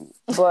crazy.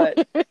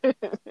 But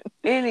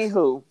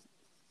anywho,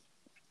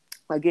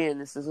 again,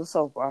 this is a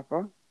soap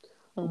opera.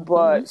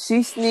 But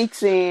she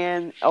sneaks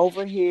in,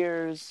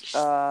 overhears,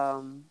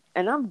 and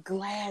I'm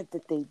glad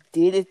that they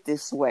did it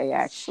this way,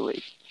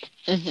 actually.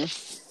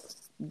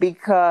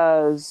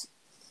 Because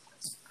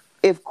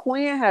if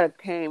Quinn had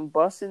came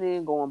busting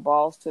in, going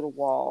balls to the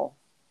wall,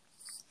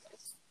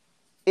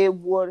 she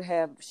would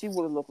have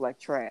looked like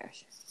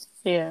trash.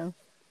 Yeah.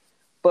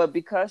 But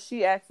because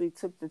she actually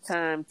took the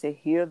time to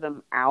hear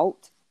them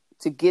out,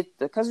 to get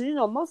because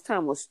most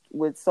time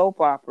with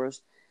soap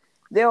operas,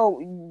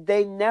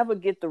 they never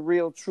get the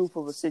real truth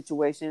of a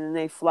situation, and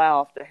they fly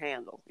off the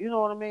handle. You know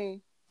what I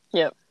mean?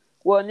 Yep.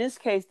 Well, in this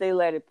case, they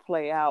let it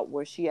play out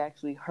where she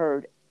actually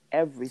heard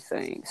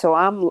everything. So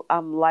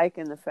I'm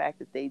liking the fact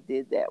that they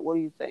did that. What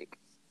do you think?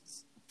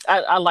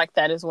 I like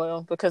that as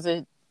well because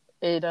it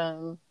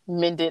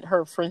mended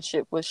her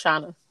friendship with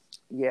Shauna.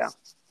 Yeah,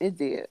 it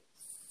did.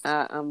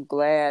 I'm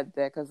glad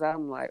that, because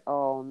I'm like,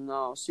 oh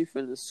no, she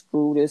finna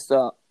screw this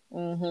up.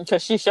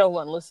 Because she sure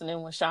wasn't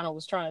listening when Shauna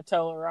was trying to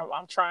tell her, I'm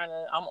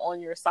on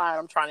your side.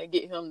 I'm trying to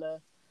get him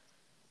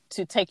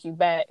to take you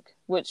back,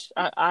 which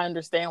I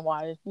understand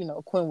why,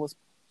 Quinn was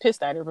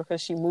pissed at her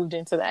because she moved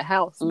into that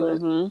house.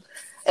 But,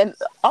 and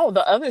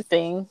the other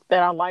thing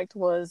that I liked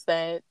was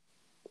that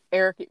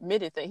Eric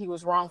admitted that he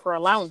was wrong for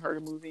allowing her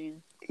to move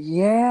in.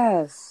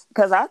 Yes,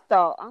 because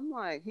I'm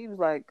like, he was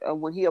like,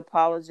 when he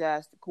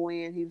apologized to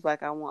Quinn, he was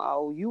like, I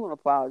owe you an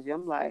apology.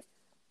 I'm like,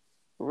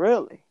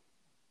 really?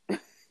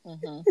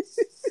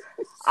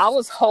 I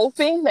was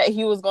hoping that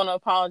he was going to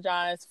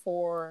apologize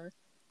for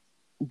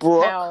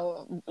Brooke. I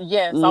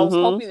was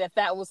hoping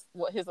that was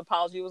what his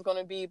apology was going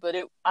to be, but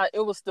it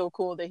was still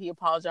cool that he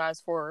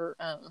apologized for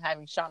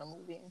having Shauna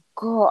move in.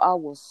 Girl, I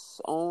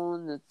was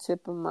on the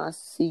tip of my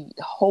seat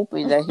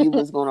hoping that he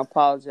was going to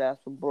apologize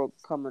for Brooke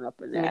coming up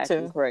and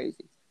acting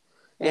crazy.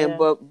 And yeah.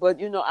 but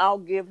I'll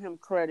give him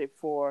credit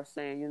for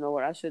saying, you know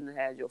what, I shouldn't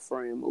have had your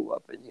friend move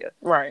up in here.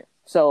 Right.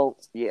 So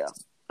yeah,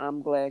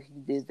 I'm glad he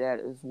did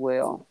that as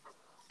well.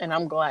 And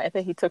I'm glad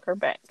that he took her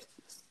back.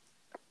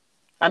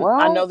 I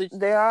know that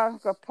there are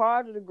a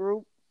part of the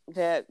group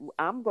that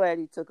I'm glad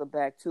he took her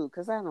back too,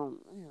 because I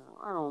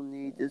don't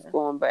need this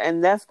going back,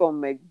 and that's gonna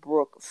make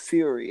Brooke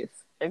furious.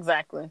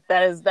 Exactly.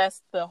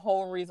 That's the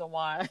whole reason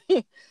why.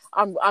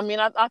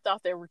 I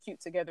thought they were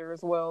cute together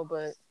as well,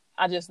 but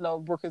I just know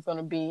Brooke is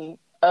gonna be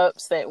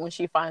upset when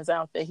she finds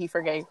out that he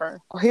forgave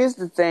her. Here's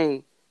the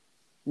thing: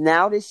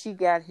 now that she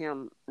got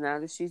him, now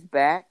that she's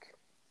back,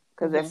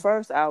 because at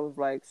first I was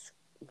like,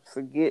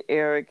 forget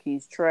Eric,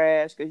 he's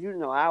trash, because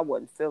I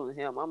wasn't feeling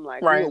him. I'm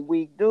like, he a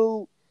weak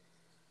dude.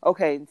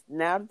 Okay,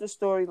 now that the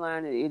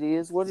storyline, it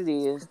is what it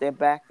is, they're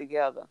back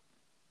together.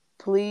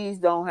 Please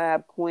don't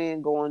have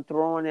Quinn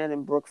throwing that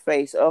in Brooke's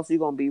face, else you're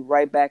going to be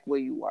right back where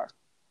you were.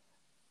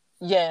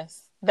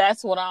 Yes,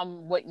 that's what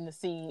I'm waiting to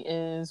see,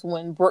 is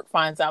when Brooke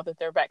finds out that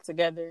they're back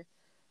together.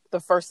 The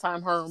first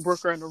time her and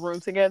Brooke are in the room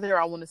together,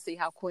 I want to see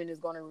how Quinn is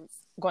going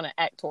to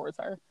act towards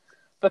her.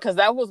 Because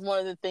that was one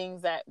of the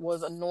things that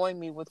was annoying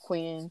me with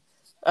Quinn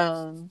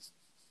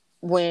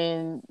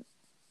when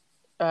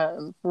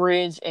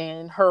Ridge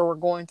and her were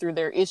going through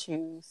their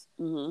issues.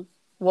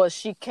 Was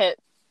she kept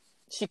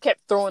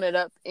throwing it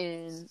up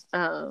in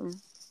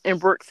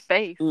Brooke's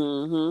face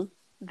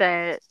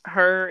that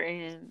her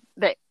and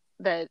that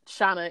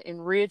Shauna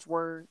and Ridge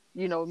were,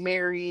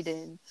 married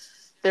and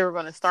they were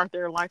going to start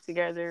their life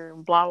together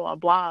and blah blah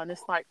blah. And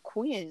it's like,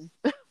 Quinn,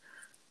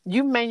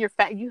 you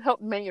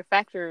helped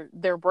manufacture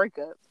their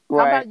breakup. How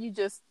about you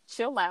just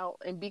chill out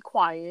and be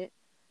quiet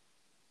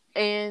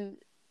and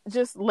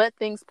just let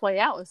things play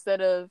out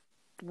instead of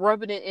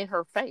rubbing it in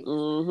her face?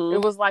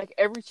 It was like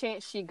every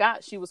chance she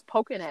got, she was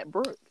poking at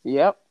Brooke.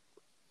 Yep.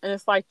 And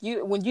it's like,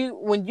 when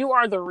you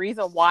are the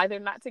reason why they're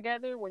not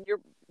together, when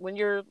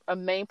you're a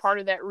main part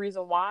of that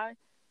reason why,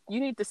 you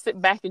need to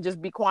sit back and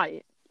just be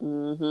quiet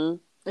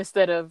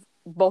instead of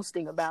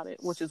boasting about it,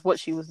 which is what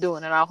she was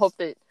doing. And I hope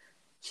that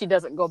she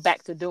doesn't go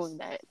back to doing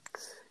that.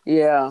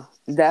 Yeah,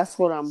 that's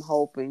what I'm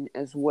hoping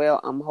as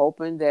well. I'm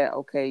hoping that,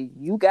 okay,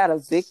 you got a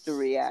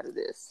victory out of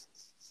this.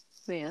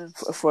 Yeah.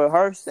 For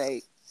her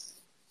sake,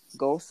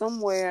 go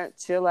somewhere,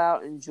 chill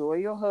out, enjoy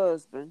your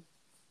husband.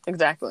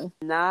 Exactly.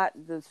 Not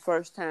the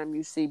first time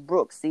you see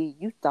Brooke. See,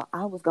 you thought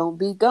I was going to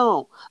be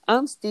gone.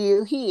 I'm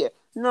still here.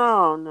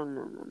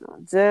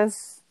 No.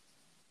 Just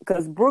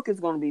because Brooke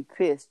is going to be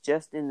pissed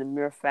just in the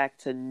mere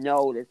fact to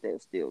know that they're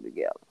still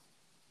together.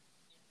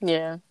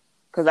 Yeah.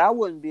 Because I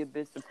wouldn't be a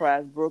bit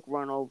surprised Brooke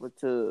run over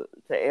to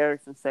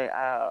Eric and say,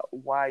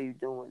 why are you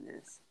doing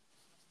this?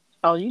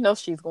 Oh,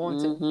 she's going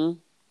to.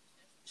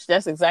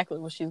 That's exactly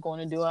what she's going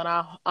to do. And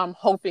I'm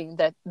hoping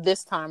that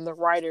this time the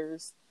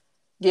writers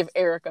give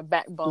Eric a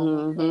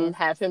backbone and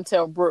have him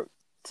tell Brooke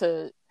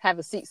to have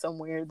a seat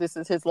somewhere. This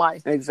is his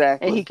life.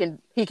 Exactly. And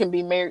he can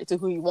be married to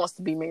who he wants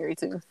to be married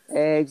to.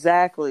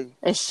 Exactly.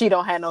 And she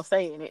don't have no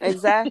say in it.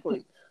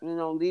 Exactly.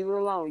 Leave it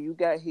alone.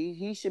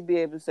 He should be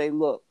able to say,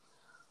 look,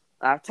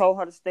 I told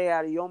her to stay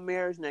out of your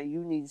marriage. Now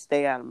you need to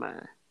stay out of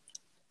mine.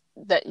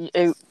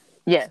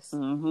 Yes.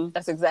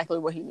 That's exactly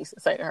what he needs to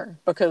say to her.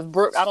 Because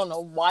Brooke, I don't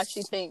know why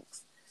she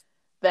thinks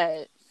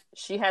that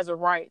she has a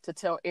right to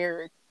tell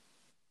Eric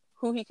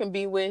who he can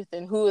be with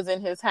and who is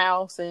in his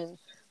house. And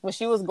when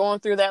she was going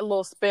through that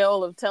little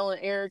spell of telling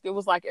Eric, it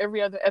was like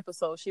every other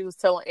episode, she was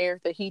telling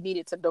Eric that he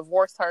needed to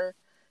divorce her.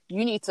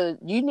 You need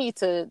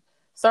to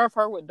serve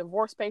her with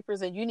divorce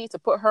papers, and you need to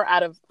put her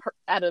out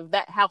of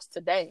that house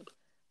today.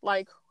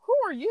 Like, who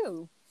are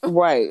you?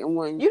 Right.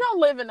 You don't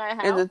live in that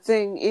house. And the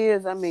thing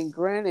is,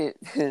 granted,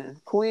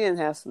 Quinn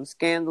has some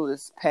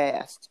scandalous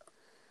past,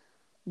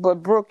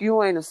 but Brooke,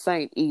 you ain't a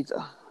saint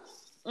either.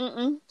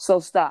 Mm-mm. So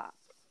stop.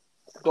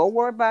 Go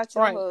worry about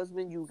your Right.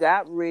 husband. You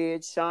got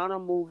Red.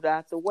 Shauna moved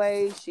out the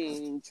way. She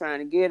ain't trying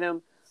to get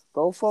him.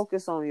 Go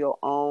focus on your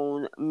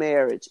own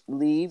marriage.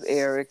 Leave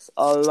Eric's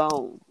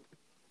alone.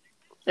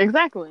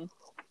 Exactly.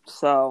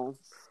 So,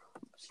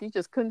 She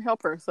just couldn't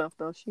help herself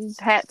though. She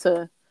had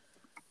to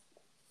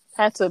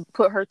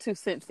put her 2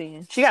 cents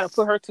in. She got to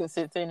put her 2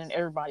 cents in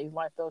everybody's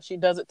life though. She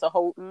does it to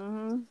Hope.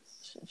 mm-hmm.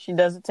 She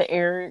does it to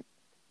Eric.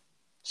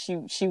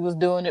 She was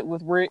doing it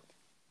with Rick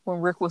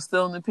when Rick was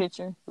still in the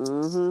picture.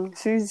 Mm-hmm.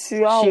 She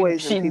She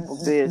always in she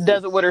people's business.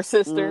 does it with her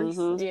sisters.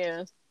 Mm-hmm.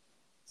 Yeah.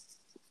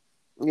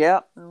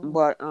 Yep. Um,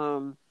 But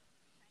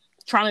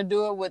Trying to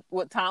do it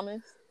with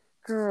Thomas.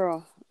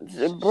 girl,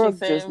 She Brooke just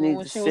said needs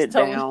when to she was sit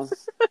telling down.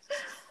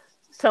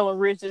 telling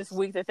Rich this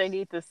week that they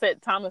need to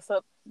set Thomas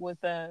up with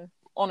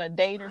on a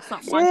date or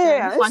something like that. And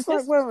Yeah, it's it's like like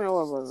this. wait a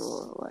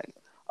minute, wait.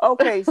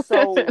 Okay,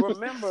 so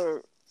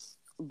remember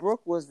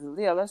Brooke was,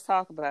 yeah, let's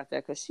talk about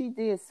that because she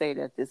did say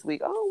that this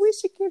week. Oh, we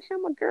should get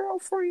him a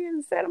girlfriend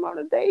and set him on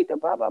a date,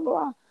 blah, blah,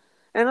 blah.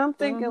 And I'm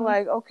thinking, Hmm.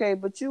 like, okay,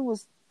 but you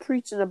was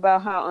preaching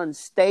about how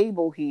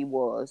unstable he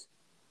was.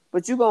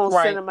 But you going to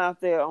send Right. him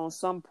out there on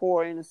some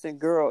poor, innocent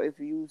girl if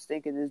you was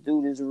thinking this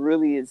dude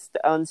is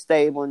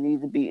unstable and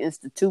needs to be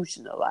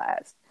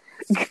institutionalized.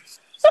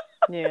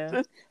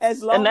 Yeah. As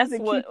And long as that's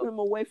it what keep him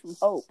away from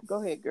Hope.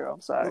 Go ahead, girl.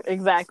 I'm sorry.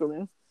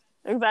 exactly.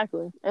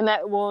 Exactly. And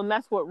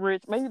that's what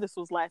Rich, maybe this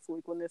was last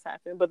week when this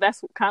happened, but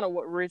that's kind of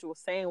what Rich was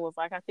saying was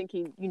like, I think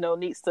he,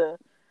 needs to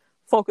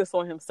focus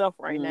on himself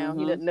right now. He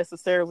Mm-hmm. doesn't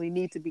necessarily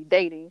need to be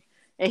dating.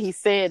 And he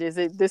said, is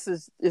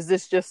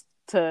this just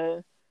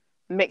to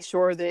make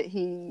sure that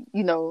he,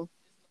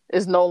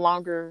 is no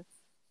longer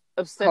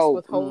obsessed Hope.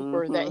 with Hope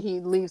or that Mm-hmm. he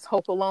leaves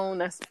Hope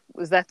alone?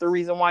 Is that the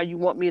reason why you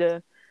want me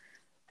to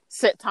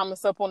set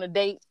Thomas up on a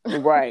date?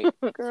 Right.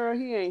 Girl,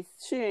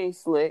 she ain't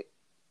slick.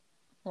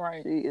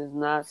 Right. She is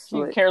not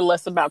You slick. care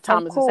less about Of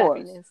Thomas's course.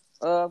 happiness.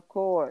 Of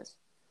course.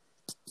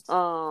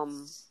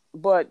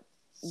 But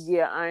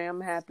yeah, I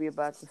am happy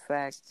about the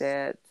fact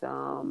that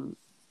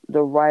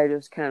the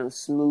writers kind of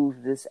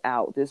smoothed this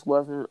out. This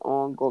wasn't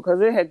ongoing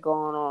because it had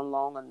gone on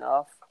long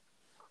enough.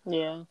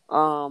 Yeah.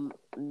 Um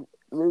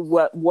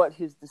what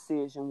his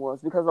decision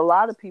was because a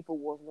lot of people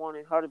was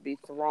wanting her to be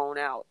thrown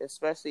out,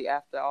 especially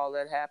after all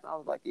that happened. I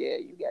was like, yeah,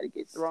 you got to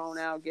get thrown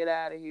out, get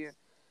out of here.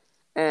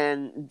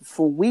 And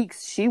for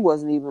weeks she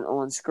wasn't even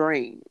on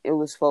screen. It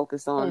was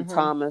focused on Mm-hmm.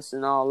 Thomas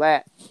and all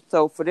that.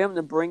 So for them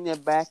to bring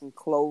that back and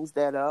close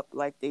that up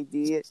like they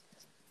did,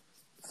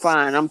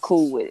 fine, I'm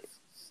cool with it.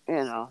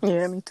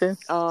 Yeah, me too.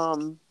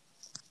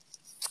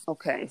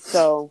 Okay,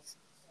 so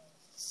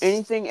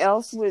anything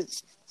else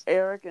with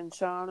Eric and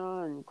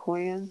Shauna and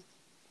Quinn?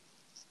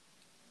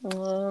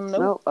 Nope.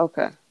 No.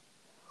 Okay.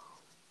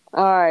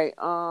 All right.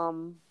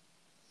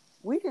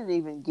 We didn't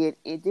even get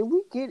it. Did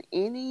we get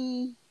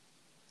any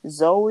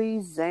Zoe,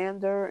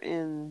 Xander,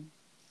 and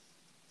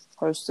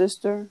her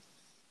sister?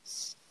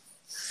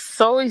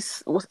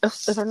 Zoe's,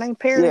 is her name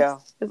Paris? Yeah.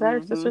 Is that her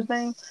Mm-hmm. sister's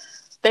name?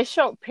 They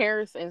showed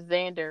Paris and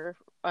Xander,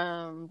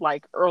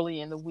 like early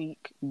in the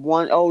week.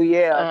 One, oh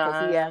yeah,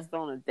 because he Uh, asked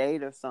on a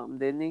date or something,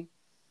 didn't he?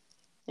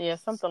 yeah,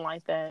 something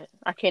like that.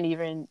 I can't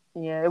even.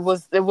 Yeah, it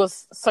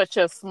was such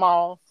a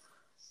small,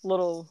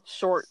 little,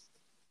 short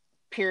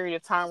period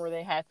of time where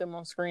they had them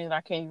on screen that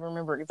I can't even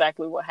remember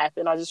exactly what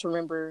happened. I just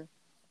remember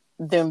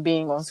them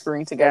being on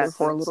screen together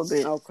for a Gotcha. little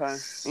bit. Okay.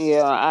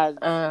 Yeah,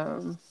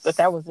 But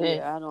that was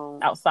it. I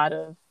don't. Outside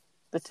of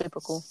the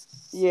typical.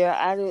 Yeah,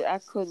 I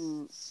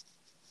couldn't.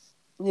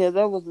 Yeah,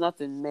 there was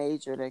nothing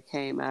major that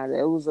came out of it.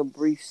 It was a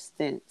brief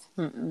stint.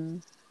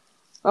 Mm-mm.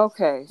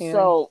 Okay, Yeah.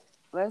 so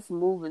let's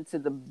move into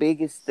the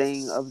biggest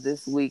thing of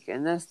this week,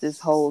 and that's this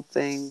whole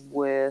thing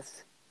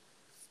with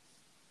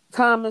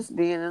Thomas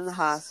being in the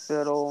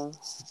hospital.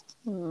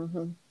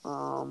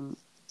 Mm-hmm.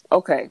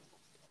 Okay,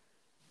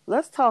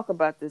 let's talk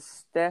about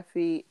this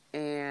Steffi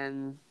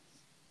and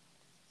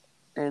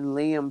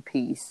Liam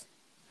piece.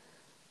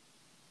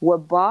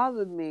 What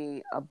bothered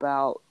me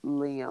about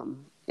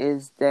Liam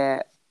is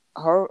that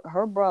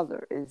her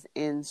brother is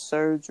in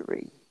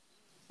surgery.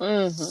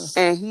 Mm-hmm.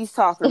 And he's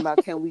talking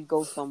about, can we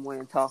go somewhere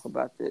and talk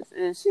about this?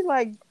 And she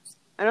like,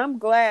 and I'm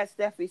glad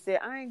Steffi said,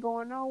 I ain't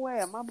going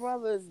nowhere. My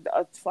brother's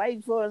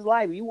fighting for his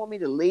life. You want me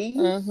to leave?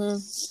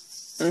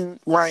 Mm-hmm.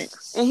 Mm-hmm. Right.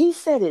 And he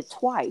said it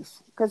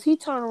twice. Because he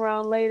turned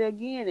around later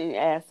again and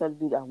asked her to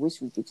do that. I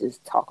wish we could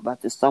just talk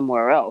about this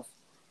somewhere else.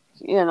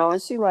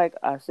 And she like,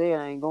 I said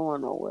I ain't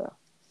going nowhere.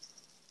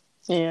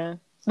 Yeah.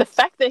 The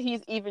fact that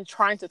he's even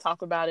trying to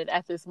talk about it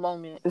at this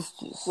moment It's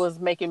just, was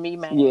making me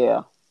mad.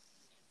 yeah.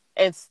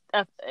 And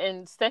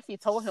Steffi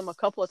told him a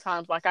couple of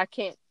times, like, I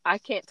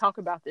can't talk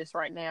about this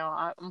right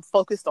now. I'm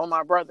focused on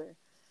my brother.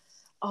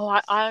 Oh,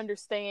 I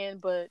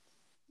understand, but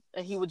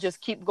and he would just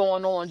keep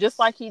going on, just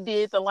like he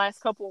did the last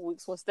couple of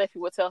weeks when Steffi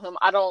would tell him,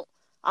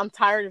 I'm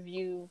tired of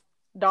you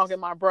dogging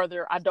my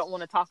brother. I don't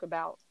want to talk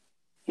about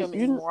him You,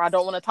 anymore. I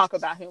don't want to talk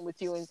about him with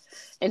you.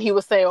 And he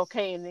would say,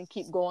 okay, and then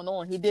keep going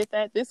on. He did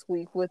that this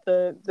week with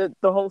the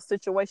whole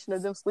situation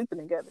of them sleeping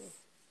together.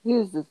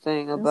 Here's the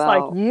thing It's like,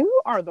 about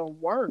you are the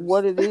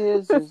what worst. it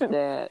is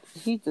that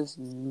he does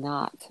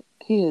not.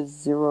 He has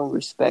zero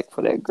respect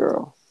for that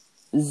girl.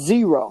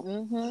 Zero.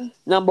 Mm-hmm.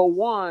 Number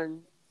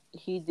one,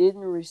 he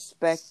didn't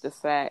respect the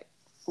fact.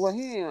 Well,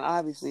 he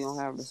obviously don't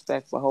have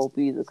respect for Hope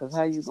either. Because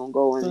how you gonna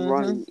go and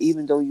run, Mm-hmm. and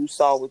even though you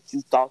saw what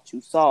you thought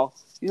you saw,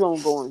 you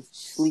don't go and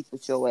sleep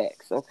with your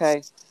ex.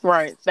 Okay,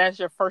 Right. That's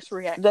your first that's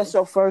reaction.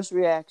 your first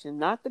reaction.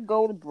 Not to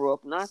go to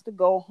Brooke, not to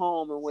go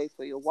home and wait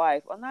for your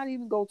wife, or not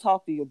even go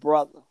talk to your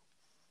brother.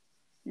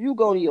 You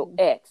go to your Mm-hmm.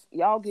 ex.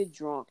 Y'all get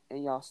drunk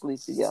and y'all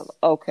sleep together.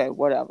 Okay,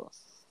 whatever.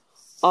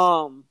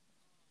 Um,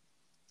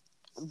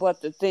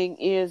 but the thing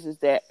is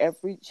that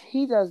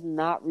he does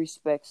not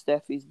respect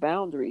Steffi's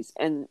boundaries,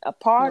 and a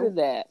part of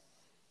Nope. that,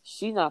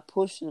 she not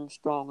pushing him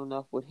strong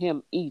enough with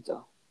him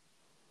either,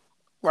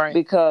 Right.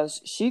 because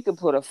she could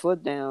put her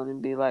foot down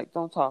and be like,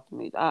 "Don't talk to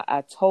me.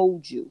 I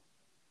told you,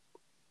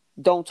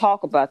 don't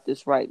talk about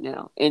this right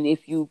now. And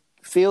if you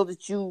feel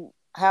that you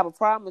have a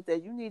problem with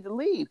that, you need to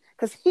leave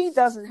because he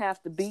doesn't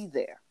have to be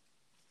there."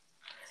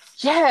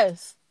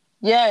 Yes.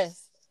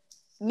 Yes.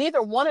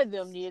 Neither one of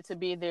them needed to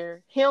be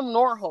there, him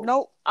nor Hope.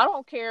 Nope. I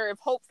don't care if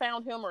Hope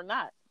found him or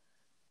not.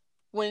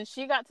 When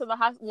she got to the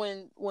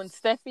hospital, when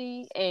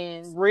Steffi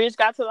and Ridge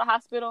got to the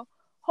hospital,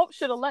 Hope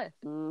should have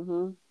left.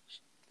 Mm-hmm.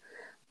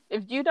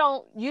 If you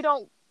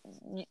don't,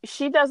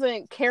 she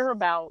doesn't care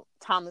about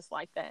Thomas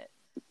like that.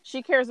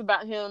 She cares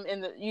about him in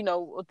the,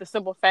 with the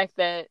simple fact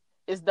that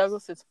it's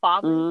Douglas's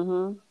father.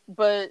 Mm-hmm.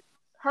 But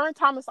her and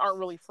Thomas aren't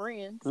really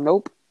friends.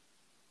 Nope.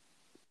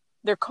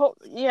 They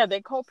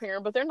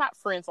co-parent, but they're not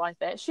friends like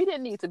that. She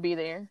didn't need to be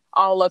there,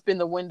 all up in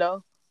the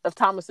window of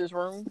Thomas's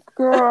room.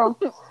 Girl.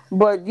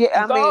 But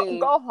yeah, I mean,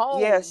 Go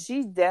yeah, home.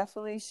 she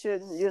definitely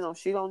shouldn't,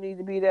 she don't need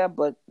to be there,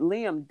 but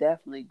Liam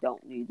definitely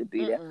don't need to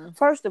be there. Mm-mm.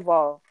 First of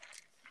all,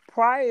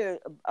 prior,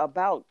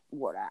 about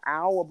what, an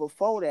hour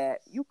before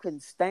that, you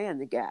couldn't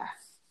stand the guy.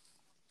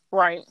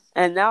 Right.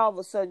 And now all of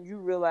a sudden you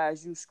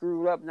realize you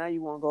screwed up. Now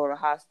you want to go to the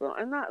hospital.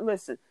 And not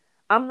listen,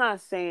 I'm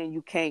not saying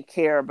you can't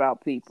care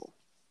about people,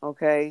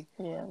 okay?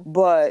 Yeah.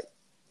 But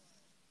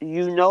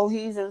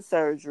he's in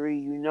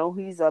surgery.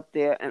 He's up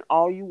there, and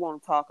all you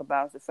want to talk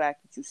about is the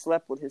fact that you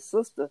slept with his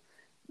sister.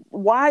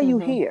 Why are you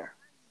Mm-hmm. here?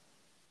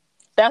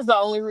 That's the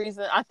only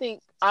reason.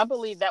 I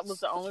believe that was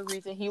the only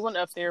reason he went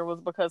up there,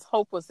 was because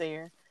Hope was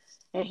there,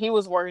 and he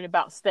was worried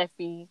about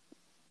Steffi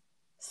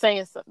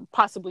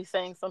possibly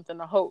saying something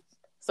to Hope.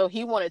 So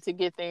he wanted to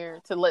get there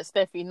to let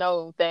Steffi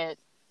know that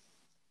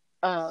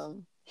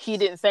he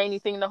didn't say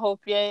anything to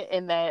Hope yet,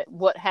 and that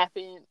what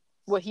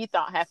he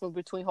thought happened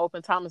between Hope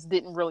and Thomas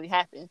didn't really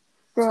happen.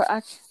 Girl,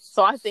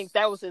 So I think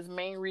that was his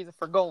main reason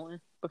for going,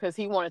 because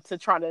he wanted to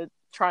try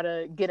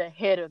to get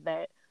ahead of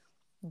that.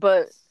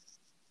 But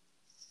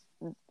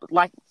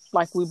like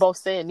we both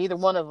said, neither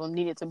one of them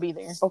needed to be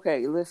there.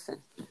 okay, listen.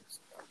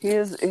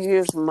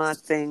 Here's my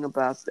thing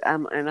about,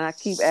 and I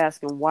keep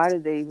asking, why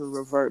did they even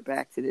revert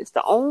back to this?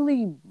 The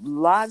only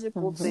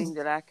logical Mm-hmm. thing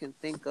that I can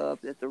think of,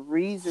 that the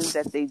reason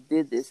that they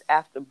did this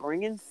after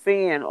bringing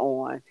Finn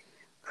on,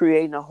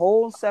 creating a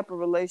whole separate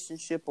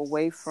relationship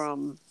away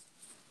from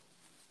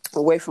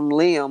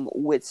Liam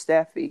with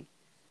Steffi.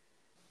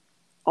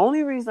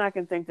 Only reason I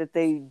can think that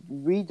they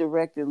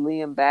redirected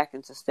Liam back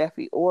into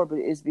Steffi orbit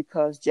is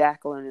because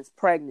Jacqueline is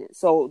pregnant.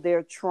 So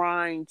they're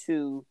trying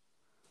to,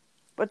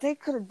 but they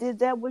could have did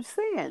that with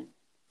Finn.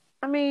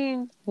 I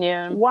mean,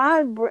 Yeah.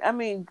 why? I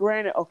mean,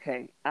 granted,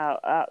 okay,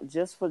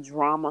 just for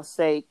drama's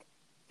sake,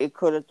 it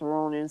could have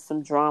thrown in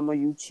some drama.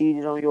 You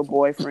cheated on your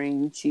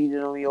boyfriend. You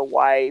cheated on your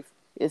wife.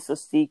 It's a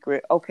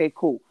secret. Okay,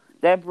 cool.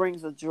 That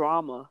brings a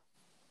drama,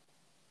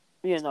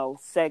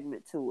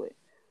 segment to it.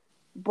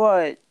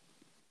 But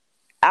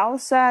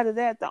outside of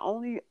that, the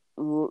only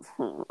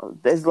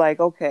it's like,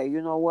 okay,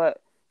 you know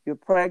what? You're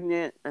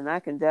pregnant, and I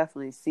can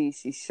definitely see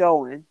she's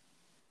showing.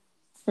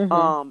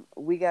 Mm-hmm.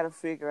 We got to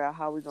figure out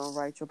how we're gonna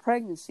write your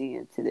pregnancy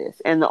into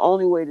this, and the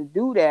only way to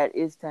do that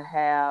is to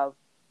have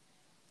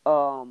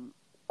a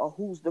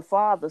 "Who's the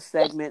Father"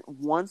 segment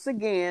once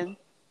again,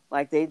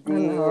 like they I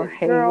did,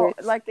 hate girl,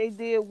 it. like they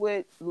did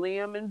with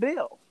Liam and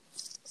Bill.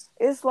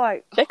 It's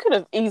like, They could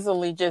have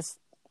easily just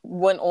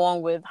went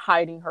on with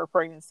hiding her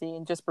pregnancy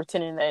and just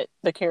pretending that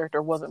the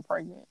character wasn't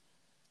pregnant.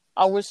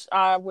 I wish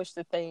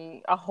that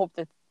I hope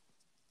that,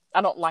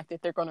 I don't like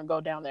that they're going to go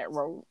down that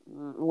road.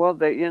 well,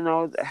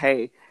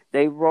 hey,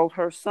 they wrote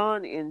her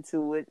son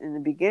into it in the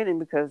beginning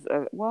because,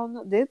 well,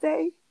 no, did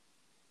they?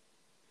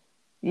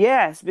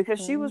 Yes,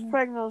 because she was Mm-hmm.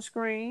 pregnant on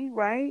screen,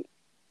 right?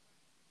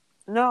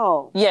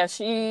 No, Yeah,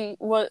 she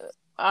was.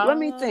 let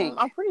me think.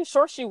 I'm pretty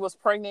sure she was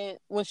pregnant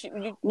when you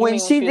When mean when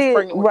she she was did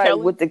pregnant with right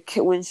Kelly? with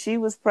when she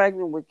was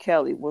pregnant with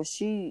Kelly, was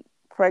she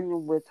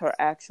pregnant with her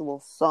actual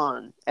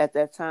son at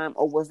that time,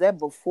 or was that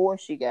before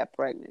she got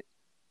pregnant?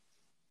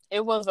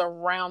 It was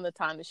around the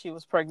time that she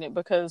was pregnant,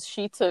 because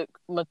she took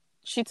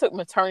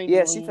maternity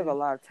Yeah, she took a leave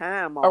lot of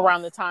time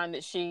around the off. time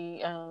that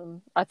she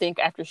I think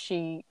was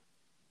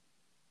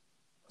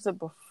it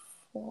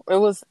before, it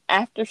was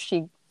after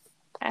she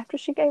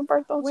gave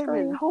birth on Wait a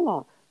minute, screen. hold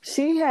on.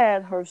 She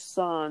had her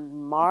son I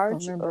March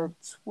of remember.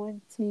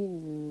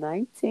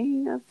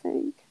 2019, I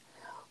think.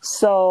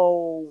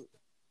 So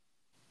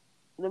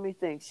let me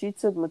think. She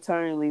took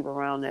maternity leave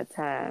around that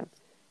time.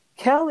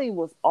 Kelly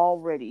was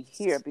already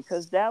here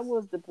because that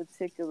was the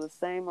particular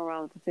same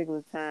around the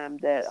particular time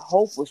that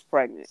Hope was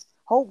pregnant.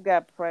 Hope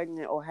got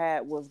pregnant or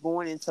was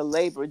going into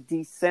labor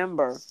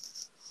December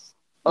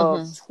of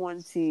Mm-hmm.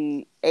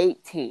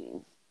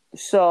 2018.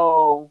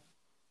 So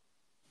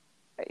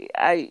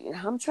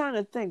I'm trying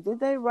to think. Did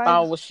they write?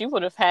 Oh, well, she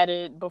would have had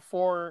it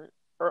before,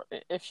 or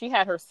if she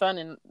had her son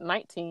in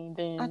 19,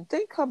 I then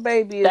think her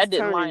baby is that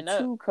didn't turning line up.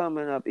 2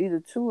 coming up, either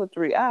 2 or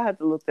 3. I have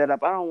to look that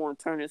up. I don't want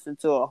to turn this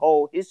into a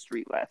whole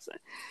history lesson,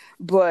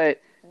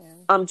 but Yeah.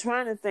 I'm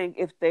trying to think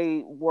if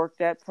they worked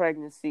that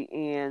pregnancy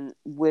in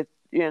with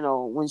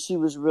when she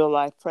was real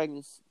life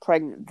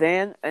pregnant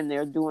then, and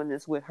they're doing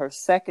this with her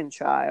second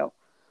child,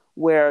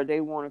 where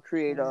they want to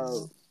create a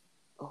Mm.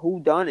 who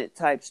done it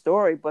type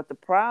story. But the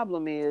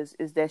problem is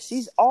that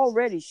she's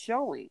already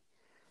showing.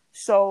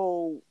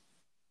 So,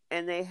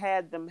 and they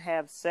had them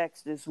have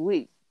sex this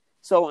week.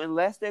 So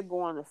unless they're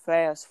going to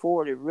fast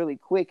forward it really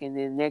quick, and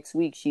then next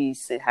week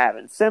she's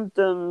having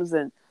symptoms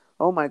and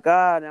oh my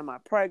God, am I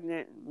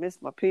pregnant?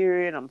 Missed my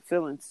period. I'm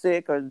feeling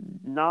sick or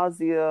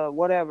nausea,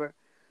 whatever.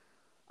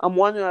 I'm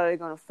wondering, are they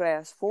going to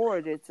fast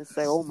forward it to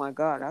say, oh my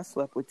God, I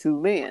slept with 2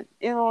 men?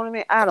 You know what I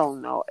mean? I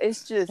don't know.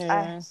 It's just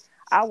Yeah.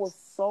 I was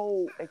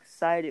so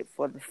excited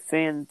for the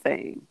Finn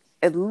thing.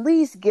 At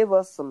least give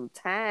us some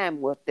time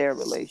with their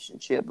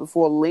relationship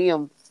before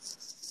Liam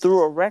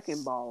threw a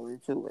wrecking ball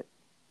into it.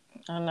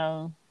 I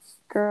know.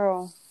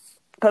 Girl.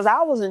 Because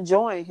I was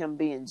enjoying him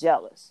being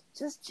jealous.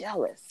 Just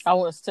jealous. I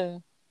was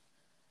too.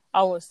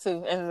 I was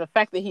too. And the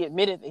fact that he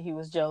admitted that he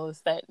was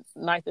jealous that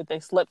night that they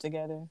slept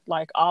together,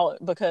 like all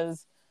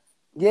because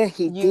Yeah,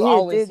 he you did,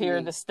 always didn't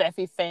hear the he?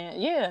 Steffi fan.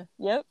 Yeah,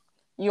 yep.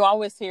 You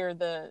always hear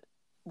the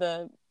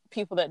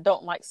people that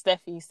don't like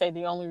Steffi say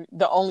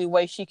the only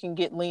way she can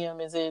get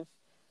Liam is if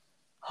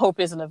Hope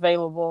isn't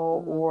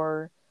available, Mm-hmm.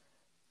 or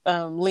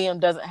Liam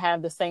doesn't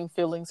have the same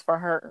feelings for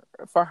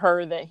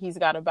her that he's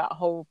got about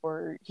Hope,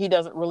 or he's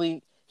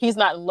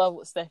not in love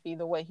with Steffi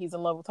the way he's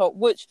in love with Hope,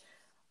 which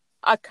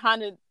I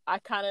kind of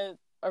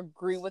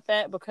agree with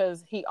that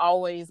because he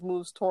always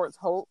moves towards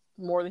Hope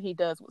more than he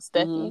does with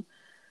Mm-hmm. Steffi.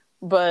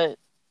 But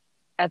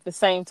at the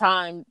same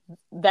time,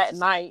 that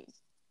night,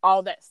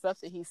 all that stuff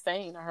that he's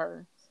saying to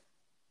her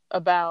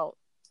about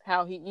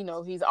how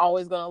he's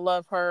always going to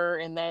love her,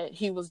 and that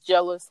he was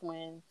jealous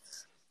when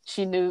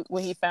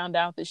he found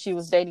out that she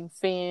was dating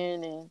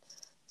Finn, and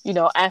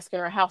asking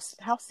her how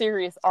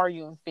serious are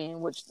you and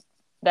Finn, which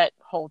that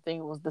whole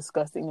thing was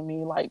disgusting to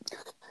me. Like,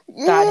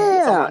 God, he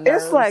gets on Yeah. my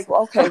It's like,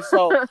 nerves. okay,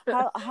 so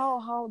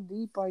how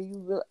deep are you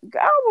really?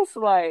 I was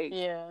like,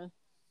 Yeah,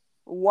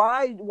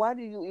 why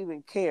do you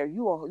even care?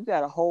 You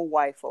got a whole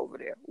wife over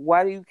there.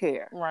 Why do you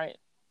care? right.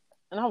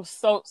 And I was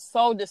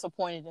so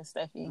disappointed in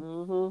Steffi.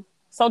 Mm-hmm.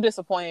 So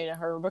disappointed in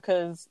her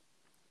because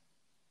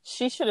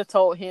she should have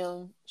told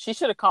him. She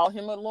should have called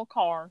him a little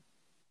car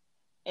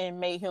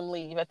and made him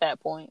leave at that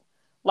point.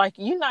 Like,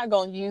 you're not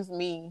gonna use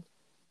me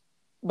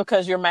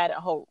because you're mad at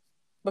Hope,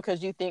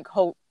 because you think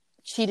Hope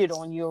cheated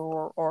on you,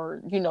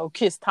 or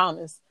kissed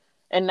Thomas,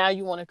 and now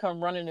you want to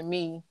come running to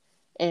me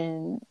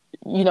and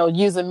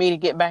using me to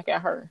get back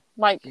at her.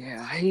 Like,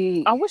 Yeah, I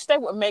he. wish they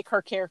would make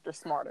her character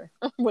smarter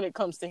when it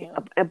comes to him.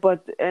 And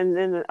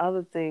then the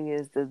other thing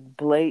is the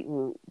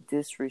blatant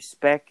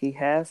disrespect he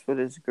has for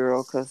this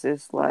girl, because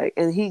it's like,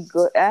 and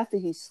after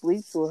he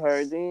sleeps with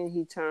her, then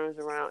he turns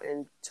around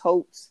and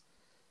totes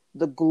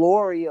the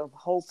glory of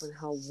Hope and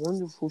how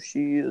wonderful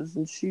she is,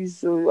 and she's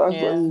so.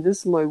 Yeah, And this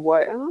is my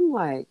wife, and I'm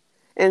like,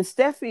 and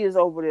Steffi is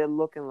over there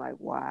looking like,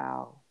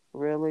 wow,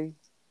 really?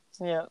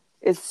 yeah,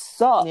 It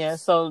yeah.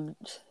 sucks. So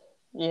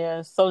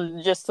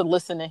just to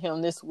listen to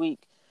him this week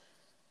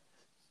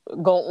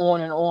go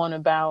on and on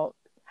about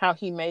how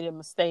he made a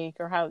mistake,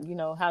 or how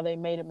they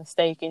made a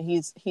mistake, and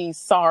he's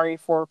sorry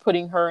for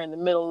putting her in the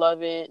middle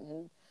of it,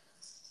 and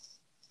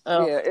Yeah,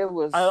 ugh, it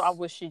I was.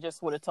 wish she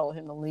just would have told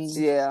him to leave.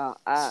 Yeah,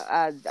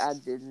 I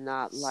did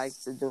not like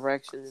the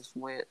direction this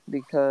went,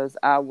 because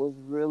I was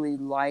really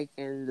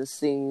liking the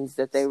scenes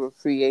that they were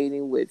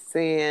creating with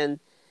Finn.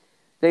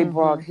 They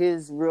brought Mm-hmm.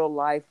 his real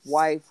life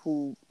wife,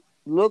 who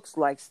looks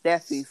like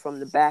Steffi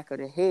from the back of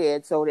the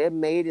head, so that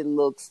made it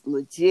look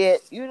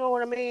legit. You know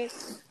what I mean?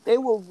 They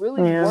were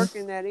really Yeah,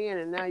 working that in,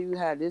 and now you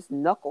have this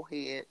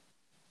knucklehead,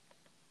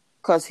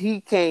 because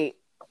he can't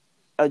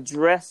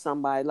address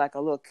somebody like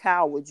a little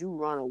coward. You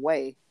run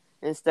away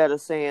instead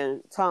of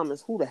saying,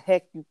 Thomas, who the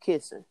heck you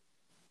kissing?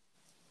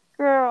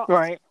 Girl,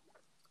 right.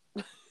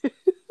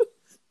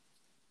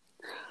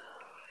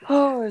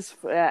 oh,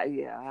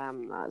 yeah,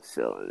 I'm not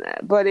feeling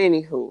that. But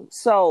anywho,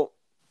 so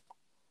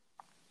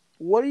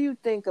what do you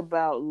think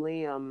about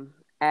Liam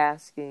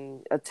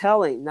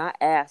telling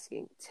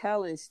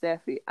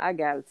Steffi, I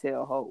gotta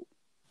tell Hope,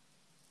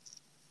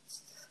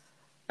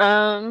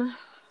 Um.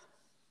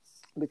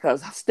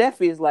 because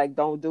Steffi is like,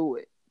 don't do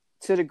it,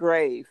 to the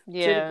grave, to the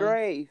Yeah.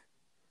 grave.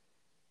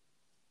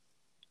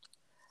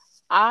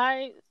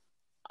 I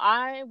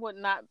I would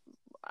not.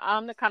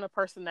 I'm the kind of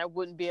person that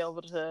wouldn't be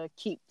able to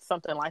keep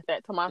something like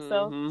that to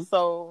myself. Mm-hmm.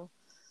 So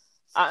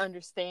I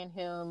understand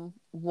him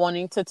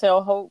wanting to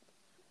tell Hope.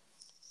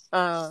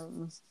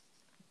 Um,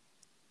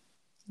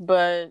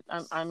 but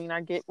I mean,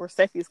 I get where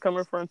Steffi's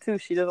coming from too.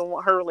 She doesn't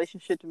want her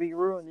relationship to be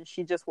ruined, and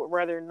she just would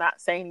rather not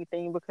say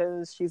anything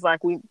because she's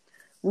like, we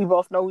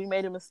both know we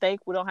made a mistake.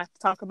 We don't have to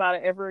talk about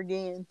it ever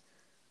again.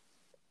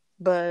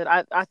 But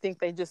I think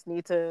they just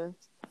need to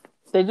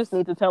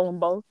tell them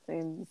both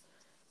and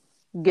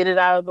get it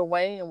out of the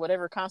way, and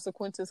whatever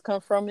consequences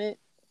come from it,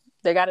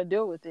 they got to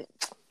deal with it.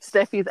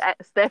 Steffi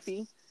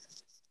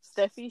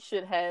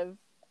should have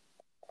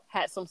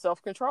had some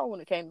self control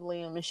when it came to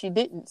Liam, and she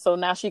didn't. So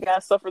now she got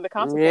to suffer the Yeah.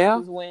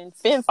 consequences when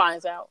Finn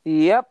finds out.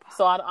 Yep.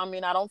 So I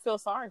mean, I don't feel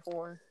sorry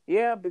for her.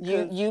 Yeah,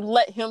 because You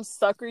let him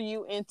sucker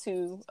you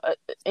into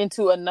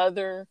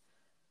another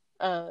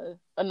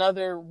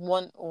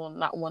one, well,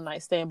 not one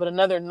night stand, but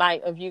another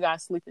night of you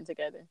guys sleeping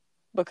together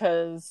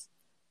because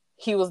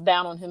he was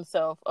down on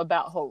himself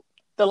about Hope.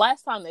 The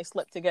last time they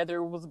slept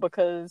together was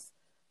because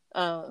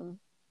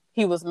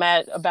he was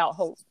mad about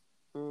Hope.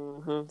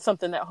 mm-hmm.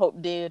 Something that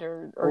Hope did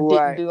or didn't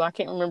Right. do. I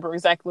can't remember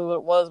exactly what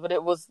it was, but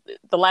it was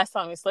the last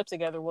time they slept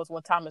together was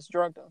when Thomas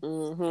drugged him.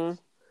 Mm-hmm.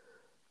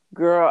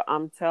 Girl,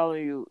 I'm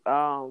telling you,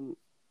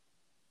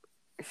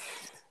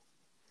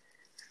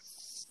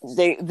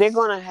 they're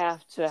gonna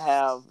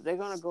they're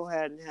gonna go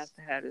ahead and have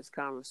to have this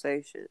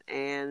conversation.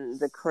 And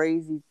the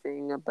crazy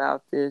thing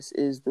about this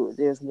is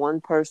there's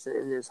one person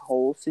in this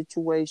whole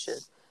situation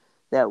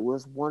that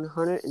was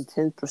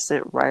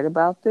 110% right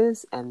about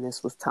this, and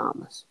this was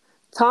Thomas.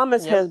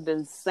 Thomas Yep. has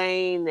been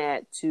saying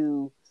that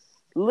to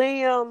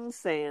Liam,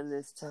 saying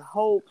this to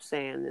Hope,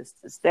 saying this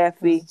to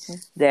Steffi, Mm-hmm.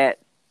 that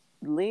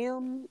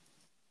Liam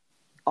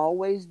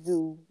always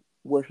do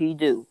what he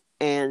do.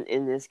 And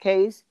in this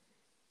case,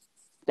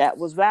 that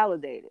was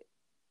validated.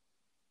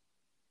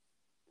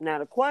 Now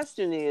the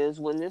question is,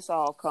 when this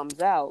all comes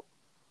out,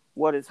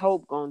 what is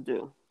Hope gonna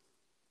do?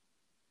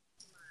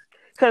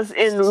 Because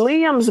in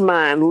Liam's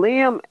mind,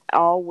 Liam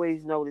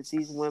always know that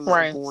these women are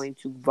Right. going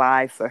to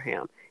vie for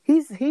him.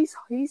 He's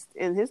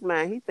in his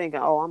mind. He's thinking,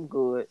 "Oh, I'm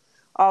good.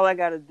 All I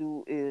got to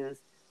do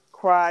is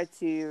cry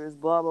tears,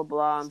 blah blah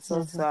blah. I'm so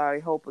Mm-hmm. sorry.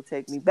 Hope will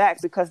take me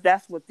back," because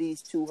that's what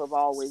these two have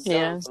always done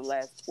Yeah. for the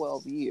last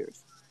 12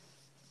 years.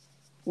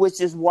 Which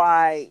is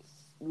why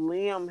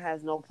Liam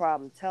has no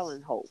problem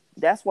telling Hope.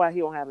 That's why he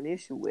don't have an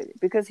issue with it,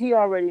 because he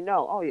already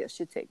know. Oh yeah,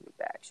 she'll take me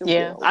back. She'll get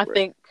Yeah. over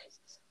it.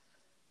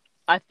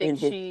 I think In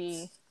his,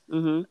 she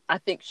mm-hmm. I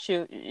think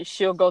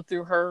she'll go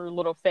through her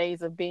little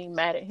phase of being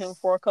mad at him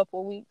for a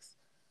couple of weeks.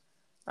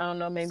 I don't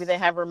know. Maybe they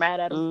have her mad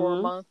at him for a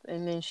Mm-hmm. month,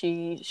 and then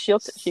she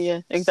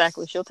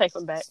exactly she'll take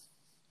him back.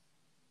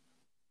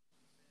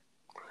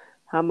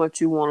 How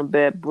much you want to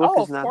bet Brooke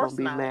Oh, is of not going to course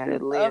be not. mad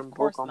at Of Liam? Brooke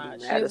course going to be not.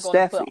 mad She's at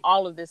going to put Steffi.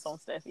 all of this on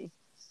Steffi.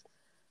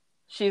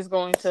 She's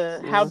going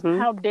to Mm-hmm.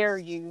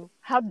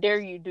 how dare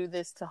you do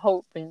this to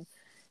Hope, and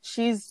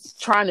she's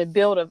trying to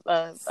build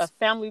a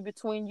family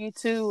between you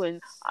two,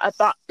 and I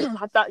thought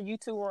I thought you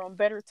two were on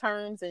better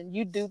terms, and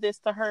you do this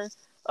to her.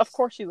 Of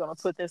course she's going to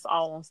put this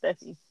all on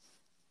Steffi,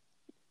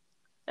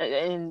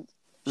 and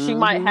she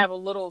might Mm-hmm. have a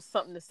little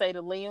something to say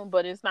to Liam,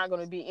 but it's not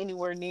going to be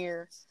anywhere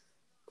near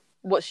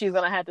what she's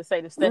going to have to say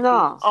to Steffi.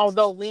 No.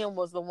 Although Liam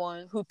was the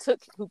one who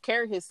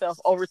carried himself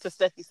over to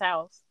Steffi's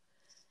house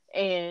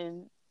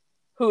and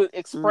who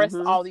expressed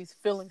Mm-hmm. all these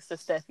feelings to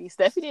Steffi.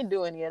 Steffi didn't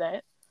do any of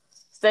that.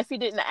 Steffi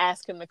didn't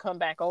ask him to come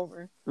back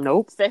over.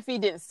 Nope. Steffi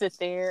didn't sit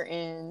there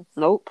and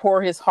Nope.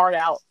 pour his heart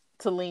out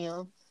to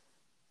Liam.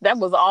 That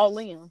was all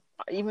Liam.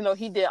 Even though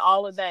he did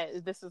all of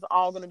that, this is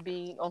all going to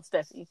be on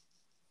Steffi.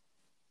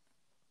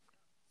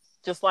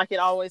 Just like it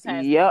always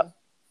has Yep. been.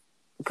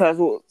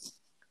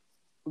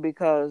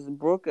 Because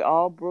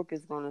all Brooke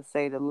is gonna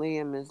say to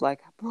Liam is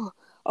like, "Bro,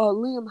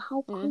 Liam,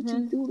 how could you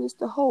Mm-hmm. do this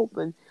to Hope?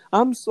 And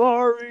I'm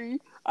sorry.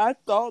 I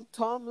thought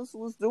Thomas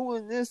was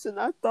doing this, and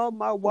I thought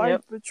my wife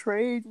Yep.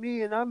 betrayed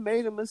me, and I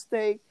made a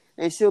mistake."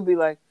 And she'll be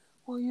like,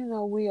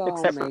 "Well, we all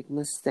Except for, make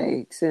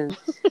mistakes, and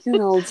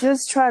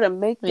just try to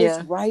make this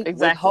yeah, right with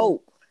exactly.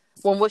 Hope."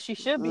 When what she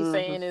should be Mm-hmm.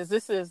 saying is,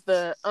 this is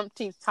the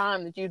umpteenth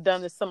time that you've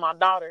done this to my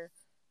daughter.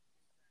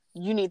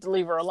 You need to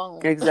leave her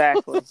alone.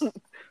 Exactly.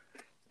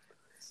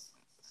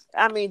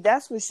 I mean,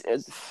 that's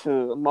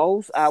what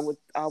most I would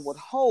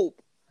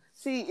hope.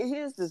 See,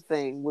 here's the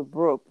thing with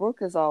Brooke.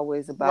 Brooke is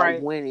always about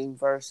Right. winning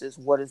versus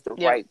what is the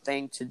Yep. right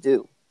thing to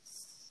do.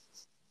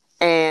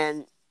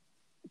 And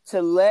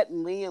to let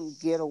Liam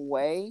get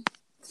away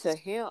to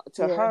Yeah.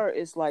 her,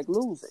 it's like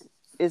losing.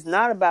 It's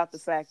not about the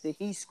fact that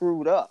he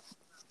screwed up.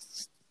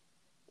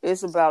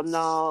 It's about,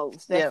 no,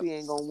 Yep. Steffi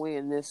ain't gonna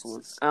win this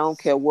one. I don't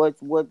care what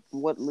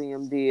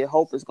Liam did.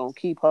 Hope is gonna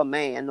keep her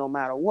man no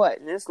matter what.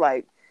 And it's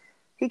like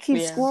he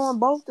keeps Yeah. screwing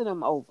both of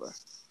them over.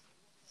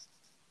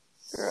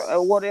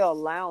 What they're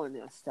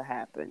allowing us to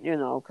happen,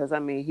 because I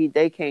mean,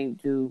 they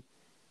can't do.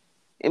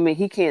 I mean,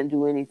 he can't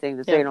do anything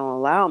that they Yep. don't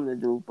allow him to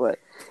do. But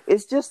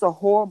it's just a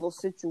horrible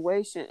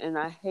situation, and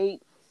I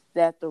hate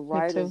that the Me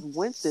writers too.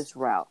 went this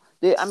route.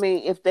 I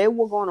mean, if they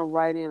were going to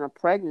write in a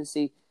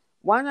pregnancy,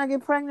 why not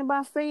get pregnant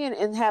by Finn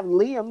and have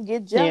Liam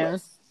get Yeah.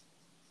 jealous?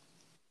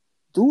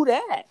 Do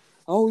that.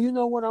 Oh, you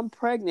know what? I'm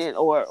pregnant,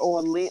 or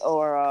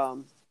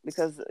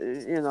because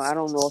I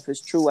don't know if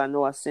it's true. I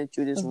know I sent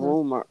you this Mm-hmm.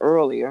 rumor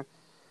earlier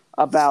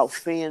about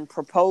Finn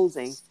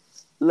proposing.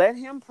 Let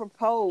him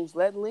propose.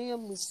 Let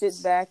Liam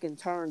sit back and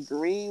turn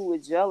green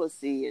with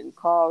jealousy and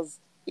cause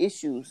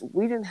issues.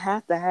 We didn't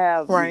have to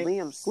have Right.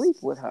 Liam sleep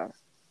with her.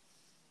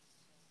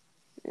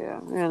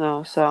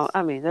 Yeah, so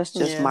I mean, that's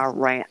just Yeah. my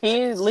rant.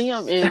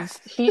 Liam is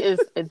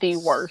the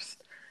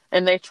worst.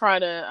 And they try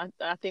to.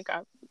 I think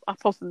I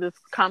posted this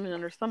comment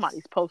under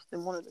somebody's post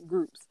in one of the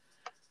groups,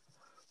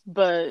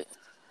 but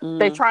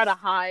they Mm, try to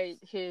hide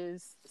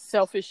his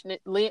selfishness.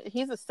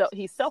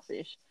 He's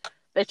selfish.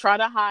 They try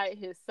to hide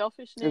his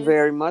selfishness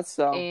very much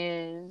so.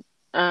 and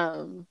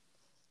um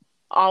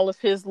all of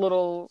his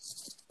little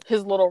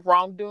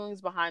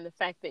wrongdoings behind the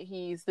fact that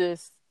he's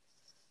this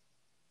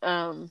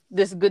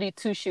goody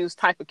two shoes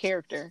type of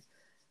character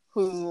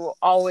who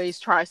always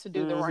tries to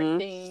do the right Mm-hmm.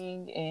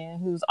 thing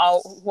and who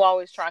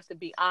always tries to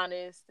be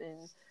honest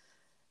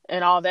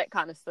and all that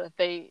kind of stuff.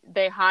 They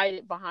hide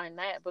it behind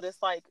that, but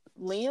it's like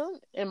Liam,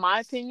 in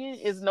my opinion,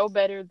 is no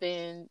better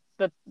than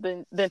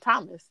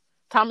Thomas.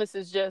 Thomas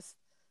is just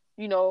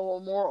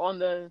more on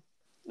the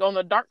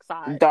dark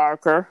side.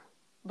 Darker.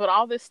 But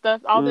all this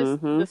stuff, all this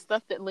Mm-hmm. the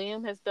stuff that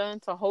Liam has done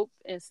to Hope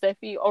and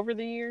Steffi over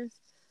the years,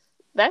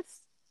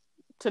 that's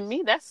to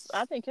me, that's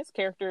I think his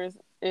character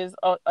is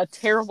a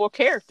terrible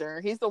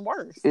character. He's the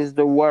worst. Is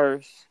the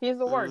worst. He's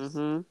the worst.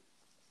 Mm-hmm.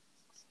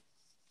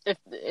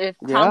 If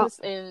Yep. Thomas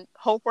and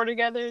Hope were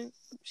together,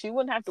 she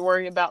wouldn't have to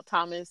worry about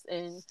Thomas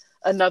and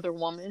another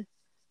woman.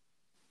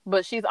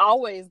 But she's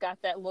always got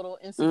that little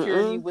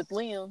insecurity Mm-mm. with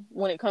Liam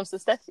when it comes to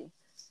Steffi,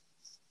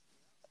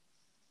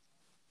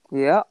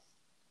 Yep.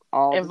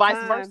 All and the vice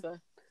time.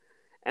 versa.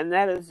 And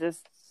that is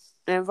just,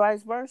 and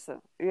vice versa.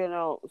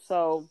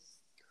 So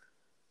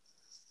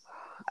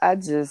I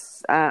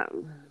just, I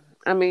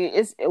mean,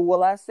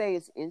 will I say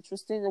it's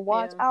interesting to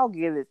watch? Yeah. I'll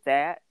give it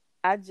that.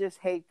 I just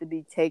hate to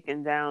be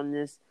taken down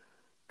this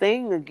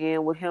thing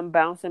again with him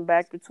bouncing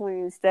back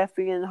between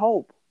Steffi and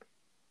Hope.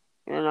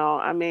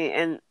 I mean,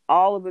 and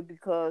all of it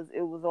because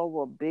it was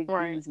over a big,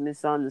 Right. huge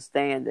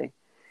misunderstanding.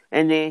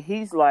 And then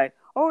he's like,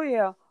 oh,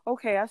 yeah,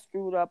 okay, I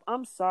screwed up.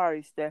 I'm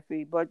sorry,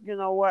 Steffi, but you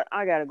know what?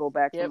 I got to go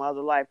back to Yep. my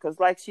other life. Because,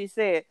 like she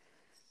said,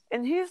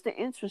 and here's the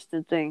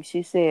interesting thing.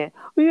 She said,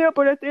 yeah,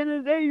 but at the end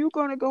of the day, you're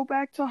going to go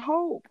back to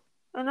Hope.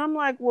 And I'm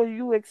like, well,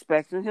 you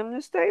expecting him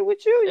to stay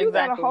with you? You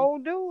got a Exactly. whole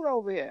dude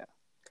over here.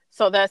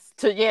 So that's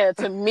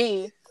to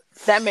me,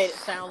 that made it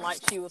sound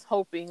like she was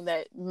hoping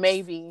that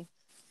maybe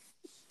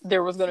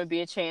there was going to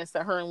be a chance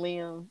that her and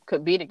Liam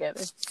could be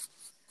together.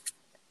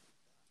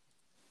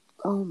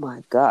 Oh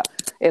my God.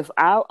 If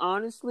I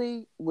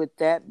honestly, with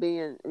that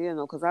being,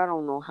 because I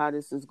don't know how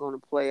this is going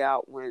to play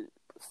out when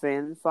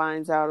Finn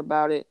finds out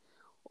about it,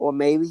 or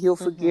maybe he'll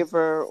Mm-hmm. forgive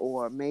her,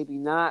 or maybe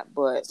not.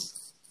 But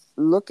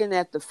looking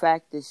at the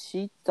fact that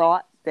she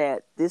thought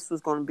that this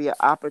was going to be an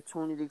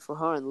opportunity for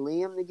her and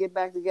Liam to get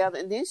back together,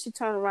 and then she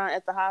turned around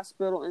at the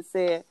hospital and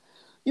said,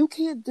 "You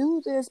can't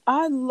do this.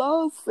 I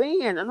love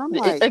Finn," and I'm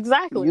like,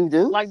 Exactly. "You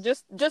do?" Like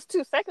just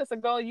 2 seconds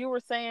ago, you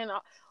were saying,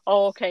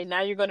 "Oh, okay,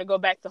 now you're going to go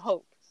back to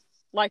Hope."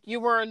 Like you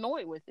were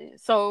annoyed with it.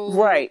 So,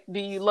 Right. do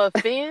you love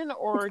Finn,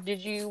 or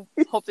did you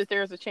hope that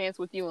there's a chance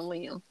with you and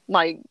Liam?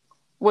 Like,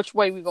 which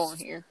way we going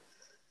here?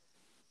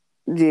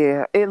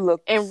 Yeah, it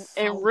looked And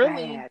so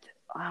really, bad.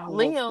 I was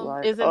Liam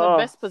like, is in the "Oh."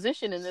 best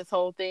position in this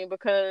whole thing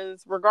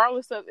because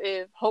regardless of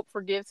if Hope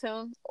forgives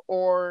him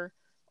or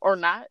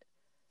not,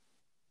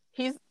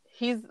 he's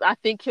I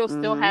think he'll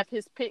still Mm-hmm. have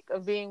his pick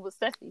of being with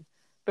Steffi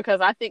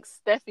because I think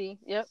Steffi,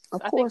 yep,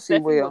 Of I think course he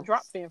Steffi would will.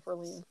 drop Finn for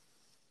Liam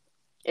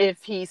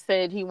if he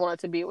said he wanted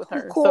to be with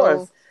Of her. So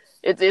course.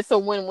 it's a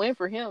win-win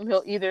for him.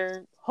 He'll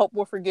either Hope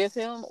will forgive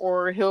him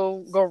or he'll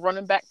go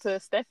running back to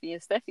Steffi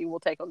and Steffi will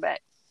take him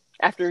back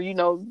after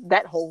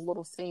that whole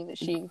little scene that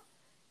she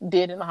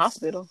did in the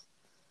hospital.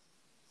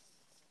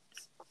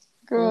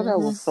 Girl, that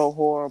Mm-hmm. was so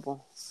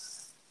horrible.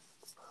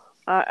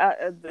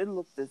 It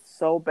looked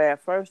so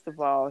bad. First of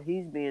all,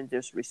 he's being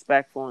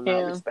disrespectful and not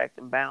Yeah.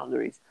 respecting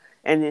boundaries,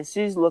 and then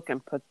she's looking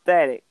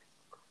pathetic.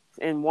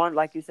 In one,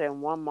 like you said,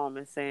 in one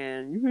moment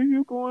saying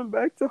you going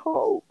back to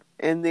Hope,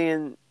 and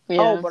then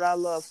oh, Yeah. but I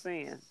love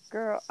Finn.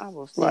 Girl, I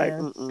was like,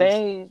 Yeah. mm-mm.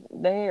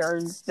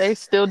 They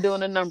still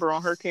doing a number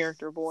on her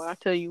character, boy. I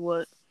tell you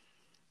what.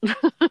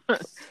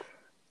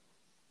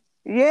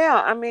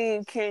 Yeah, I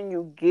mean, can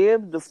you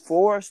give the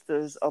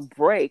Foresters a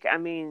break? I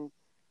mean,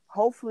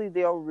 hopefully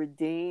they'll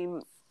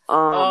redeem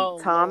Oh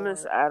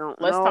Thomas. Lord. I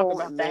don't Let's talk know,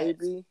 about that.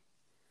 maybe.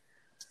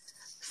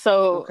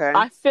 So Okay.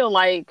 I feel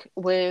like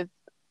with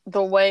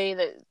the way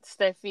that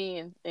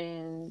Steffi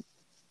and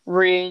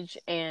Ridge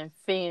and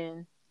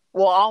Finn,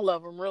 well, all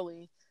of them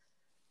really,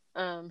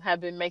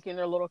 have been making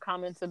their little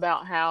comments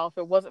about how if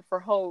it wasn't for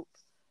Hope,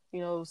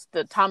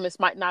 that Thomas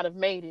might not have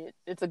made it.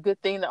 It's a good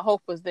thing that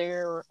Hope was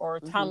there, or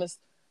Mhm.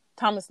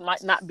 Thomas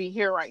might not be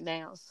here right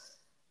now.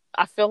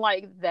 I feel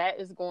like that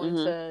is going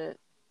Mm-hmm. to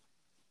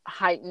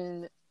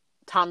heighten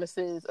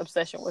Thomas's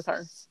obsession with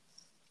her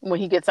when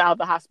he gets out of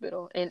the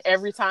hospital. And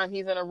every time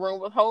he's in a room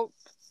with Hope,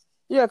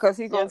 Yeah, because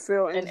he gonna yep.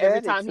 feel And every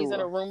indebted time he's to in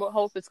a her. room with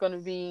Hope, it's going to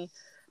be,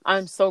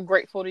 I'm so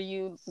grateful to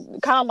you.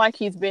 Kind of like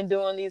he's been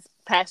doing these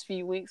past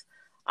few weeks.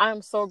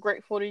 I'm so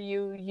grateful to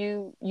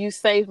you. You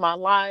saved my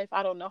life.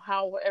 I don't know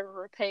how I will ever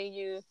repay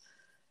you.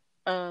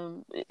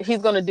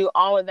 He's going to do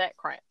all of that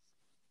crap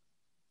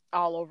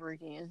all over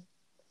again.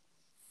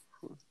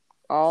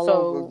 All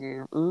over So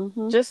again.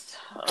 Mm-hmm. just,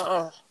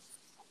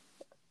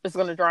 it's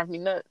going to drive me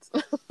nuts.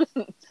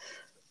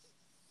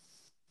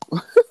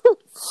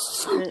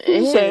 It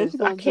He said it's is. I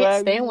gonna can't drive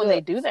you stand when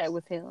they do nuts. that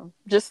with him.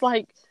 Just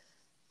like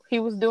he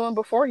was doing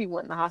before he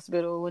went in the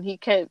hospital, when he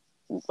kept,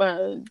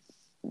 uh,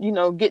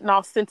 getting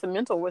all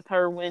sentimental with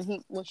her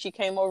when she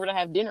came over to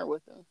have dinner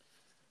with him,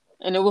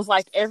 and it was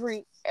like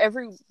every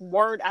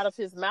word out of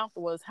his mouth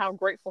was how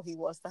grateful he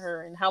was to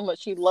her and how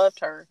much he loved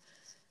her,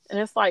 and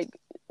it's like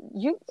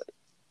you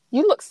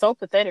you look so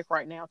pathetic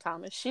right now,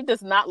 Thomas. She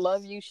does not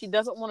love you. She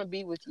doesn't want to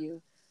be with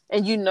you,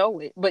 and you know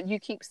it, but you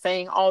keep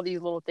saying all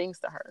these little things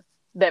to her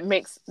that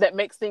makes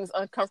things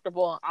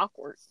uncomfortable and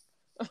awkward.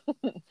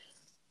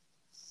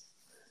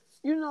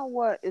 You know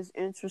what is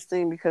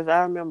interesting, because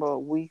I remember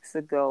weeks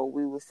ago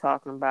we was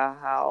talking about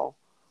how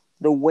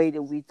the way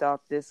that we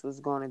thought this was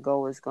going to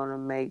go is going to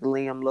make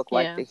Liam look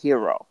like Yeah. the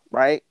hero,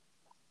 right?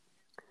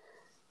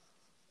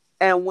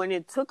 And when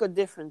it took a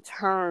different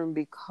turn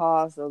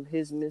because of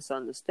his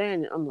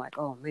misunderstanding, I'm like,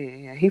 oh man,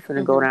 yeah, he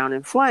finna go Mhm. down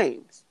in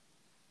flames.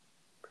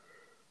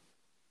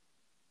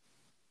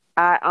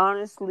 I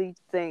honestly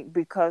think,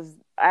 because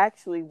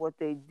actually what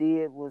they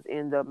did was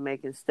end up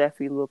making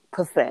Steffi look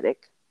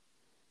pathetic.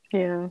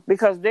 Yeah.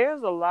 Because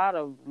there's a lot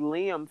of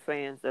Liam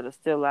fans that are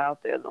still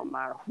out there no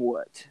matter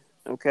what.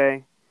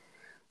 Okay?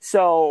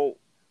 So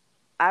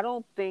I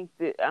don't think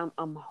that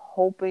I'm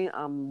hoping,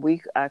 I'm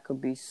weak. I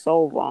could be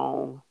so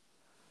wrong,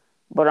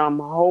 but I'm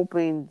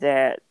hoping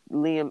that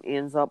Liam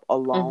ends up Mhm.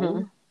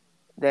 alone.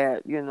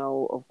 That,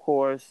 of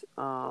course,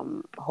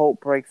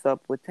 Hope breaks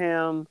up with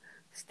him.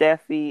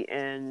 Steffi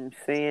and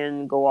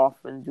Finn go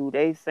off and do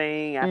their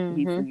thing after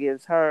he Mhm.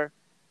 forgives her.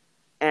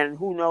 And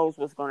who knows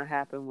what's going to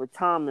happen with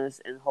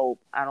Thomas and Hope?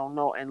 I don't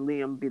know. And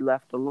Liam be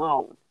left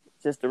alone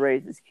just to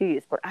raise his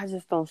kids. But I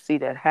just don't see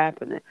that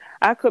happening.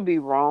 I could be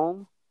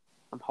wrong.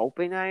 I'm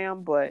hoping I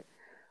am, but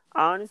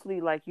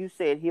honestly, like you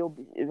said,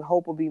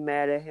 Hope will be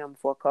mad at him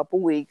for a couple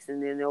weeks,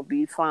 and then they'll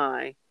be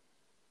fine.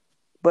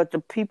 But the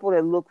people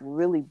that look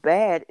really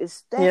bad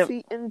is Yep.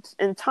 Steffi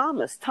and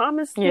Thomas.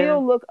 Thomas Yeah.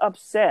 still look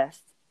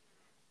obsessed,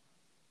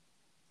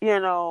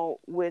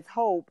 with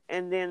Hope,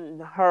 and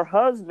then her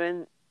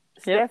husband,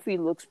 Yep. Steffi,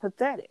 looks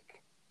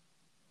pathetic.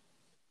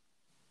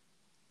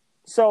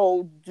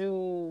 So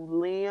do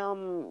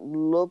Liam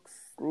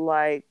looks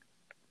like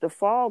the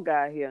fall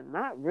guy here?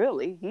 Not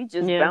really. He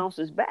just Yeah.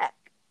 bounces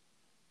back.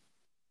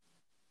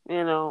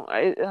 They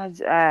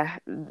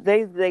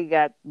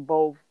got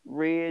both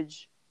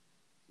Ridge,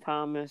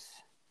 Thomas,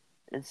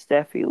 and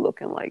Steffi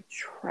looking like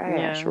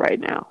trash Yeah. right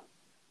now.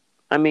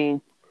 I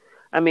mean,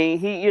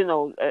 he,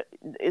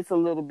 it's a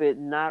little bit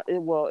not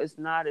well. It's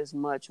not as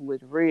much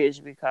with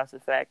Ridge because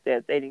of the fact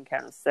that they didn't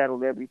kind of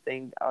settle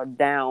everything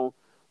down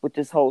with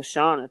this whole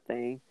Shauna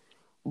thing.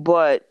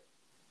 But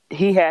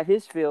he had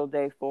his field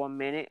day for a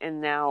minute,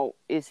 and now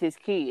it's his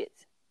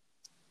kids.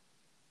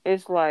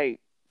 It's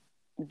like,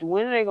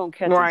 when are they gonna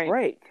catch a Right.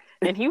 break?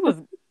 And he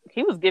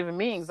was giving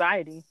me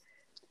anxiety.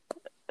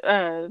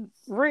 Ridge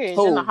in the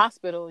Who?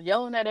 hospital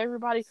yelling at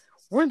everybody.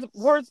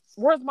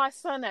 Where's my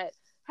son at?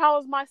 How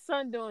is my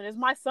son doing? Is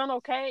my son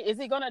okay? Is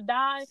he gonna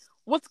die?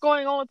 What's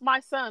going on with my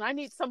son? I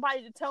need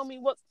somebody to tell me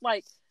what's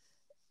like.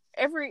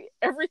 Every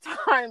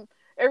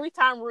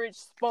time Ridge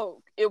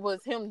spoke, it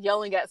was him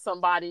yelling at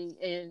somebody,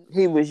 and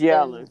He was and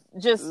yelling.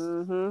 just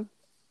Mm-hmm.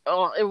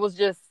 it was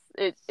just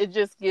it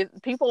just gives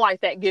people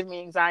like that give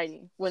me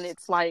anxiety when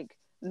it's like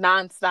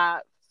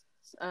nonstop,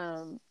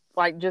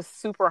 like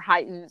just super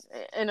heightened.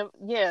 And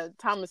yeah,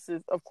 Thomas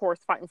is of course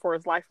fighting for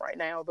his life right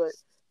now, but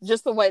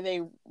just the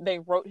way they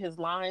wrote his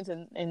lines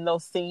and in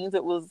those scenes,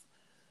 it was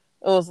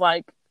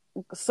like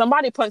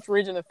somebody punched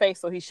Ridge in the face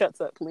so he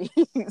shuts up,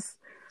 please.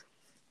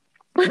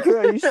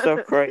 Girl, you so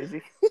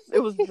crazy. It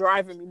was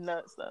driving me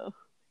nuts though.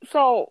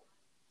 So,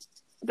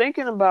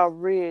 thinking about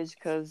Ridge,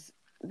 because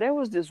there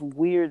was this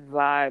weird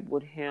vibe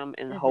with him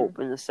and Hmm. Hope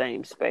in the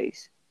same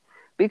space.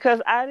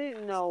 Because I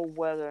didn't know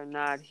whether or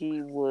not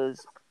he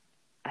was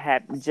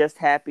just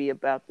happy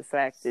about the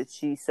fact that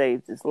she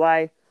saved his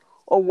life,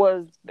 or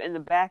was in the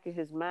back of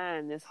his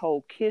mind this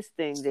whole kiss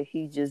thing that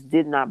he just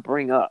did not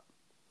bring up.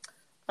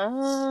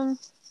 Um,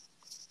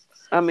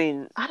 I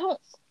mean, I don't.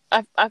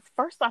 At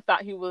first, I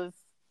thought he was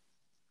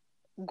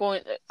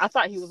going. I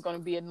thought he was going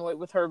to be annoyed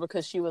with her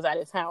because she was at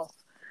his house.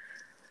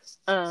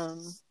 Um,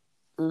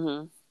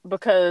 mm-hmm.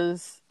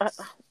 because I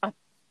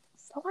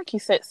felt like he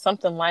said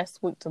something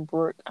last week to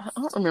Brooke. I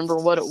don't remember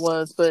what it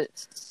was,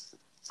 but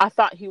I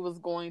thought he was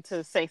going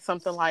to say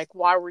something like,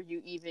 why were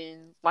you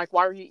even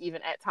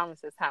at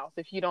Thomas's house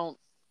if you don't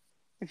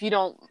if you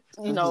don't,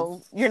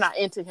 Mm-hmm. you're not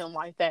into him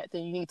like that,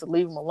 then you need to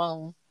leave him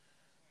alone,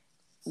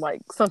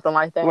 like something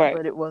like that. Right.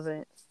 But it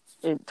wasn't.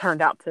 It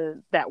turned out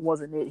that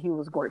wasn't it. He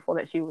was grateful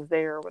that she was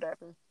there or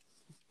whatever.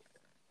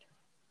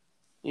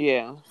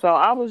 Yeah. So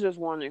I was just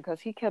wondering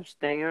because he kept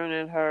staring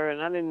at her,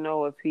 and I didn't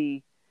know if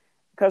he.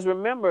 Because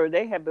remember,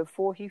 they had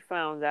before he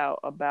found out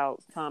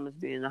about Thomas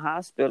being in the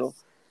hospital,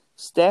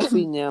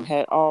 Steffi and them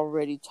had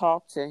already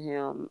talked to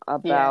him Yeah.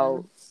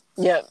 about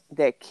Yep.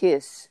 that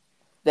kiss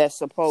that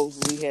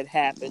supposedly had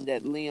happened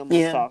that Liam was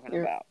Yeah. talking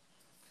Yep. about.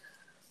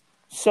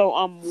 So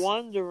I'm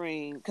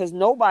wondering because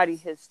nobody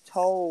has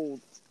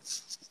told,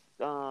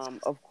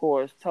 of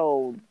course,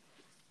 told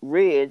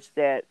Ridge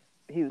that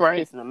he was Right.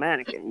 kissing a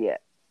mannequin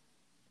yet.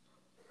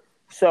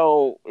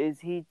 So is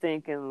he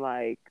thinking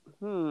like,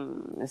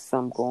 is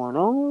something going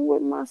on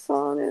with my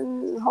son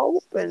and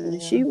Hope, and Yeah.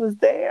 she was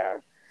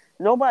there?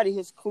 Nobody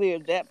has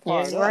cleared that Yeah.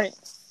 part You're up. right.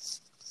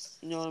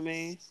 You know what I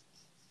mean?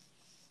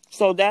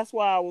 So that's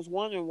why I was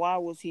wondering why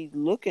was he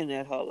looking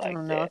at her I like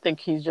don't know. I that? think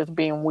he's just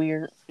being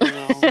weird. You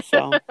know,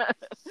 so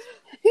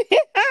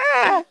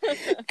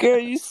girl,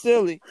 you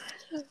silly.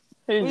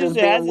 He's What you just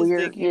say? I being just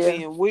weird. think he Yeah.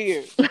 being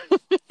weird.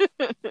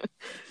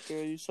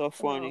 Girl, you so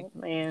funny. Oh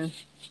man.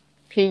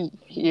 He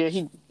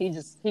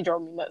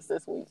drove me nuts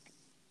this week.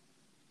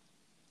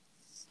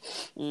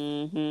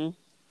 Mm-hmm.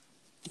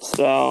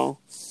 So,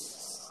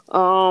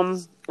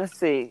 let's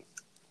see.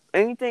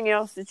 Anything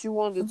else that you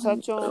wanted to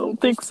touch I on don't with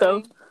this think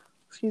so. thing?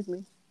 Excuse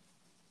me.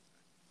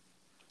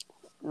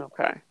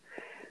 Okay.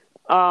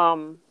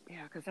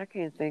 Yeah, because I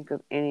can't think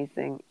of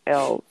anything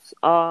else.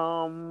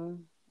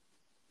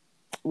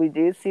 We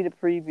did see the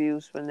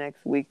previews for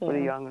next week for The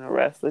Yeah. Young and the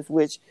Restless,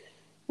 which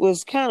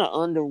was kind of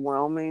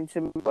underwhelming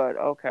to me, but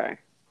okay.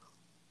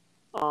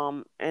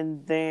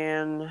 And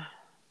then,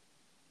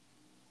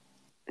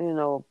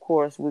 of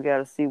course, we got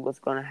to see what's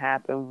going to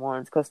happen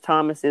once, because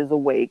Thomas is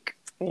awake,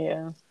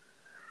 Yeah.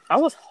 I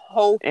was and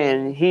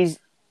hoping. he's,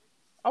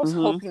 I was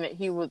mm-hmm. hoping that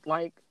he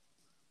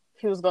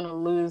was gonna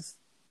lose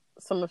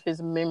some of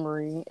his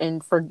memory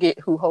and forget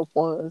who Hope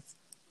was.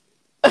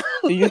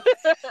 You,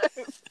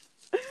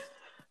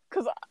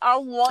 Because I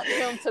want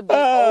him to be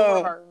over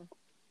uh, her.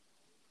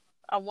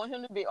 I want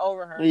him to be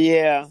over her.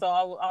 yeah, So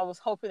I was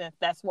hoping that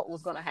that's what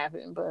was going to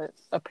happen, but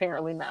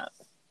apparently not.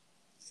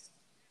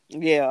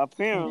 yeah,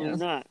 apparently Yeah.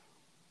 not.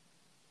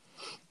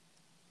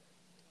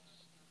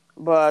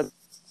 But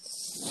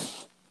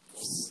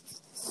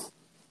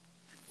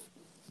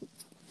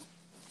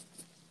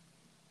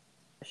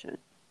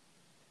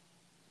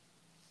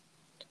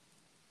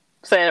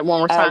Say it one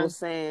more I time. was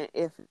saying,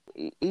 if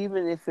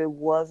even if it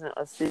wasn't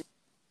a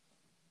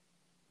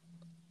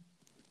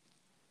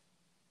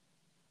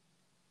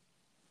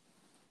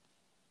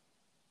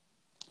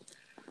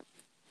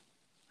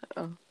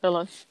Oh,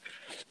 hello.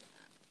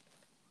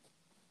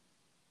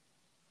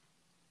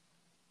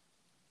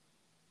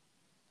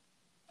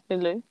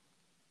 Hello.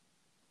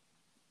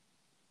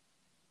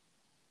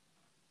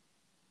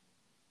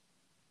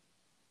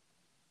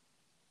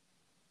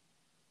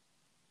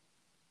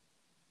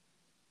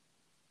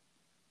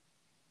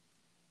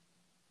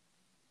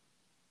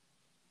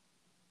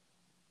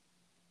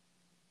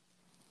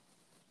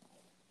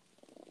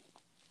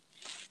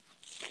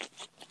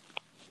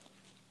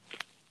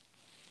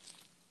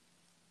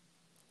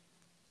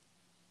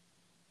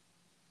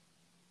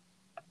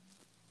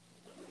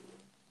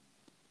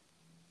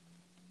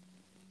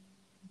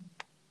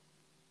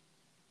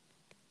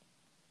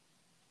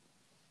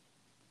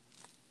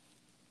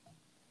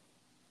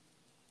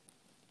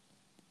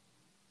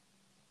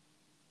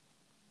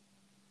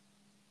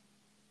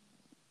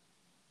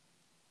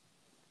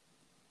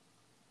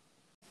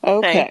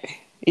 Hey. okay,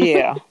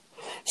 yeah.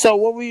 So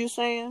what were you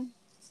saying?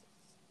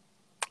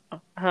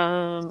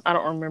 I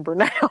don't remember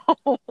now.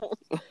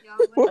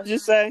 What'd you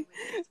say?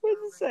 What'd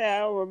you say? I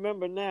don't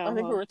remember I now,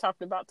 think we huh? were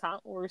talking about Tom.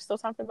 Were we still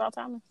talking about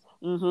Thomas?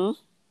 Mm-hmm.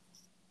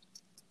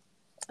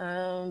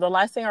 The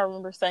last thing I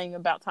remember saying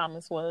about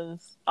Thomas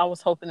was I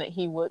was hoping that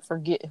he would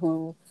forget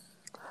who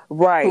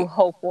Right.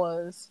 Hope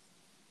was.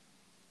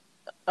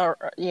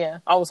 Or yeah,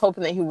 I was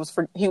hoping that he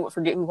would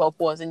forget who Hope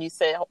was, and you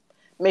said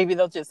maybe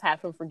they'll just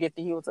have him forget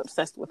that he was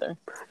obsessed with her.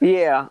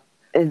 Yeah.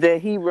 And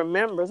that he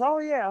remembers, oh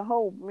yeah,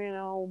 Hope,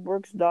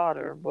 Brooke's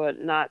daughter, but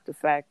not the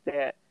fact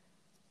that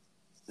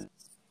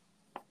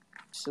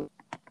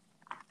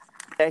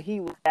he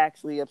was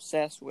actually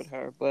obsessed with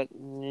her. But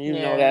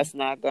Yeah, that's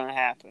not gonna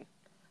happen.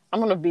 I'm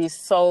gonna be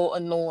so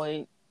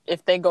annoyed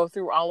if they go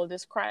through all of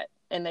this crap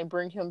and they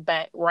bring him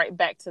right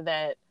back to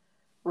that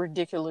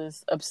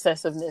ridiculous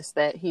obsessiveness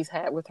that he's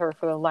had with her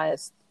for the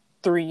last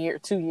 3 years,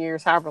 2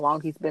 years, however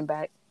long he's been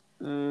back.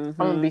 I'm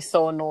gonna Mm-hmm. be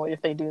so annoyed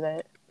if they do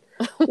that.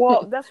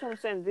 Well, that's what I'm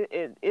saying.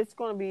 It's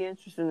going to be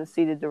interesting to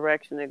see the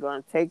direction they're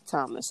going to take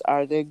Thomas.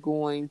 Are they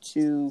going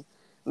to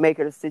make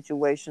it a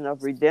situation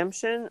of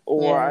redemption,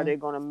 or are Yeah, they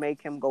going to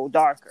make him go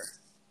darker?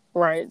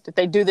 right. That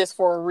they do this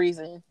for a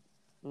reason.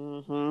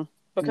 Mm-hmm.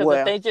 Because if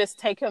Well, they just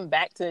take him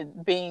back to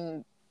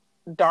being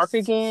dark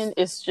again,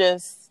 it's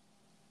just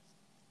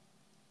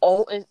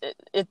old.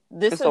 This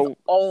it's is a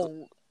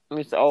old.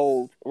 It's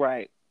old,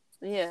 right?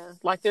 Yeah,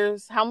 like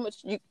there's how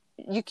much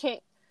you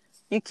can't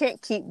you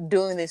can't keep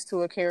doing this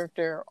to a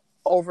character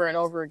over and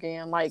over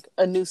again, like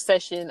a new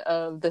session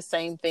of the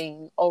same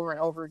thing over and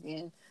over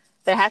again.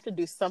 They have to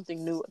do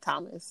something new with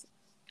Thomas.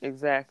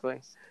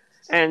 Exactly.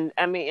 And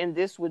I mean, and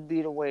this would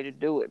be the way to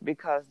do it,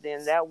 because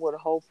then that would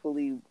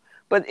hopefully,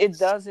 but it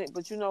doesn't,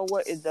 but you know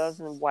what? It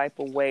doesn't wipe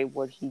away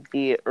what he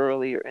did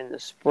earlier in the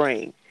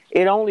spring.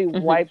 It only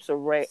Hmm. wipe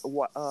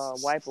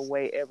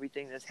away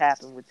everything that's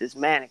happened with this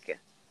mannequin.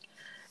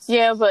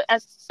 Yeah, but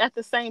at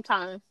the same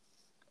time,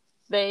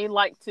 they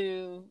like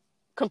to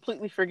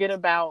completely forget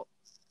about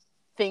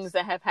things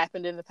that have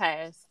happened in the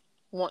past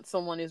once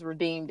someone is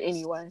redeemed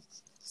anyway.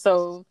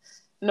 So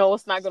no,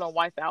 it's not going to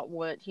wipe out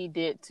what he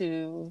did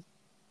to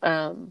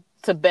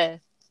Beth,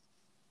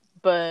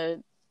 but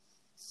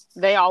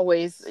they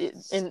always in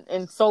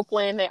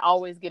Soapland they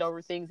always get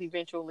over things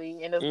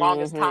eventually, and as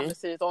long as Mm-hmm.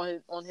 Thomas is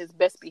on his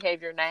best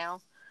behavior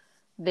now,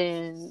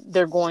 then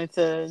they're going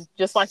to,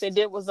 just like they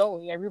did with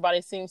Zoe.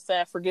 Everybody seems to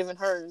have forgiven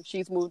her.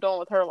 She's moved on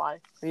with her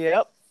life.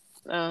 Yep.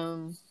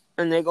 Um,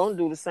 And they're gonna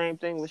do the same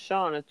thing with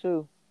Shauna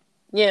too.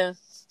 yeah,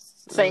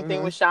 same thing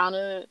Mm-hmm. with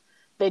Shauna.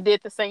 They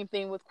did the same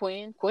thing with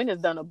Quinn. Quinn has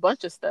done a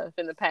bunch of stuff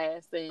in the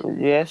past, and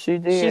Yes, she she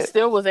did.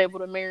 still was able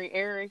to marry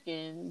Eric,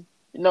 and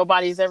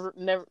nobody's ever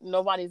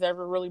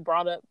really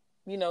brought up,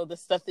 the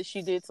stuff that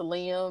she did to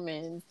Liam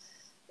and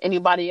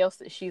anybody else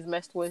that she's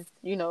messed with,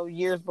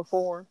 years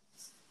before.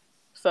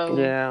 So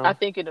Yeah. I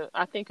think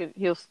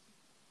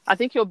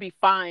he'll be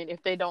fine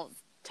if they don't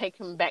take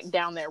him back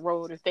down that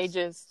road. If they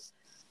just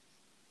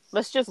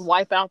let's just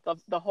wipe out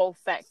the whole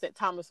fact that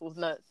Thomas was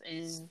nuts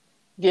and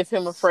give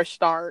him a fresh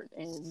start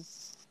and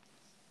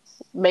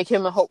make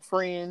him and Hope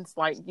friends.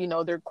 Like,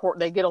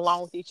 they get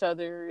along with each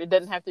other. It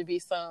doesn't have to be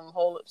some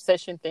whole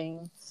obsession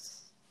thing,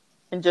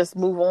 and just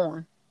move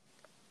on.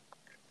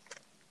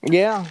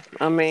 Yeah.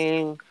 I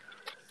mean,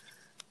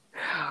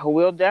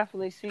 we'll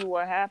definitely see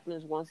what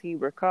happens once he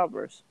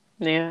recovers.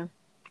 Yeah.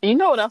 You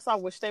know what else I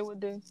wish they would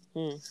do?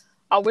 Hmm.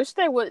 I wish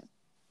they would,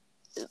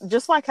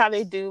 just like how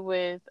they do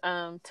with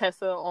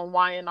Tessa on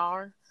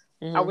YNR.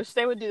 I Mm-hmm. wish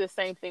they would do the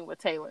same thing with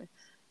Taylor.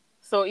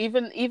 So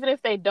even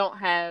if they don't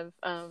have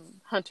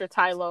Hunter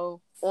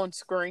Tylo on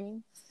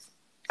screen,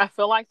 I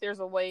feel like there's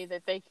a way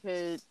that they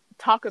could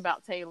talk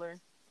about Taylor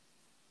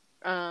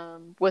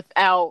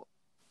without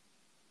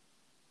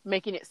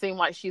making it seem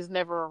like she's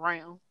never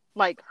around.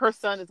 Like, her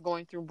son is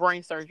going through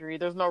brain surgery.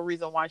 There's no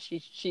reason why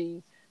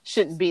she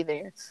shouldn't be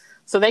there.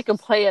 So they can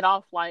play it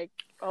off like,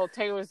 oh,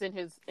 Taylor's in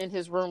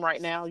his room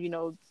right now,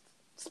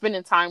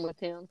 spending time with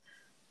him,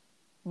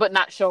 but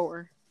not show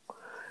her.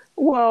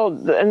 Well,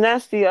 and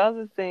that's the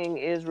other thing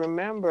is,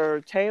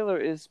 remember, Taylor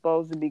is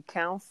supposed to be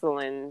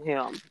counseling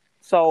him.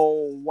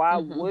 So why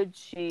Mm-hmm. would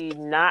she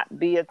not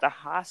be at the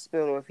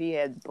hospital if he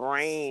had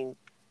brain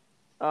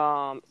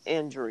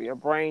injury or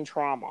brain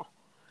trauma?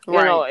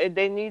 Right.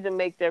 They need to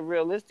make that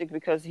realistic,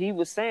 because he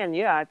was saying,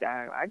 yeah,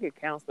 I get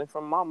counseling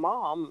from my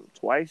mom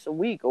twice a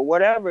week or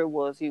whatever it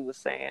was he was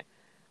saying.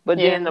 But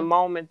then the Yeah.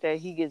 moment that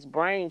he gets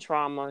brain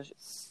trauma,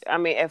 I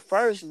mean, at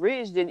first,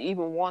 Ridge didn't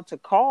even want to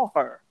call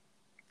her,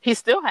 He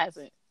still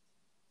hasn't.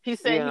 He you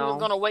said he was know.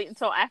 going to wait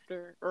until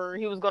after, or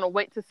he was going to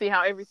wait to see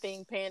how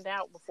everything panned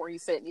out before he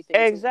said anything to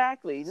him.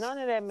 Exactly. None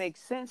of that makes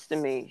sense to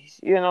me.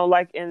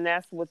 And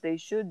that's what they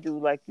should do,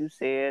 like you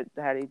said,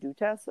 how they do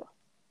Tessa.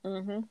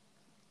 Mm-hmm.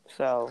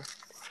 So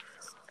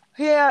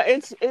yeah,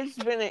 it's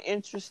been an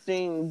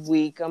interesting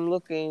week. I'm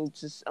looking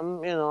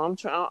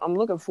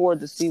forward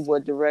to see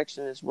what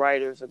direction his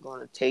writers are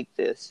going to take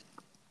this.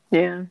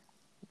 Yeah, me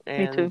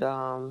And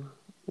too.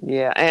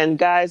 yeah, and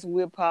guys,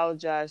 we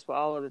apologize for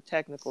all of the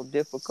technical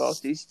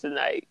difficulties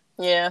tonight.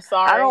 Yeah, I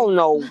sorry. don't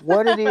know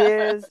what it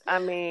is. I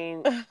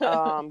mean,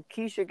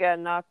 Keisha got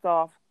knocked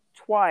off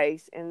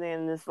twice, and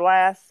then this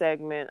last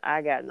segment,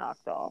 I got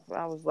knocked off.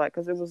 I was like,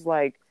 because it was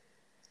like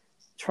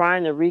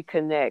trying to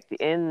reconnect,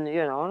 and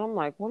I'm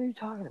like, what are you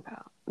talking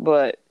about?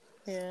 But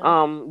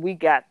Yeah. we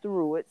got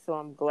through it, so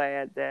I'm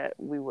glad that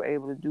we were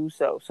able to do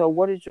so. So,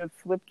 what is your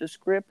flip the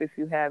script, if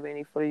you have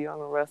any, for the Young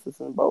and Restless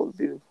and Bold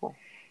Beautiful?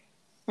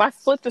 My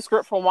flip the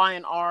script for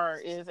Y&R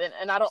is,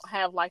 and I don't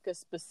have like a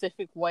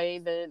specific way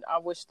that I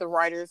wish the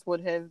writers would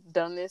have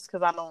done this,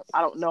 because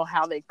I don't know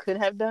how they could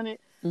have done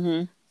it.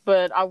 Mm-hmm.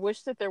 But I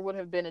wish that there would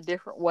have been a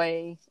different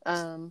way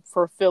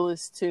for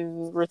Phyllis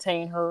to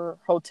retain her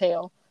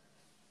hotel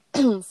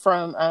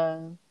from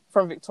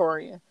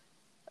Victoria.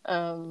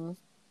 Um,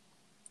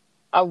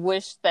 I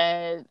wish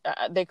that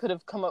they could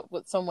have come up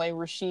with some way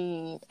where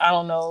she, I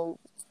don't know,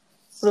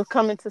 would have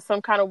come into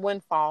some kind of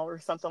windfall or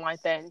something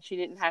like that, and she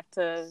didn't have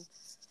to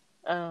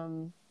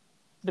um,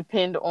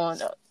 depend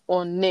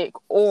on Nick,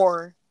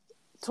 or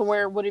to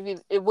where it wouldn't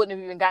have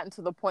even gotten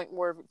to the point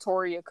where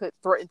Victoria could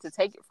threaten to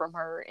take it from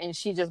her, and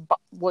she just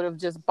would have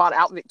just bought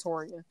out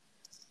Victoria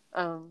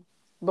um,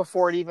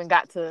 before it even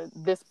got to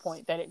this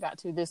point that it got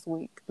to this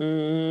week.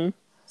 Mm-hmm.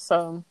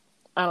 So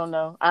I don't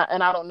know, I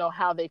don't know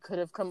how they could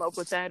have come up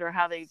with that or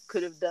how they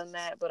could have done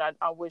that, but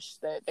I wish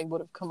that they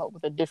would have come up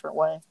with a different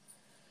way.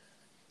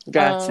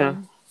 Gotcha.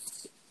 Um,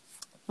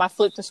 My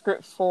flip the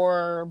script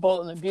for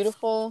Bold and the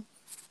Beautiful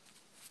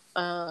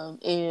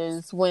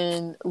is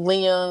when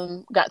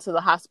Liam got to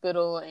the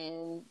hospital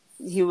and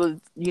he was,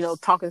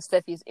 talking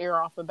Steffi's ear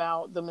off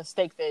about the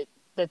mistake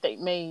that they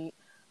made.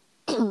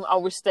 I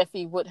wish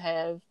Steffi would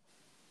have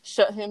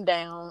shut him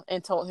down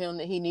and told him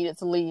that he needed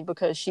to leave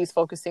because she's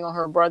focusing on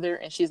her brother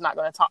and she's not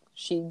going to talk.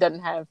 She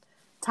doesn't have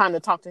time to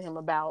talk to him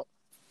about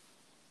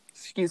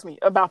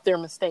their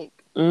mistake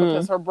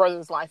because her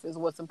brother's life is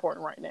what's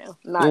important right now,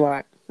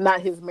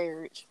 not his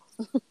marriage.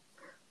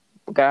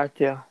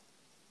 Gotcha.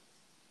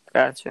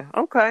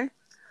 Okay.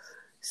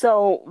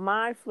 So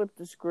my flip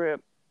the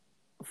script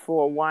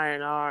for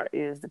Y&R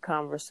is the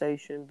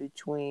conversation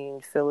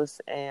between Phyllis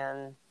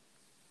and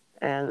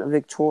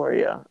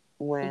Victoria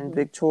when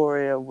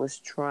Victoria was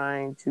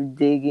trying to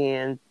dig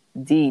in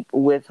deep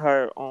with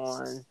her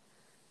on,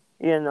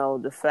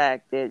 the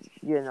fact that,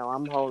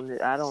 I'm holding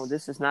it.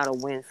 This is not a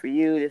win for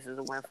you. This is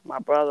a win for my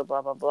brother,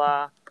 blah, blah,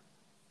 blah.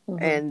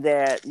 And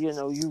that, you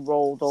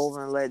rolled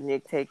over and let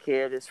Nick take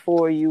care of this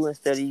for you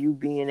instead of you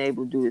being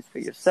able to do this for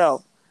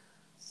yourself.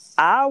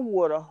 I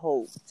would have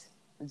hoped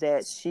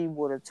that she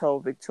would have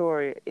told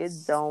Victoria, it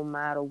don't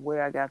matter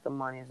where I got the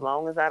money. As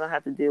long as I don't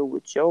have to deal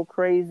with your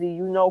crazy,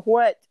 you know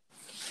what?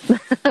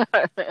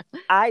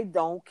 I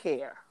don't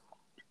care.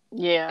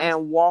 Yeah.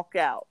 And walk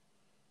out.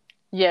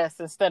 Yes,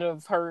 instead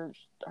of her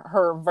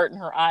averting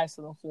her eyes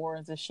to the floor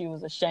as if she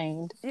was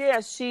ashamed. Yeah,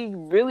 she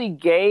really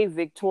gave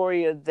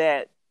Victoria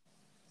that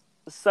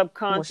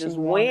subconscious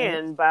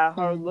win by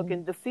her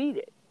looking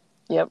defeated.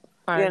 Yep.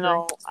 I agree.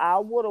 I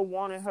would have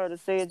wanted her to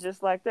say it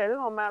just like that. It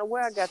don't matter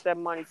where I got that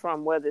money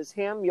from, whether it's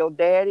him, your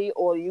daddy,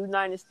 or the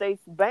United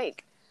States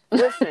Bank.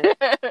 Listen,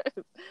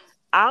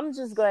 I'm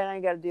just glad I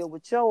ain't got to deal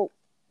with your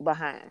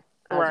behind.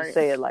 I'll just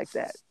say it like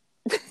that.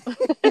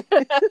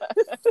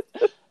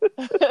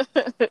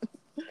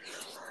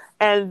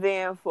 And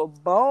then for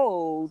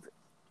Bold,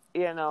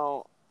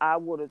 I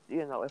would have,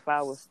 if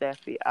I was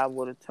Steffi, I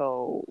would have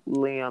told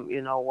Liam,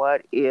 you know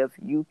what, if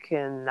you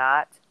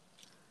cannot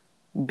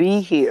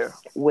be here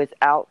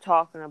without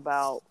talking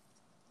about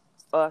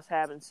us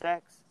having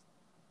sex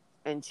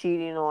and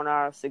cheating on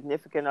our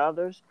significant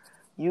others,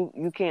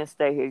 you can't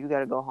stay here. You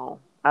got to go home.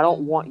 I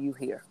don't want you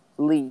here.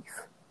 Leave.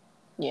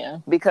 Yeah.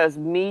 Because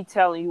me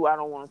telling you I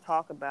don't want to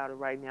talk about it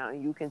right now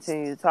and you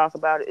continue to talk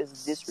about it is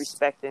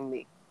disrespecting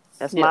me.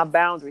 That's my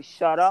boundary.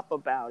 Shut up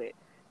about it.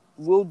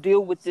 We'll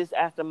deal with this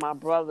after my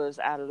brother's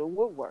out of the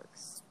woodwork.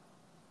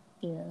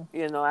 Yeah.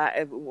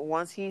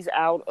 Once he's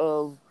out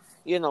of,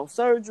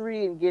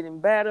 surgery and getting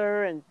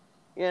better and,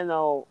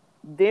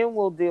 then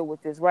we'll deal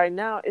with this. Right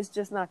now, it's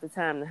just not the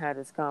time to have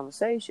this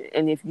conversation.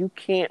 And if you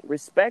can't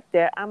respect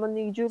that, I'm going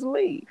to need you to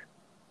leave.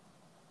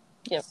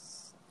 Yep.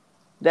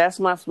 That's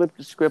my flip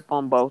the script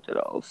on both of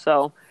those.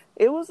 So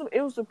it was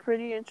a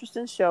pretty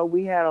interesting show.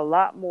 We had a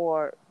lot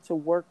more to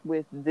work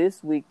with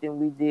this week than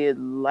we did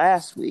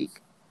last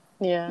week.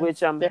 Yeah,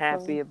 which I'm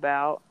happy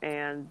about.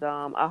 And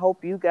I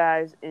hope you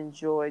guys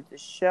enjoyed the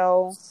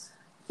show.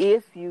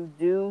 If you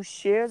do,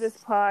 share this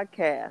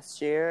podcast.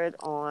 Share it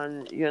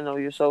on,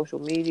 your social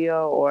media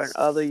or in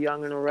other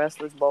Young and the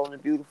Restless, Bold and the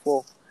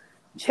Beautiful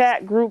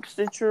chat groups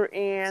that you're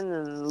in.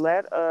 And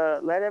let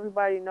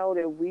everybody know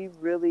that we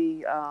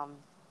really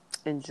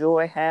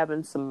enjoy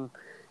having some,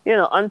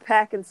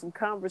 unpacking some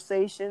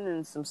conversation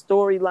and some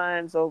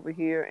storylines over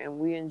here. And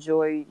we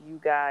enjoy you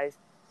guys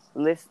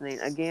listening.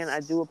 Again, I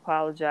do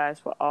apologize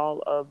for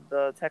all of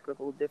the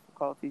technical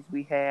difficulties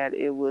we had.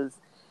 It was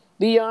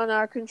beyond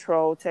our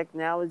control.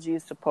 Technology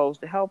is supposed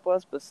to help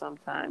us, but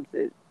sometimes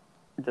it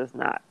does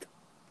not.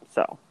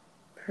 So,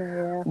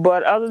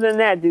 But other than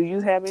that, do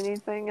you have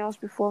anything else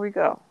before we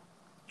go?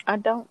 I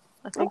don't.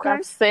 I think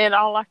I've said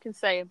all I can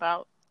say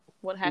about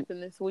what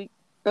happened this week.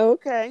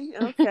 Okay.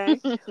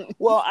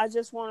 Well, I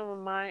just want to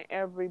remind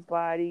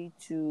everybody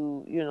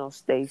to,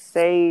 stay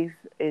safe.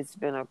 It's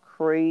been a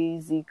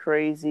crazy,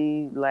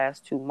 crazy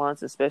last 2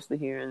 months, especially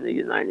here in the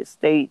United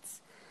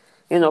States.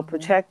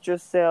 Protect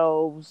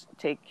yourselves,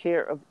 take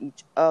care of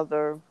each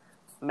other,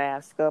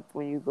 mask up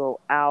when you go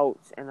out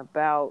and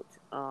about,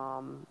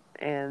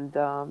 and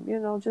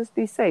just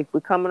be safe.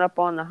 We're coming up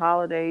on the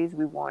holidays.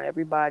 We want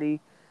everybody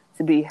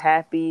to be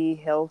happy,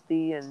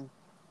 healthy, and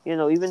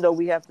even though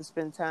we have to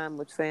spend time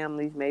with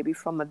families, maybe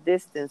from a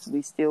distance,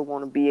 we still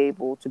want to be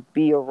able to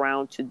be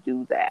around to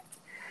do that.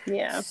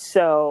 Yeah.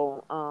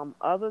 So,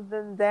 other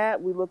than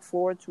that, we look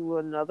forward to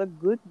another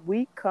good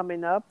week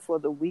coming up for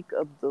the week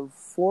of the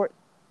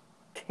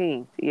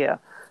 14th. Yeah.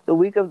 The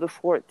week of the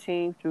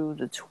 14th through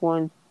the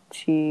 18th?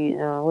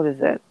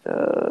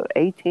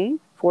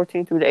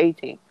 14th through the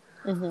 18th.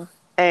 Mm-hmm.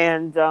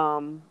 And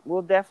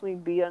we'll definitely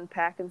be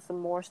unpacking some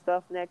more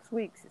stuff next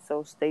week.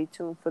 So stay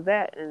tuned for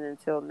that. And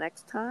until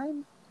next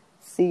time,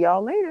 see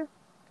y'all later.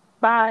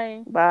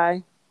 Bye.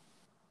 Bye.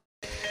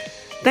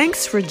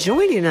 Thanks for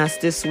joining us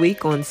this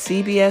week on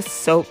CBS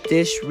Soap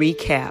Dish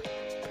Recap.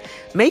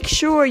 Make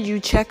sure you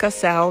check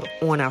us out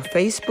on our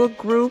Facebook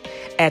group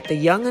at The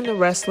Young and the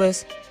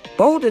Restless,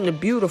 Bold and the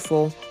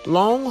Beautiful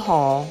Long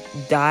Haul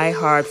Die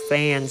Hard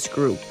Fans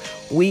Group.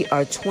 We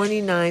are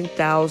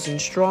 29,000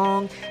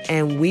 strong,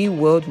 and we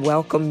would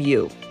welcome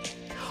you.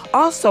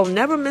 Also,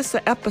 never miss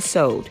an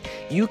episode.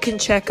 You can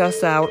check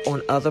us out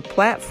on other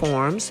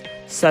platforms,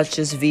 such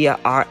as via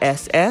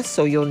RSS,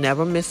 so you'll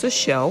never miss a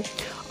show.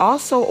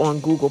 Also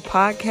on Google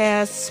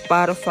Podcasts,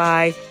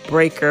 Spotify,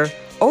 Breaker,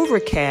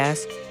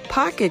 Overcast,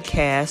 Pocket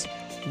Cast,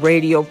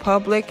 Radio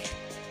Public,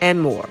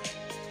 and more.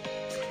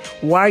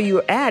 While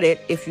you're at it,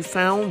 if you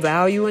found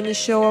value in the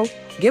show,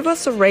 give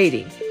us a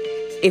rating.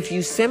 If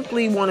you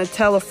simply want to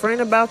tell a friend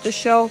about the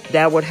show,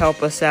 that would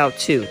help us out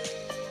too.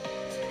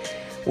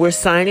 We're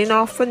signing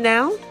off for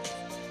now.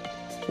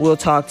 We'll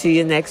talk to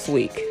you next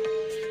week.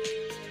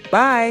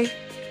 Bye.